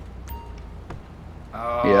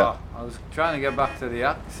 Oh, Yeah. I was trying to get back to the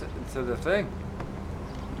axe, to the thing.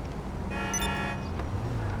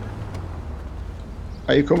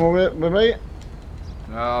 Are you coming with me?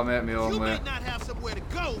 No, I'll make me own You way. may not have somewhere to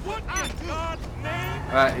go. What in God's name?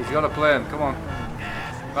 Right, he's got a plane. Come on,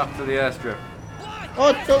 back to the airstrip.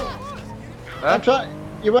 Oh, don't. Huh? I'm trying.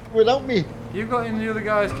 You went without me. You got in the other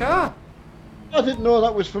guy's car. I didn't know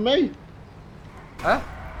that was for me. Huh?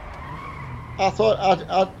 I thought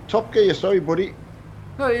I'd top gear. Sorry, buddy.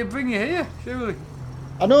 No, he'll bring you here, surely.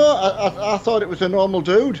 I know. I thought it was a normal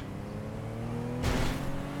dude.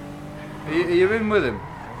 Are you in with him?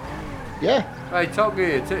 Yeah. Right, Top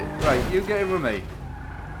Gear, right, you get in with me.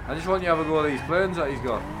 I just want you to have a go at these planes that he's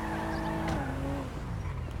got.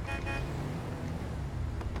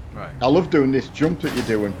 Right, I love doing this jump that you're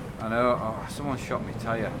doing. I know. Oh, someone shot me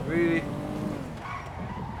tyre. Really?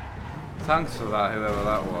 Thanks for that, whoever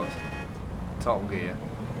that was. Top Gear.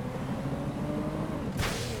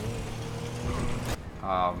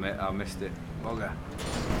 Oh, I missed it. Bugger.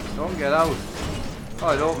 Don't get out. Oh,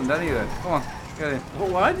 it opened anyway. Come on, get in. Well,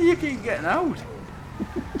 why do you keep getting out?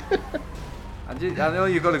 I know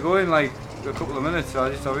you've got to go in like a couple of minutes, so I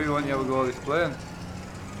really want you to have a go at this plane.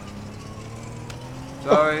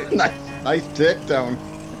 Sorry. Nice takedown.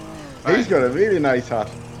 Right. He's got a really nice hat.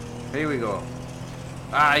 Here we go.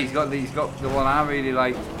 Ah, he's got the one I really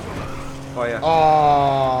like. For you.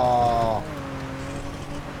 Oh,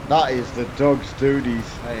 that is the dog's duties.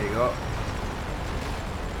 There you go.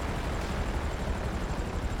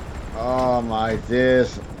 Oh my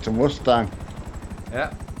days. It's a Mustang.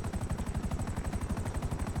 Yeah.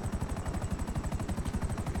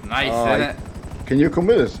 Nice, Oh, isn't it? Can you come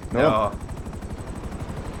with us? No.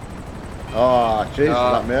 Oh, Jesus,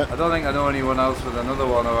 No, that mate. I don't think I know anyone else with another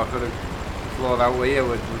one, or I could have flown out here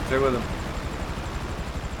with two of them.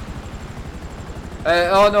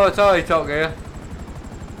 Oh no, it's alright, Top Gear.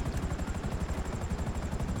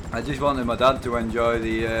 I just wanted my dad to enjoy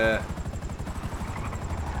the.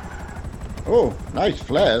 Oh, nice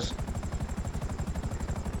flares.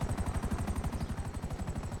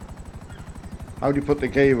 How do you put the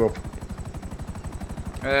gear up?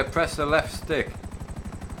 Press the left stick.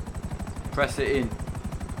 Press it in.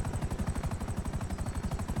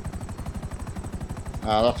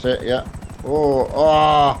 Ah, that's it, yeah.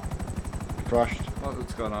 Oh, crashed.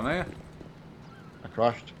 What's going on here? I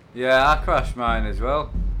crashed. Yeah, I crashed mine as well.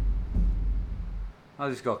 I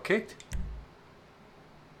just got kicked.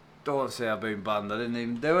 Don't say I've been banned, I didn't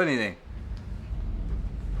even do anything.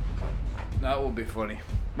 That would be funny.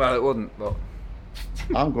 Well, it wouldn't, but...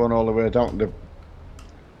 I'm going all the way down to the...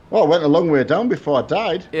 Well, I went a long way down before I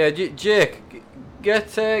died. Yeah, Jake, get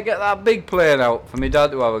that big plane out for me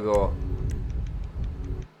dad to have a go.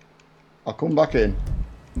 I'll come back in.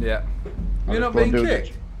 Yeah. I'll You're just not go and being do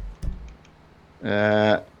kicked?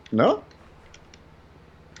 No.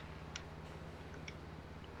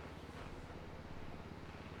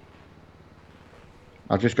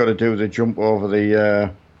 I've just got to do the jump over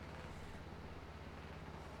the...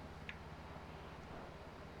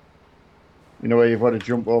 You know where you've got to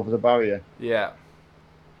jump over the barrier? Yeah.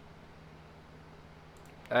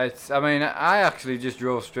 I mean, I actually just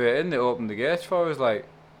drove straight in. They opened the gates for us, like.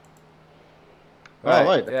 Oh,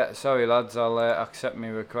 right. Yeah, sorry lads, I'll accept my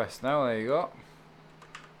request now. There you go.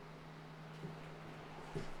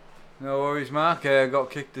 No worries, Mark.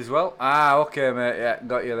 Got kicked as well. Ah, okay, mate. Yeah,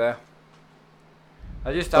 got you there.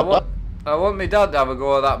 I want my dad to have a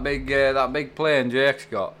go at that big plane Jake's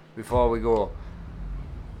got before we go.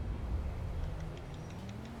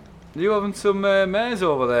 You having some mares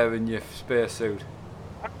over there in your spacesuit?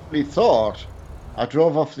 I thought I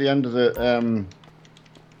drove off the end of the...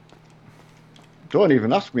 Don't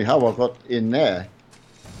even ask me how I got in there.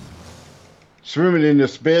 Swimming in a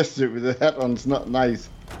spacesuit with the hat on's not nice.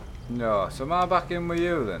 No, so am I back in with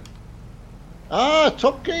you then? Ah,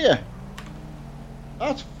 Top Gear.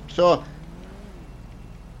 That's so.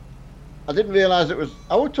 I didn't realise it was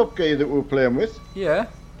our Top Gear that we were playing with. Yeah.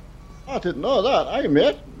 I didn't know that. Hey,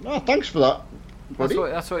 mate. No, thanks for that, buddy.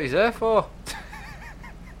 That's what he's there for.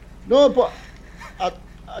 No, but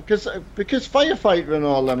because Firefighter and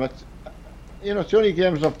all them, it's the only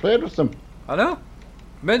games I've played with them. I know.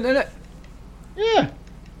 Mint, innit? Yeah.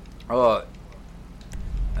 Oh.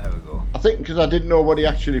 There we go. I think because I didn't know what he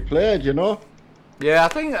actually played, you know. Yeah, I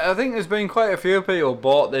think there's been quite a few people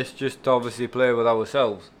bought this just to obviously play with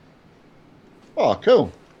ourselves. Oh,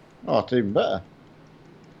 cool. Oh, it's even better.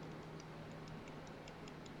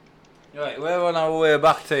 Right, we're on our way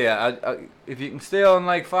back to you. If you can stay on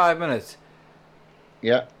like 5 minutes.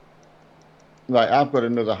 Yeah. Right, I've got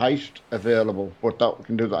another heist available, but we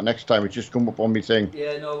can do that next time. It's just come up on me thing.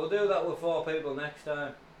 Yeah, no, we'll do that with 4 people next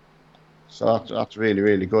time. So that's really,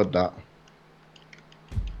 really good, that.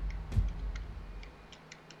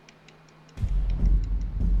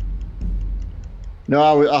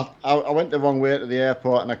 No, I went the wrong way to the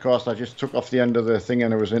airport, and of course I just took off the end of the thing,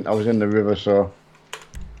 and I was in the river, so.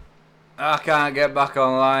 I can't get back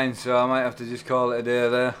online, so I might have to just call it a day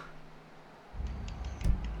there.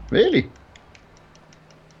 Really?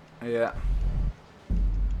 Yeah.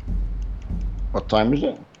 What time is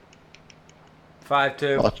it?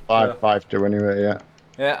 5-2. Oh, it's 5-2 anyway, yeah.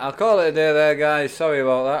 Yeah, I'll call it a day there, guys. Sorry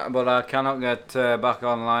about that, but I cannot get back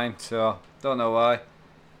online, so don't know why.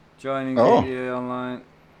 Joining GTA online.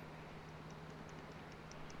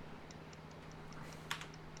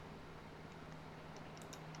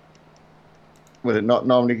 Would it not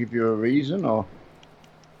normally give you a reason, or?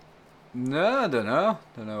 No, I don't know.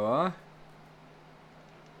 Don't know why.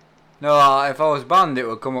 No, if I was banned, it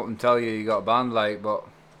would come up and tell you got banned, like, but...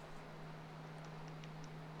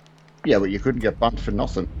 Yeah, but you couldn't get banned for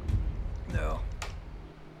nothing. No.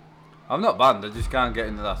 I'm not banned, I just can't get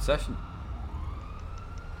into that session.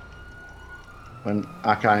 When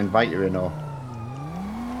I can't invite you in, or?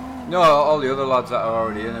 No, all the other lads that are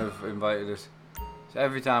already in have invited us. So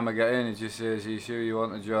every time I get in, it just says, "Are you sure you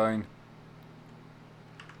want to join?"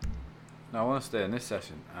 No, I want to stay in this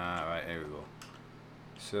session. Ah, right, here we go.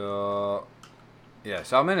 So, yeah,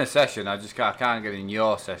 so I'm in a session, I can't get in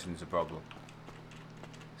your session's a problem.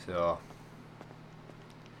 So,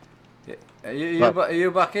 Are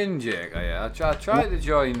you back in, Jake? Are you? I tried to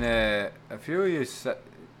join a few of you,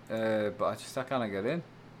 but I can't get in.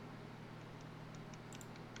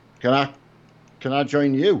 Can I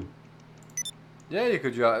join you? Yeah, you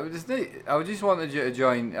could join. I just wanted you to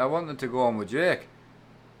join. I wanted to go on with Jake.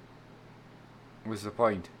 Was the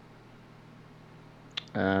point?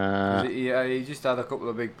 He just had a couple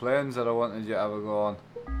of big planes that I wanted you to have a go on.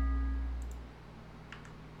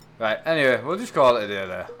 Right, anyway, we'll just call it a day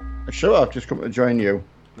there. Sure, I've just come to join you.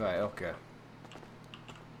 Right, okay.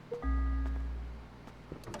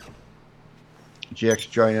 Jake's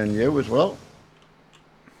joining you as well.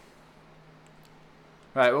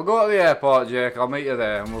 Right, we'll go to the airport, Jake. I'll meet you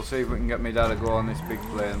there, and we'll see if we can get me dad to go on this big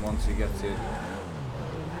plane once he gets in.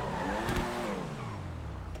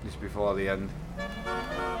 Just before the end.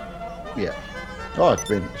 Yeah. Oh, it's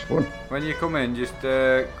fun. When you come in, just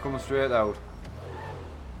come straight out.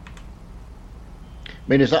 I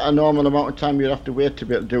mean, is that a normal amount of time you'd have to wait to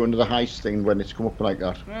be able to do another heist thing when it's come up like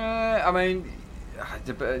that? I mean,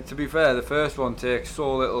 to be fair, the first one takes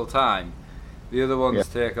so little time. The other ones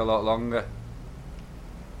take a lot longer.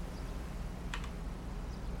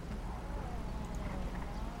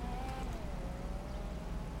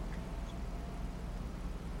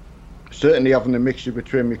 Certainly having a mixture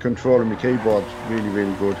between my controller and my keyboard's really,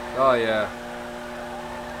 really good. Oh yeah.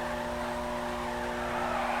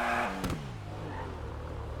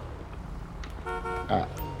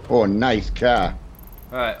 Oh, nice car.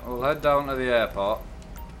 Right, we'll head down to the airport.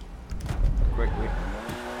 Quickly.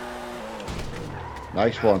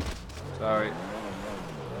 Nice one. Sorry.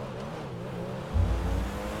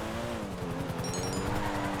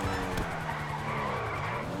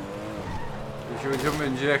 Should we jump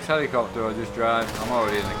in Jake's helicopter or just drive? I'm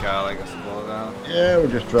already in the car, like I suppose now. Yeah, we'll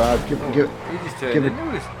just drive. He just turned into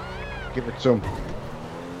us. Give it some.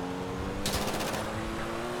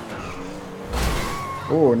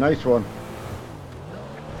 Oh, nice one.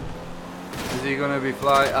 Is he going to be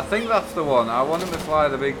fly? I think that's the one. I want him to fly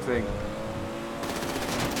the big thing.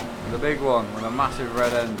 The big one with a massive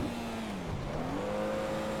red end.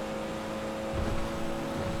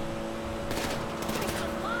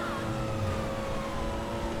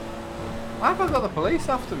 Why have I got the police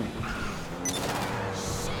after me?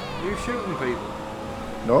 You shooting people?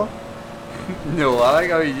 No? No, I like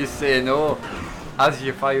how you just say no as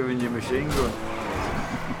you're firing your machine gun.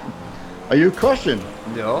 Are you caution?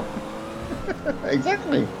 No.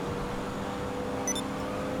 Exactly.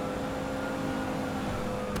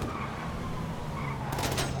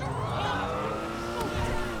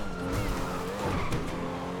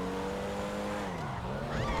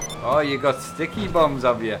 Oh, you got sticky bombs,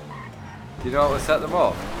 have you? Do you know how to set them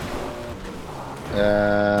off?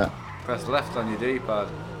 Press left on your D-pad.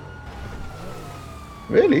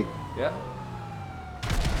 Really? Yeah.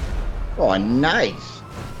 Oh, nice.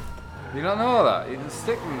 You don't know that? You can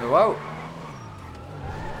stick them throughout.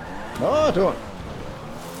 No, I don't.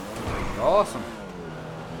 Awesome.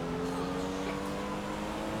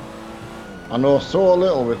 I know so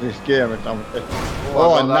little with this game. Oh, I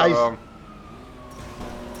got that nice. wrong.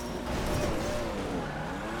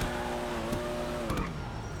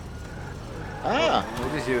 Ah, We'll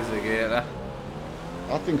just use the gator.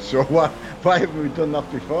 I think so. Why haven't we done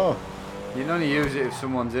that before? You can only use it if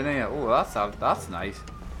someone's in here. Oh, that's nice.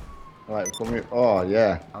 Right, come here. Oh,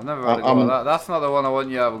 yeah. I've never had a go at that. That's not the one I want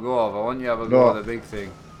you to have a go of. I want you to have a go of the big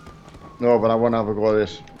thing. No, but I want to have a go at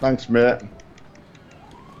this. Thanks, mate.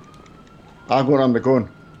 I'm going on the gun.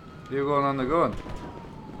 You're going on the gun?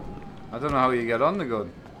 I don't know how you get on the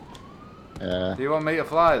gun. Do you want me to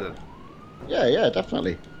fly then? Yeah,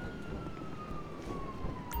 definitely.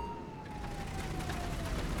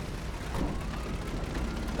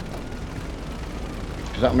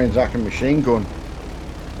 Because that means I can machine gun.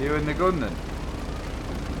 You in the gun then?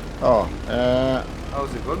 Oh,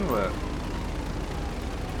 How's the gun work?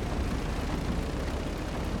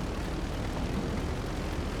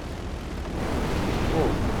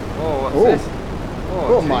 Oh, what's this?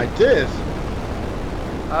 Oh my days.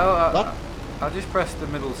 I just pressed the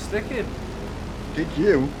middle stick in. Did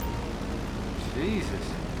you? Jesus.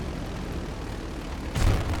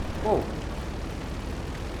 Whoa.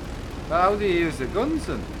 How do you use the guns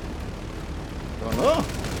then? Don't know.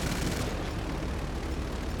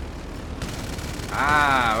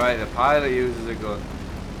 Ah, right, the pilot uses a gun.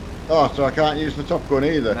 Oh, so I can't use the top gun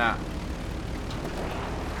either. Nah.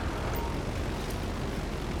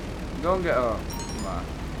 Don't get on. Come on.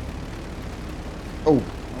 Oh.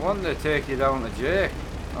 I wanted to take you down to Jake.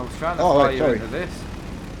 I was trying to Oh, fly right, you sorry. into this.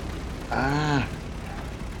 Ah.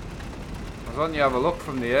 I was wanting you to have a look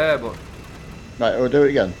from the air, but Right, we'll do it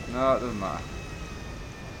again. no, it doesn't matter.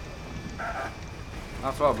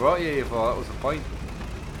 That's what I brought you here for. That was the point.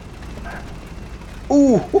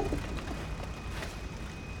 Ooh!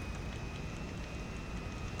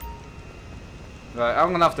 Right,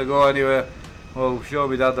 I'm gonna have to go anyway. We'll show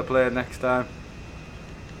me dad the plane next time.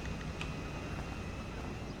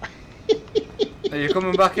 Are you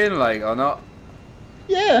coming back in, like, or not?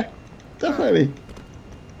 Yeah, definitely.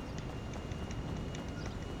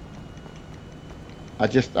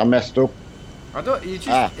 I messed up. I don't. You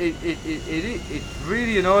just. It's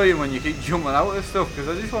really annoying when you keep jumping out of stuff because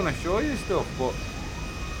I just want to show you stuff, but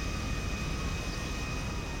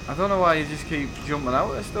I don't know why you just keep jumping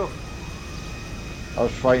out of stuff. I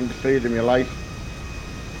was fighting to feed him your life.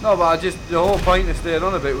 No, but the whole point of staying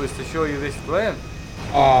on a bit was to show you this plane.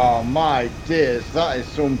 Oh my days, that is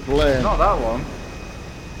some plane. Not that one.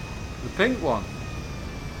 The pink one.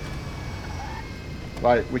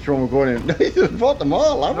 Right, which one we're going in? He's bought them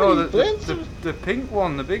all, haven't No, we? Planes? the pink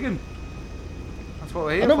one, the big one. That's what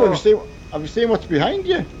we're I here know, for. but have you seen what's behind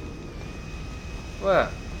you? Where?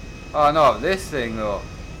 Oh no, this thing though.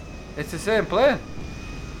 It's the same plane.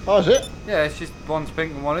 Oh, is it? Yeah, it's just one's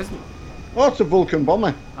pink and one isn't. Oh, it's a Vulcan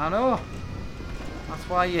bomber. I know. That's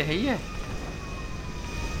why you're here.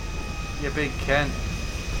 You big Ken.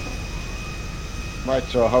 Right,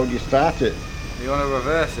 so how do you start it? You want to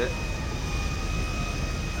reverse it?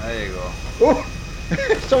 There you go. Oh!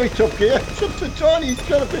 Sorry, Top Gear. Shut the Tony, he's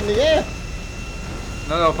got up in the air.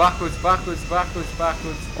 No, backwards. Right,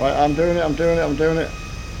 I'm doing it. Alright,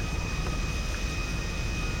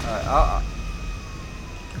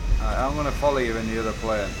 I'm going to follow you in the other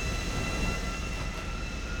plane.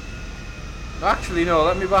 Actually, no,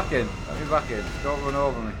 let me back in. Don't run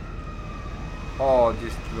over me. Oh,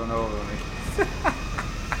 just run over me.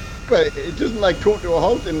 But it doesn't like come to a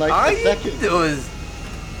halt in like a second. It does.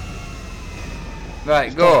 Right,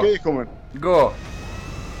 Top go. Gear coming. Go.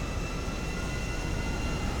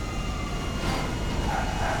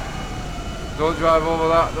 Don't drive over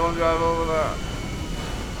that.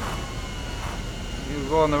 You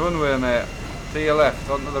go on the runway, mate. To your left,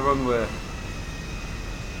 onto the runway.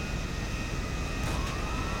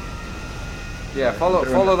 Yeah,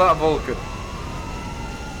 follow that Vulcan.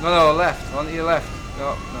 No, left, onto your left.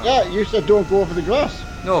 No. Yeah, you said don't go over the grass.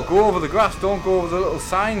 No, go over the grass, don't go over the little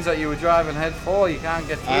signs that you were driving head for, you can't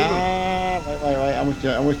get through them. Right, I'm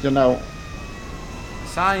with you now.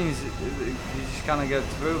 Signs, you just can't get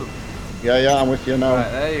through them. Yeah, I'm with you now.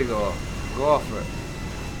 Right, there you go. Go for it.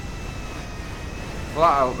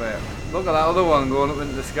 Flat out, mate. Look at that other one going up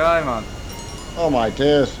into the sky, man. Oh my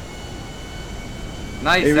days.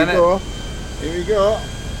 Nice, Here isn't we it? go. Here we go.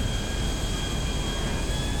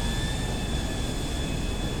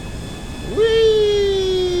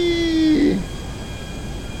 Whee!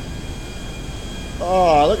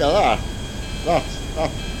 Oh, look at that. That's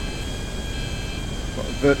got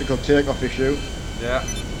a vertical takeoff issue. Yeah.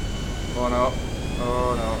 Oh no.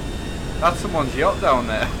 That's someone's yacht down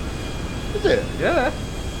there. Is it? Yeah.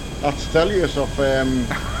 That's Stelios of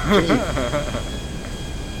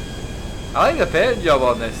I like the paint job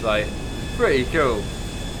on this, like, pretty cool.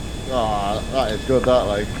 Oh, that is good, that,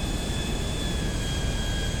 like.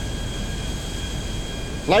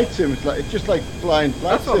 Flight sims, like, it's just like flying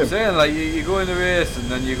flight That's what I'm sim. saying, like, you go in the race and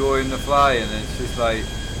then you go in the fly and it's just like,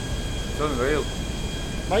 it's unreal.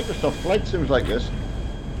 Microsoft flight sims like this.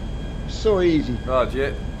 So easy. Oh,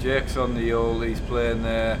 Jake's on the old, he's playing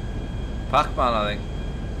Pac-Man, I think.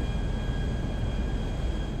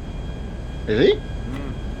 Is he?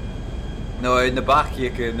 No, in the back you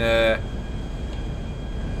can, yeah,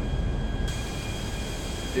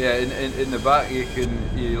 in the back you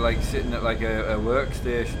like sitting at like a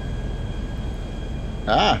workstation.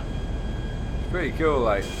 Ah, It's pretty cool,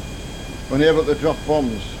 like. when you're able to drop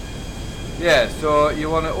bombs. Yeah, so you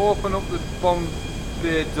want to open up the bomb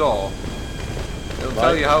bay door. It'll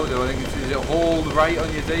tell Right. you how to. I think it's hold right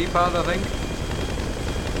on your D-pad, I think.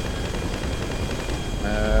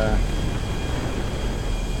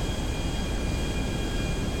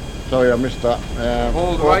 Sorry, I missed that.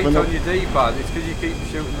 Hold right open up- on your D-pad. It's because you keep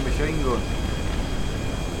shooting the machine gun.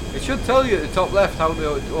 It should tell you at the top left how to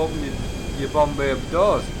open your bomb bay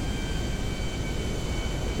doors.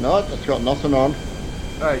 No, it's got nothing on.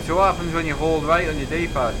 Right, so what happens when you hold right on your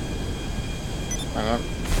D-pad? Hang on.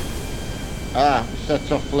 Ah, it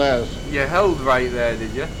sets off flares. You held right there,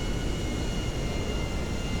 did you?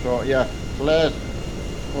 So, yeah, flares.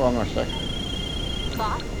 Oh, hang on a sec.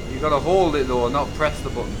 Boss? You got to hold it though, not press the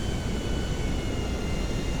button.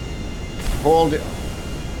 Hold it.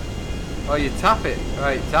 Oh, you tap it.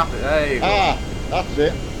 Right, tap it. There you go. Ah, that's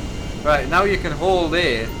it. Right, now you can hold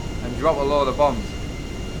A and drop a load of bombs.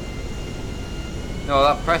 No,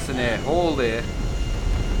 that pressing A. Hold A.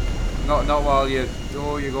 Not while you.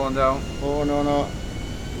 Oh, you're going down. Oh no no.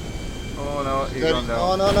 Oh no, you're Steady. going down.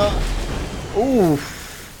 Oh no no.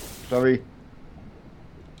 Oof. Sorry.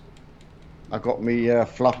 I got me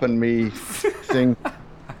flapping me thing.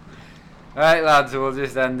 Right, lads, we'll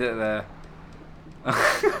just end it there.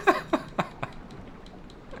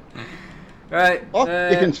 Right. Oh,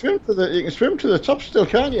 you can swim to the top still,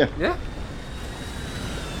 can't you? Yeah.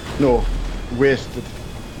 No, wasted.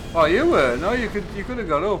 Oh, you were? No, you could have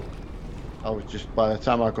got up. I was just, by the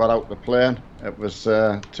time I got out the plane, it was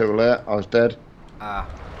too late. I was dead. Ah.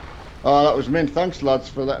 Oh, that was mint. Thanks, lads,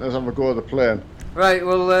 for letting us have a go at the plane. Right.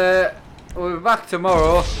 Well, we'll be back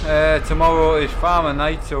tomorrow. Tomorrow is farmer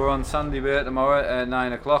night, so we're on Sandy Bay tomorrow at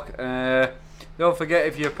 9 o'clock. Don't forget,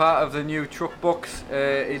 if you're part of the new truck box,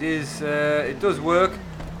 it does work.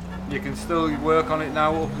 You can still work on it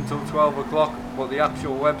now up until 12 o'clock, but the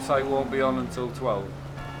actual website won't be on until 12.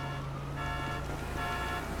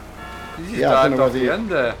 You just Yeah, I don't dived know off whether the you- end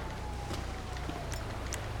there.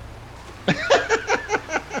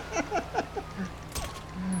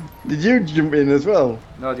 Did you jump in as well?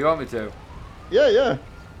 No, do you want me to? Yeah.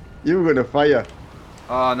 You were going to fire.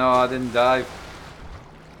 Oh no, I didn't dive.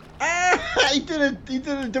 Ah, he did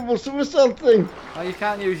a double somersault thing. Oh, you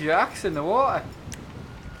can't use your axe in the water.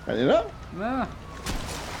 And you know? No.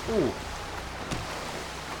 Ooh.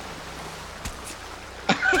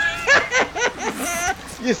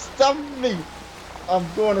 You stabbed me. I'm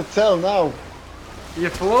going to tell now.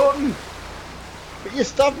 You're floating. But you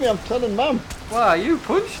stabbed me, I'm telling Mum. Wow, you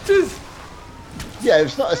punched us. Yeah,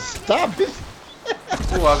 it's not a stab, is it?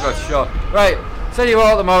 Oh, I got shot. Right, see you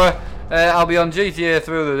all tomorrow. I'll be on GTA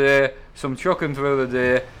through the day, some trucking through the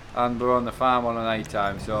day, and we're on the farm on the night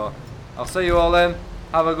time. So I'll see you all then.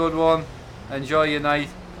 Have a good one. Enjoy your night.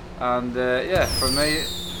 And yeah, from me,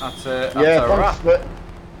 that's a wrap.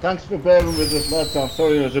 Thanks for bearing with us, lads. I'm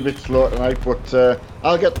sorry it was a bit slow tonight, but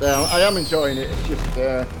I'll get there. I am enjoying it.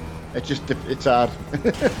 It's hard.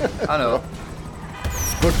 I know.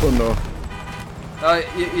 Good fun though.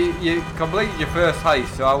 You completed your first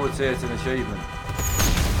heist, so I would say it's an achievement.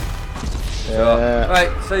 So, Yeah.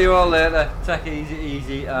 right, see you all later. Take it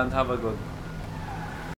easy and have a good.